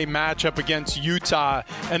Judgment Day matchup against Utah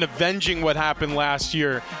and avenging what happened last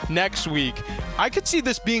year next week. I could see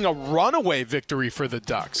this being a runaway victory for the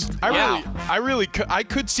Ducks. I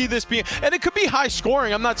could see this being, and it could be high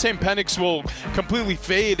scoring. I'm not saying Penix will completely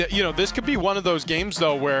fade. This could be one of those games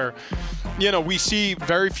though where we see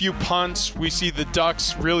very few punts. We see the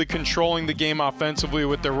Ducks really controlling the game offensively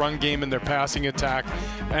with their run game and their passing attack,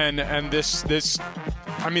 and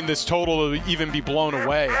this total will even be blown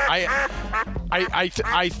away.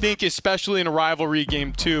 I think especially in a rivalry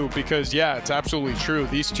game too, because it's absolutely true.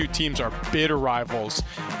 These two teams are bitter rivals.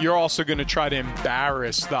 You're also going to try to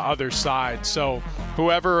embarrass the other side. So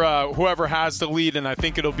whoever has the lead, and I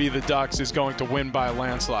think it'll be the Ducks, is going to win by a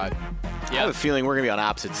landslide. I have a feeling we're going to be on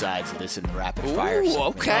opposite sides of this in the rapid fire.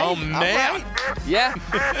 Okay. Oh, man. Right. Yeah.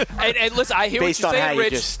 and listen, I hear Based what you're saying, on how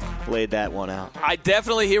Rich. you just laid that one out. I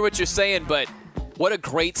definitely hear what you're saying, but what a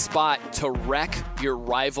great spot to wreck your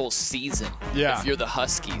rival's season if you're the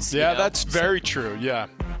Huskies. Yeah, that's very true. Yeah.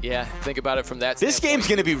 Yeah, think about it from that This standpoint. game's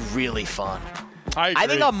going to be really fun. I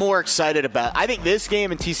think I'm more excited about – I think this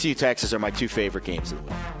game and TCU Texas are my 2 favorite games of the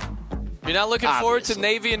week. You're not looking forward to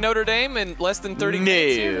Navy and Notre Dame in less than 30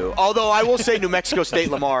 minutes here? No. Although I will say New Mexico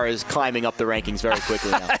State Lamar is climbing up the rankings very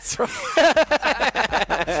quickly now. That's right.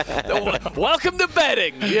 Welcome to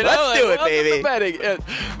betting. Let's do it, baby. To betting. It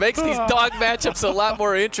makes these dog matchups a lot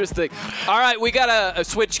more interesting. All right, we got to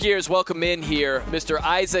switch gears. Welcome in here, Mr.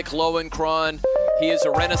 Isaac Lowenkron. He is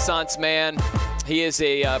a Renaissance man. He is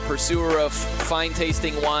a pursuer of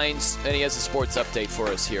fine-tasting wines, and he has a sports update for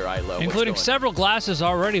us here, Ilo. Including several glasses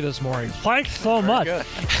already this morning. Thanks so much.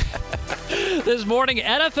 This morning,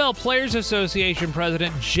 NFL Players Association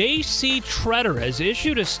President J.C. Tretter has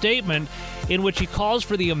issued a statement in which he calls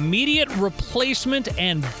for the immediate replacement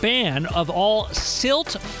and ban of all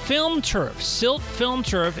silt film turf. Silt film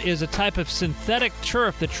turf is a type of synthetic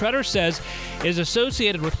turf that Tretter says is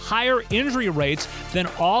associated with higher injury rates than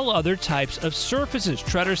all other types of surfaces.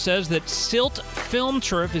 Tretter says that silt film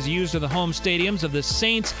turf is used in the home stadiums of the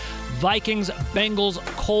Saints, Vikings, Bengals,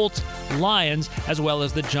 Colts, Lions, as well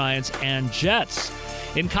as the Giants and Jets.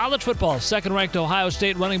 In college football, second-ranked Ohio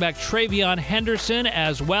State running back TreVeyon Henderson,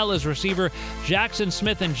 as well as receiver Jackson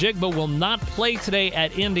Smith-Njigba, will not play today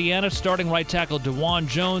at Indiana. Starting right tackle DeJuan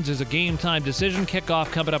Jones is a game-time decision.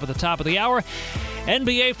 Kickoff coming up at the top of the hour.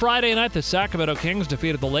 NBA Friday night, the Sacramento Kings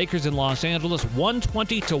defeated the Lakers in Los Angeles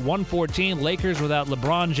 120-114. Lakers without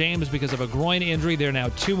LeBron James because of a groin injury. They're now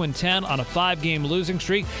 2-10 on a 5-game losing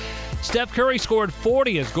streak. Steph Curry scored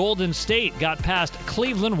 40 as Golden State got past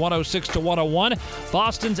Cleveland 106-101.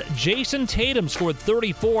 Boston's Jason Tatum scored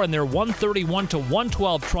 34 in their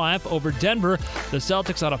 131-112 triumph over Denver. The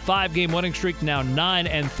Celtics on a 5-game winning streak, now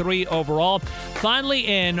 9-3 overall. Finally,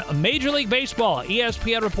 in Major League Baseball,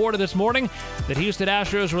 ESPN reported this morning that Houston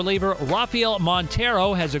Astros reliever Rafael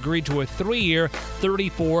Montero has agreed to a 3-year,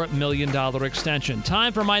 $34 million extension.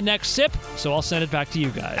 Time for my next sip, so I'll send it back to you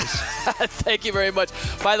guys. Thank you very much.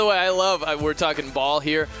 By the way, I love, we're talking ball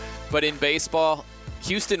here, but in baseball,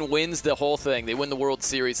 Houston wins the whole thing. They win the World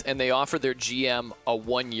Series, and they offer their GM a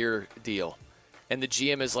 1-year deal. And the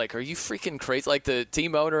GM is like, are you freaking crazy? Like, the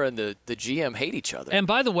team owner and the GM hate each other. And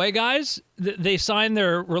by the way, guys, they signed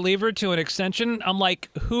their reliever to an extension. I'm like,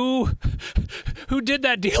 who did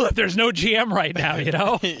that deal if there's no GM right now, you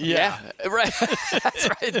know? Yeah, right. That's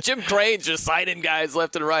right. Jim Crane's just signing guys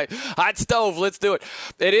left and right. Hot stove, let's do it.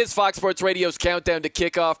 It is Fox Sports Radio's Countdown to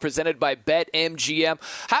Kickoff, presented by BetMGM.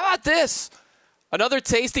 How about this? Another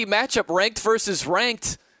tasty matchup, ranked versus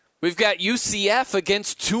ranked. We've got UCF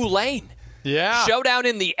against Tulane. Yeah. Showdown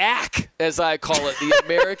in the AC, as I call it, the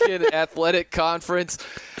American Athletic Conference.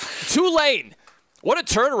 Tulane, what a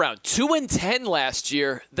turnaround. 2-10 last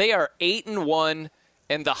year. They are 8-1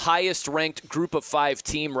 and the highest ranked Group of 5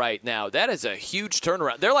 team right now. That is a huge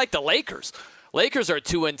turnaround. They're like the Lakers. Lakers are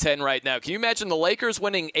 2-10 right now. Can you imagine the Lakers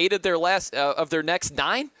winning 8 of their next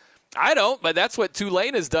 9? I don't, but that's what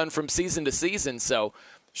Tulane has done from season to season. So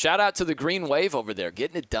shout out to the Green Wave over there,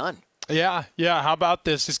 getting it done. Yeah. How about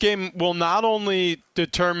this? This game will not only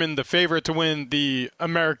determine the favorite to win the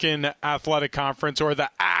American Athletic Conference, or the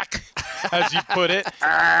AC, as you put it,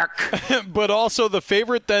 but also the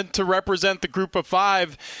favorite then to represent the Group of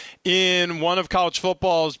 5 in one of college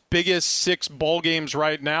football's biggest 6 bowl games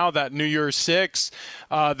right now, that New Year's 6,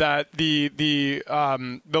 that the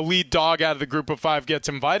lead dog out of the Group of 5 gets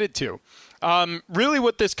invited to. Really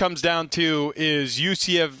what this comes down to is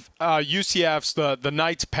UCF's the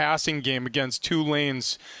Knights passing game against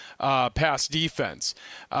Tulane's pass defense.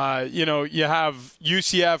 You have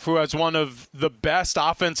UCF, who has one of the best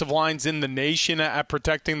offensive lines in the nation at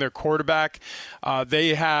protecting their quarterback.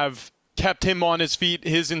 They have kept him on his feet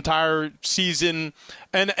his entire season.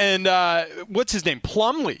 And what's his name?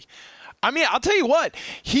 Plumlee. I mean, I'll tell you what,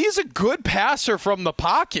 he's a good passer from the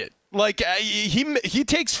pocket. Like, he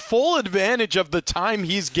takes full advantage of the time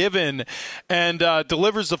he's given and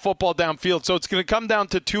delivers the football downfield. So it's going to come down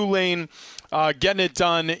to Tulane getting it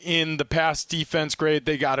done in the pass defense grade.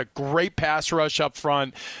 They got a great pass rush up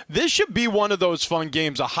front. This should be one of those fun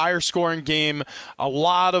games, a higher scoring game, a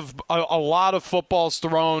lot of footballs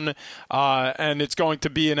thrown, and it's going to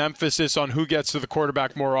be an emphasis on who gets to the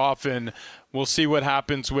quarterback more often. We'll see what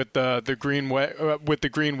happens with the Green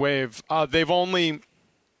Wave.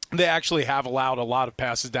 They actually have allowed a lot of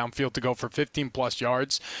passes downfield to go for 15-plus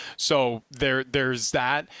yards, so there's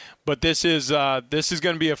that. But this is going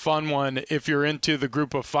to be a fun one if you're into the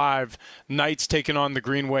Group of 5. Knights taking on the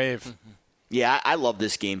Green Wave. Yeah, I love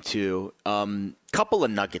this game too. Couple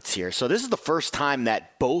of nuggets here. So this is the first time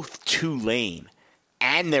that both Tulane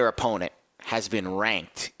and their opponent has been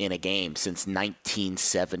ranked in a game since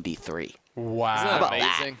 1973. Wow. Isn't that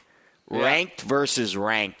amazing? That? Yeah. Ranked versus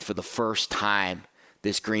ranked for the first time.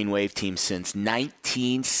 This Green Wave team since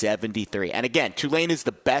 1973. And again, Tulane is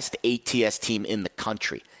the best ATS team in the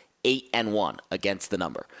country. 8-1 against the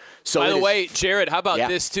number. So by the way, Jared, how about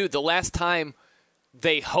this too? The last time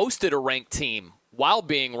they hosted a ranked team while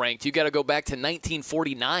being ranked, you got to go back to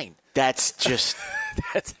 1949. That's just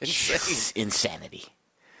that's insane. Insanity.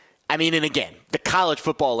 I mean, and again, the college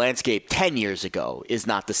football landscape 10 years ago is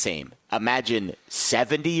not the same. Imagine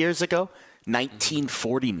 70 years ago.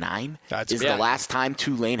 1949 is the last time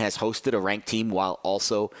Tulane has hosted a ranked team while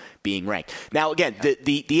also being ranked. Now, again,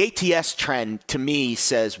 the ATS trend to me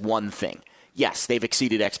says one thing. Yes, they've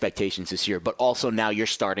exceeded expectations this year, but also now you're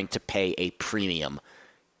starting to pay a premium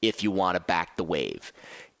if you want to back the Wave.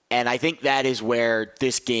 And I think that is where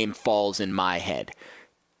this game falls in my head.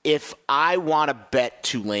 If I want to bet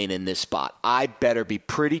Tulane in this spot, I better be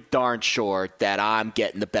pretty darn sure that I'm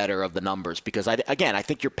getting the better of the numbers, because I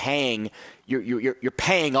think you're paying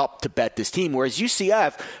up to bet this team. Whereas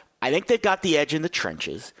UCF, I think they've got the edge in the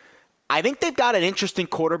trenches. I think they've got an interesting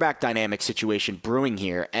quarterback dynamic situation brewing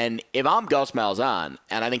here. And if I'm Gus Malzahn,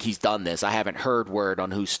 and I think he's done this, I haven't heard word on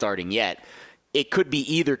who's starting yet. It could be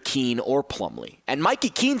either Keene or Plumlee. And Mikey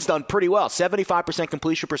Keene's done pretty well, 75%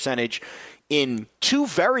 completion percentage in 2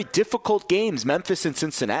 very difficult games, Memphis and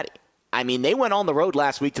Cincinnati. I mean, they went on the road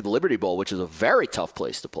last week to the Liberty Bowl, which is a very tough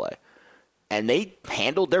place to play. And they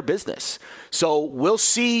handled their business. So we'll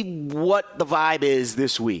see what the vibe is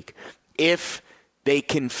this week. If they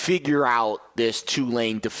can figure out this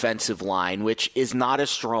Tulane defensive line, which is not as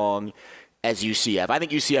strong as UCF. I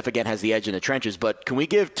think UCF, again, has the edge in the trenches, but can we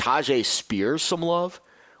give Tajay Spears some love?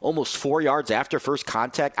 Almost 4 yards after first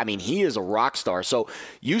contact. I mean, he is a rock star. So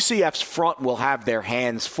UCF's front will have their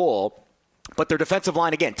hands full, but their defensive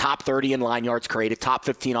line, again, top 30 in line yards created, top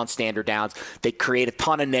 15 on standard downs. They create a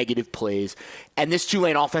ton of negative plays. And this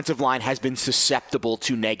Tulane offensive line has been susceptible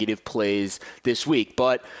to negative plays this week.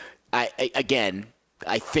 But, I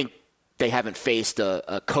think they haven't faced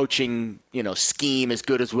a coaching scheme as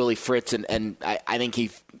good as Willie Fritz, and I think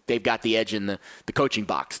they've got the edge in the coaching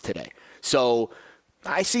box today. So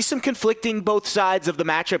I see some conflicting both sides of the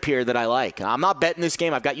matchup here that I like. I'm not betting this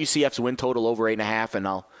game. I've got UCF's win total over 8.5, and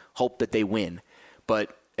I'll hope that they win.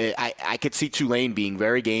 But I could see Tulane being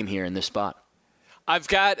very game here in this spot. I've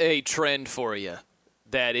got a trend for you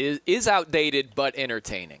that is outdated but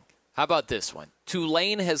entertaining. How about this one?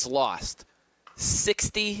 Tulane has lost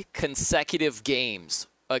 60 consecutive games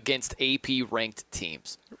against AP-ranked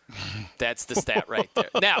teams. That's the stat right there.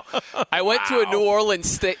 Now, I went to a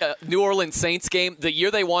New Orleans Saints game the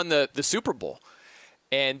year they won the Super Bowl.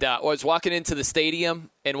 And I was walking into the stadium,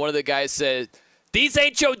 and one of the guys said, "These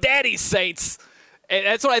ain't your daddy's Saints." And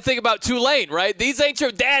that's what I think about Tulane, right? These ain't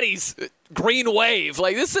your daddy's Green Wave.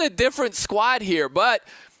 Like, this is a different squad here, but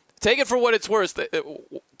take it for what it's worth.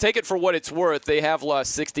 They have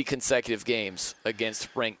lost 60 consecutive games against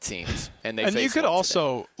ranked teams, and you could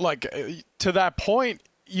also to that point,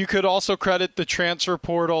 you could also credit the transfer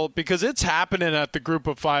portal because it's happening at the Group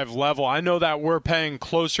of 5 level. I know that we're paying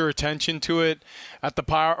closer attention to it at the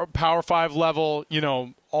Power 5 level.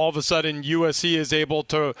 All of a sudden USC is able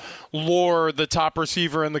to lure the top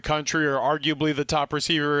receiver in the country, or arguably the top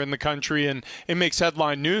receiver in the country, and it makes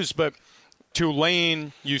headline news. But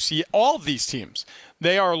Tulane, UC, all of these teams,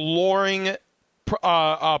 they are luring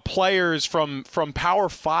players from Power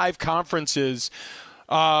 5 conferences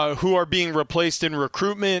who are being replaced in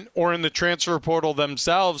recruitment or in the transfer portal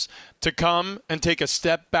themselves to come and take a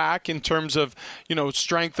step back in terms of,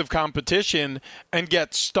 strength of competition and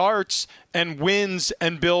get starts and wins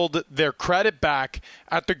and build their credit back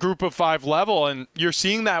at the Group of 5 level. And you're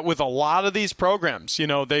seeing that with a lot of these programs.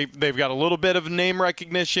 They've got a little bit of name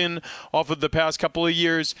recognition off of the past couple of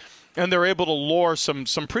years, and they're able to lure some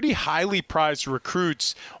pretty highly prized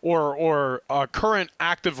recruits or current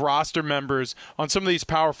active roster members on some of these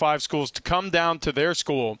Power 5 schools to come down to their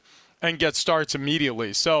school and get starts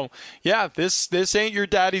immediately. So, yeah, this ain't your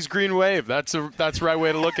daddy's Green Wave. That's the right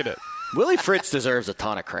way to look at it. Willie Fritz deserves a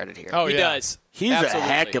ton of credit here. Oh, he does. He's Absolutely. A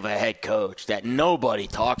heck of a head coach that nobody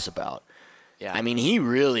talks about. Yeah. I mean, he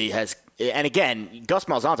really has – and, again, Gus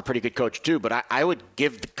Malzahn's a pretty good coach too, but I would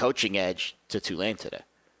give the coaching edge to Tulane today.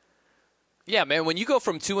 Yeah, man, when you go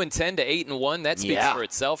from 2-10 to 8-1, that speaks for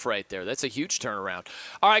itself right there. That's a huge turnaround.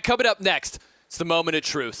 All right, coming up next, it's the moment of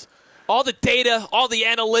truth. All the data, all the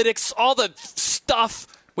analytics, all the stuff,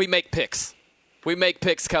 we make picks. We make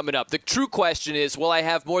picks coming up. The true question is, will I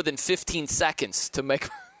have more than 15 seconds to make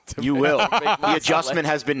You will. The adjustment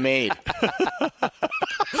has been made. All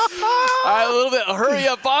right, a little bit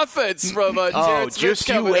hurry-up offense from Jared Smith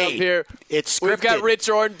coming up here. It's scripted. We've got Rich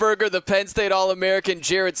Ornberger, the Penn State All-American,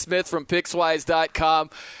 Jared Smith from Pickswise.com.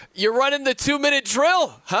 You're running the 2-minute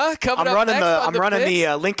drill, huh? I'm running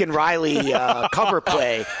the Lincoln Riley cover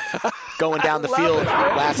play going down the field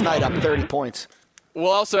last night up 30 points. We'll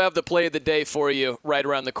also have the play of the day for you right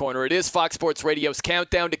around the corner. It is Fox Sports Radio's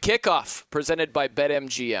Countdown to Kickoff, presented by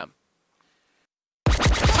BetMGM.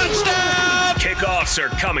 Touchdown! Kickoffs are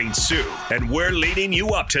coming soon, and we're leading you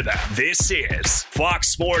up to them. This is Fox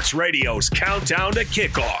Sports Radio's Countdown to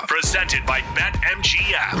Kickoff, presented by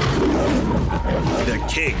BetMGM, the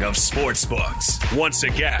king of sportsbooks. Once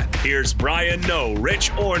again, here's Brian Noe,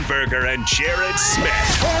 Rich Ornberger, and Jared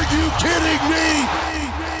Smith. Are you kidding me?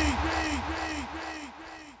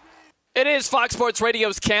 It is Fox Sports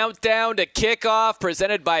Radio's Countdown to Kickoff,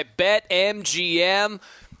 presented by BetMGM.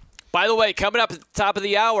 By the way, coming up at the top of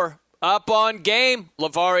the hour, up on game,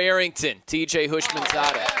 LeVar Arrington, TJ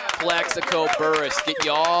Houshmandzadeh, Plaxico Burress, getting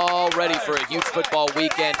you all ready for a huge football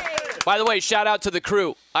weekend. By the way, shout out to the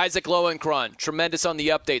crew, Isaac Lowenkron, tremendous on the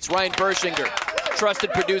updates, Ryan Bershinger,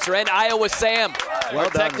 trusted producer, and Iowa Sam, our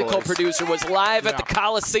technical producer, was live at the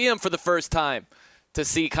Coliseum for the first time to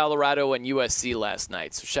see Colorado and USC last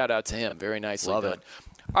night. So shout out to him. Very nicely done.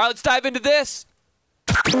 All right, let's dive into this.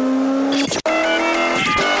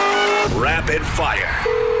 Rapid fire.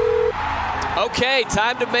 Okay,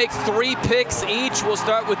 time to make 3 picks each. We'll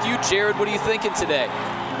start with you, Jared. What are you thinking today?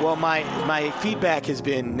 Well, my feedback has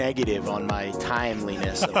been negative on my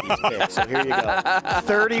timeliness of these picks. So here you go.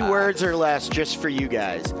 30 words or less just for you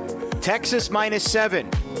guys. Texas -7.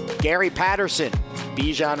 Gary Patterson,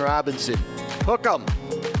 Bijan Robinson. Hook 'em.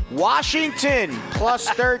 Washington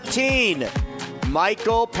 +13.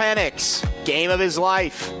 Michael Penix, game of his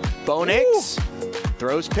life. Bo Nix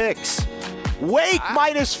throws picks. Wake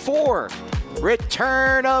 -4.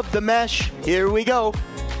 Return of the mesh. Here we go.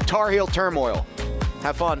 Tar Heel turmoil.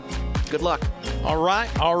 Have fun. Good luck. All right.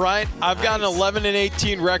 I've got an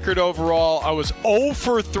 11-18 record overall. I was 0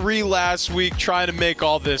 for 3 last week trying to make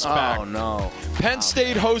all this back. Oh, no. Penn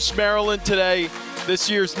State hosts Maryland today. This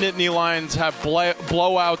year's Nittany Lions have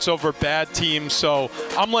blowouts over bad teams, so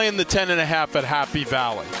I'm laying the 10.5 at Happy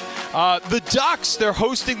Valley. The Ducks, they're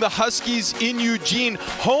hosting the Huskies in Eugene.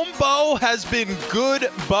 Home Bo has been good,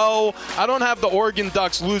 Bo. I don't have the Oregon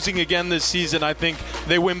Ducks losing again this season. I think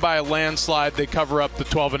they win by a landslide. They cover up the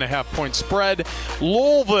 12.5-point spread.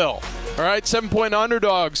 Louisville, all right, 7-point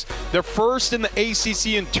underdogs. They're first in the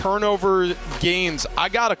ACC in turnover gains. I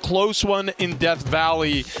got a close one in Death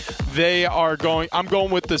Valley. I'm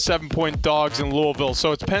going with the 7-point dogs in Louisville.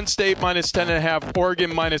 So it's Penn State -10.5,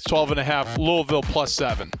 Oregon -12.5, Louisville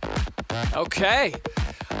 +7. Okay.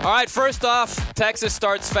 All right, first off, Texas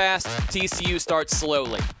starts fast, TCU starts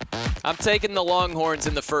slowly. I'm taking the Longhorns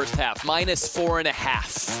in the first half,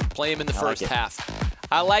 -4.5. Play them in the first half.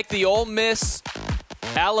 I like the Ole Miss,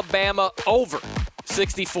 Alabama over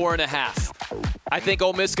 64.5. I think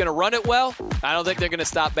Ole Miss is going to run it well. I don't think they're going to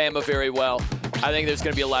stop Bama very well. I think there's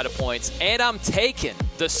going to be a lot of points. And I'm taking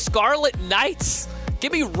the Scarlet Knights.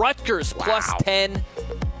 Give me Rutgers +10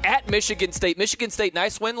 at Michigan State. Michigan State,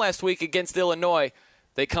 nice win last week against Illinois.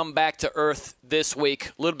 They come back to earth this week.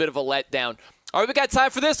 A little bit of a letdown. All right, we got time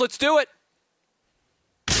for this. Let's do it.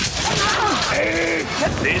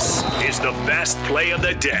 This is the best play of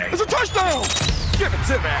the day. It's a touchdown! Give it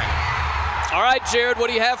to me! All right, Jared, what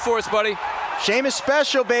do you have for us, buddy? Seamus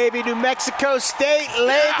Special, baby. New Mexico State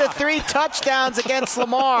laid the 3 touchdowns against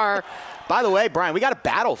Lamar. By the way, Brian, we got a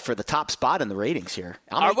battle for the top spot in the ratings here.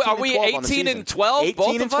 Are we 18 and 12?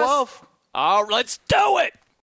 18 and 12. All right, let's do it.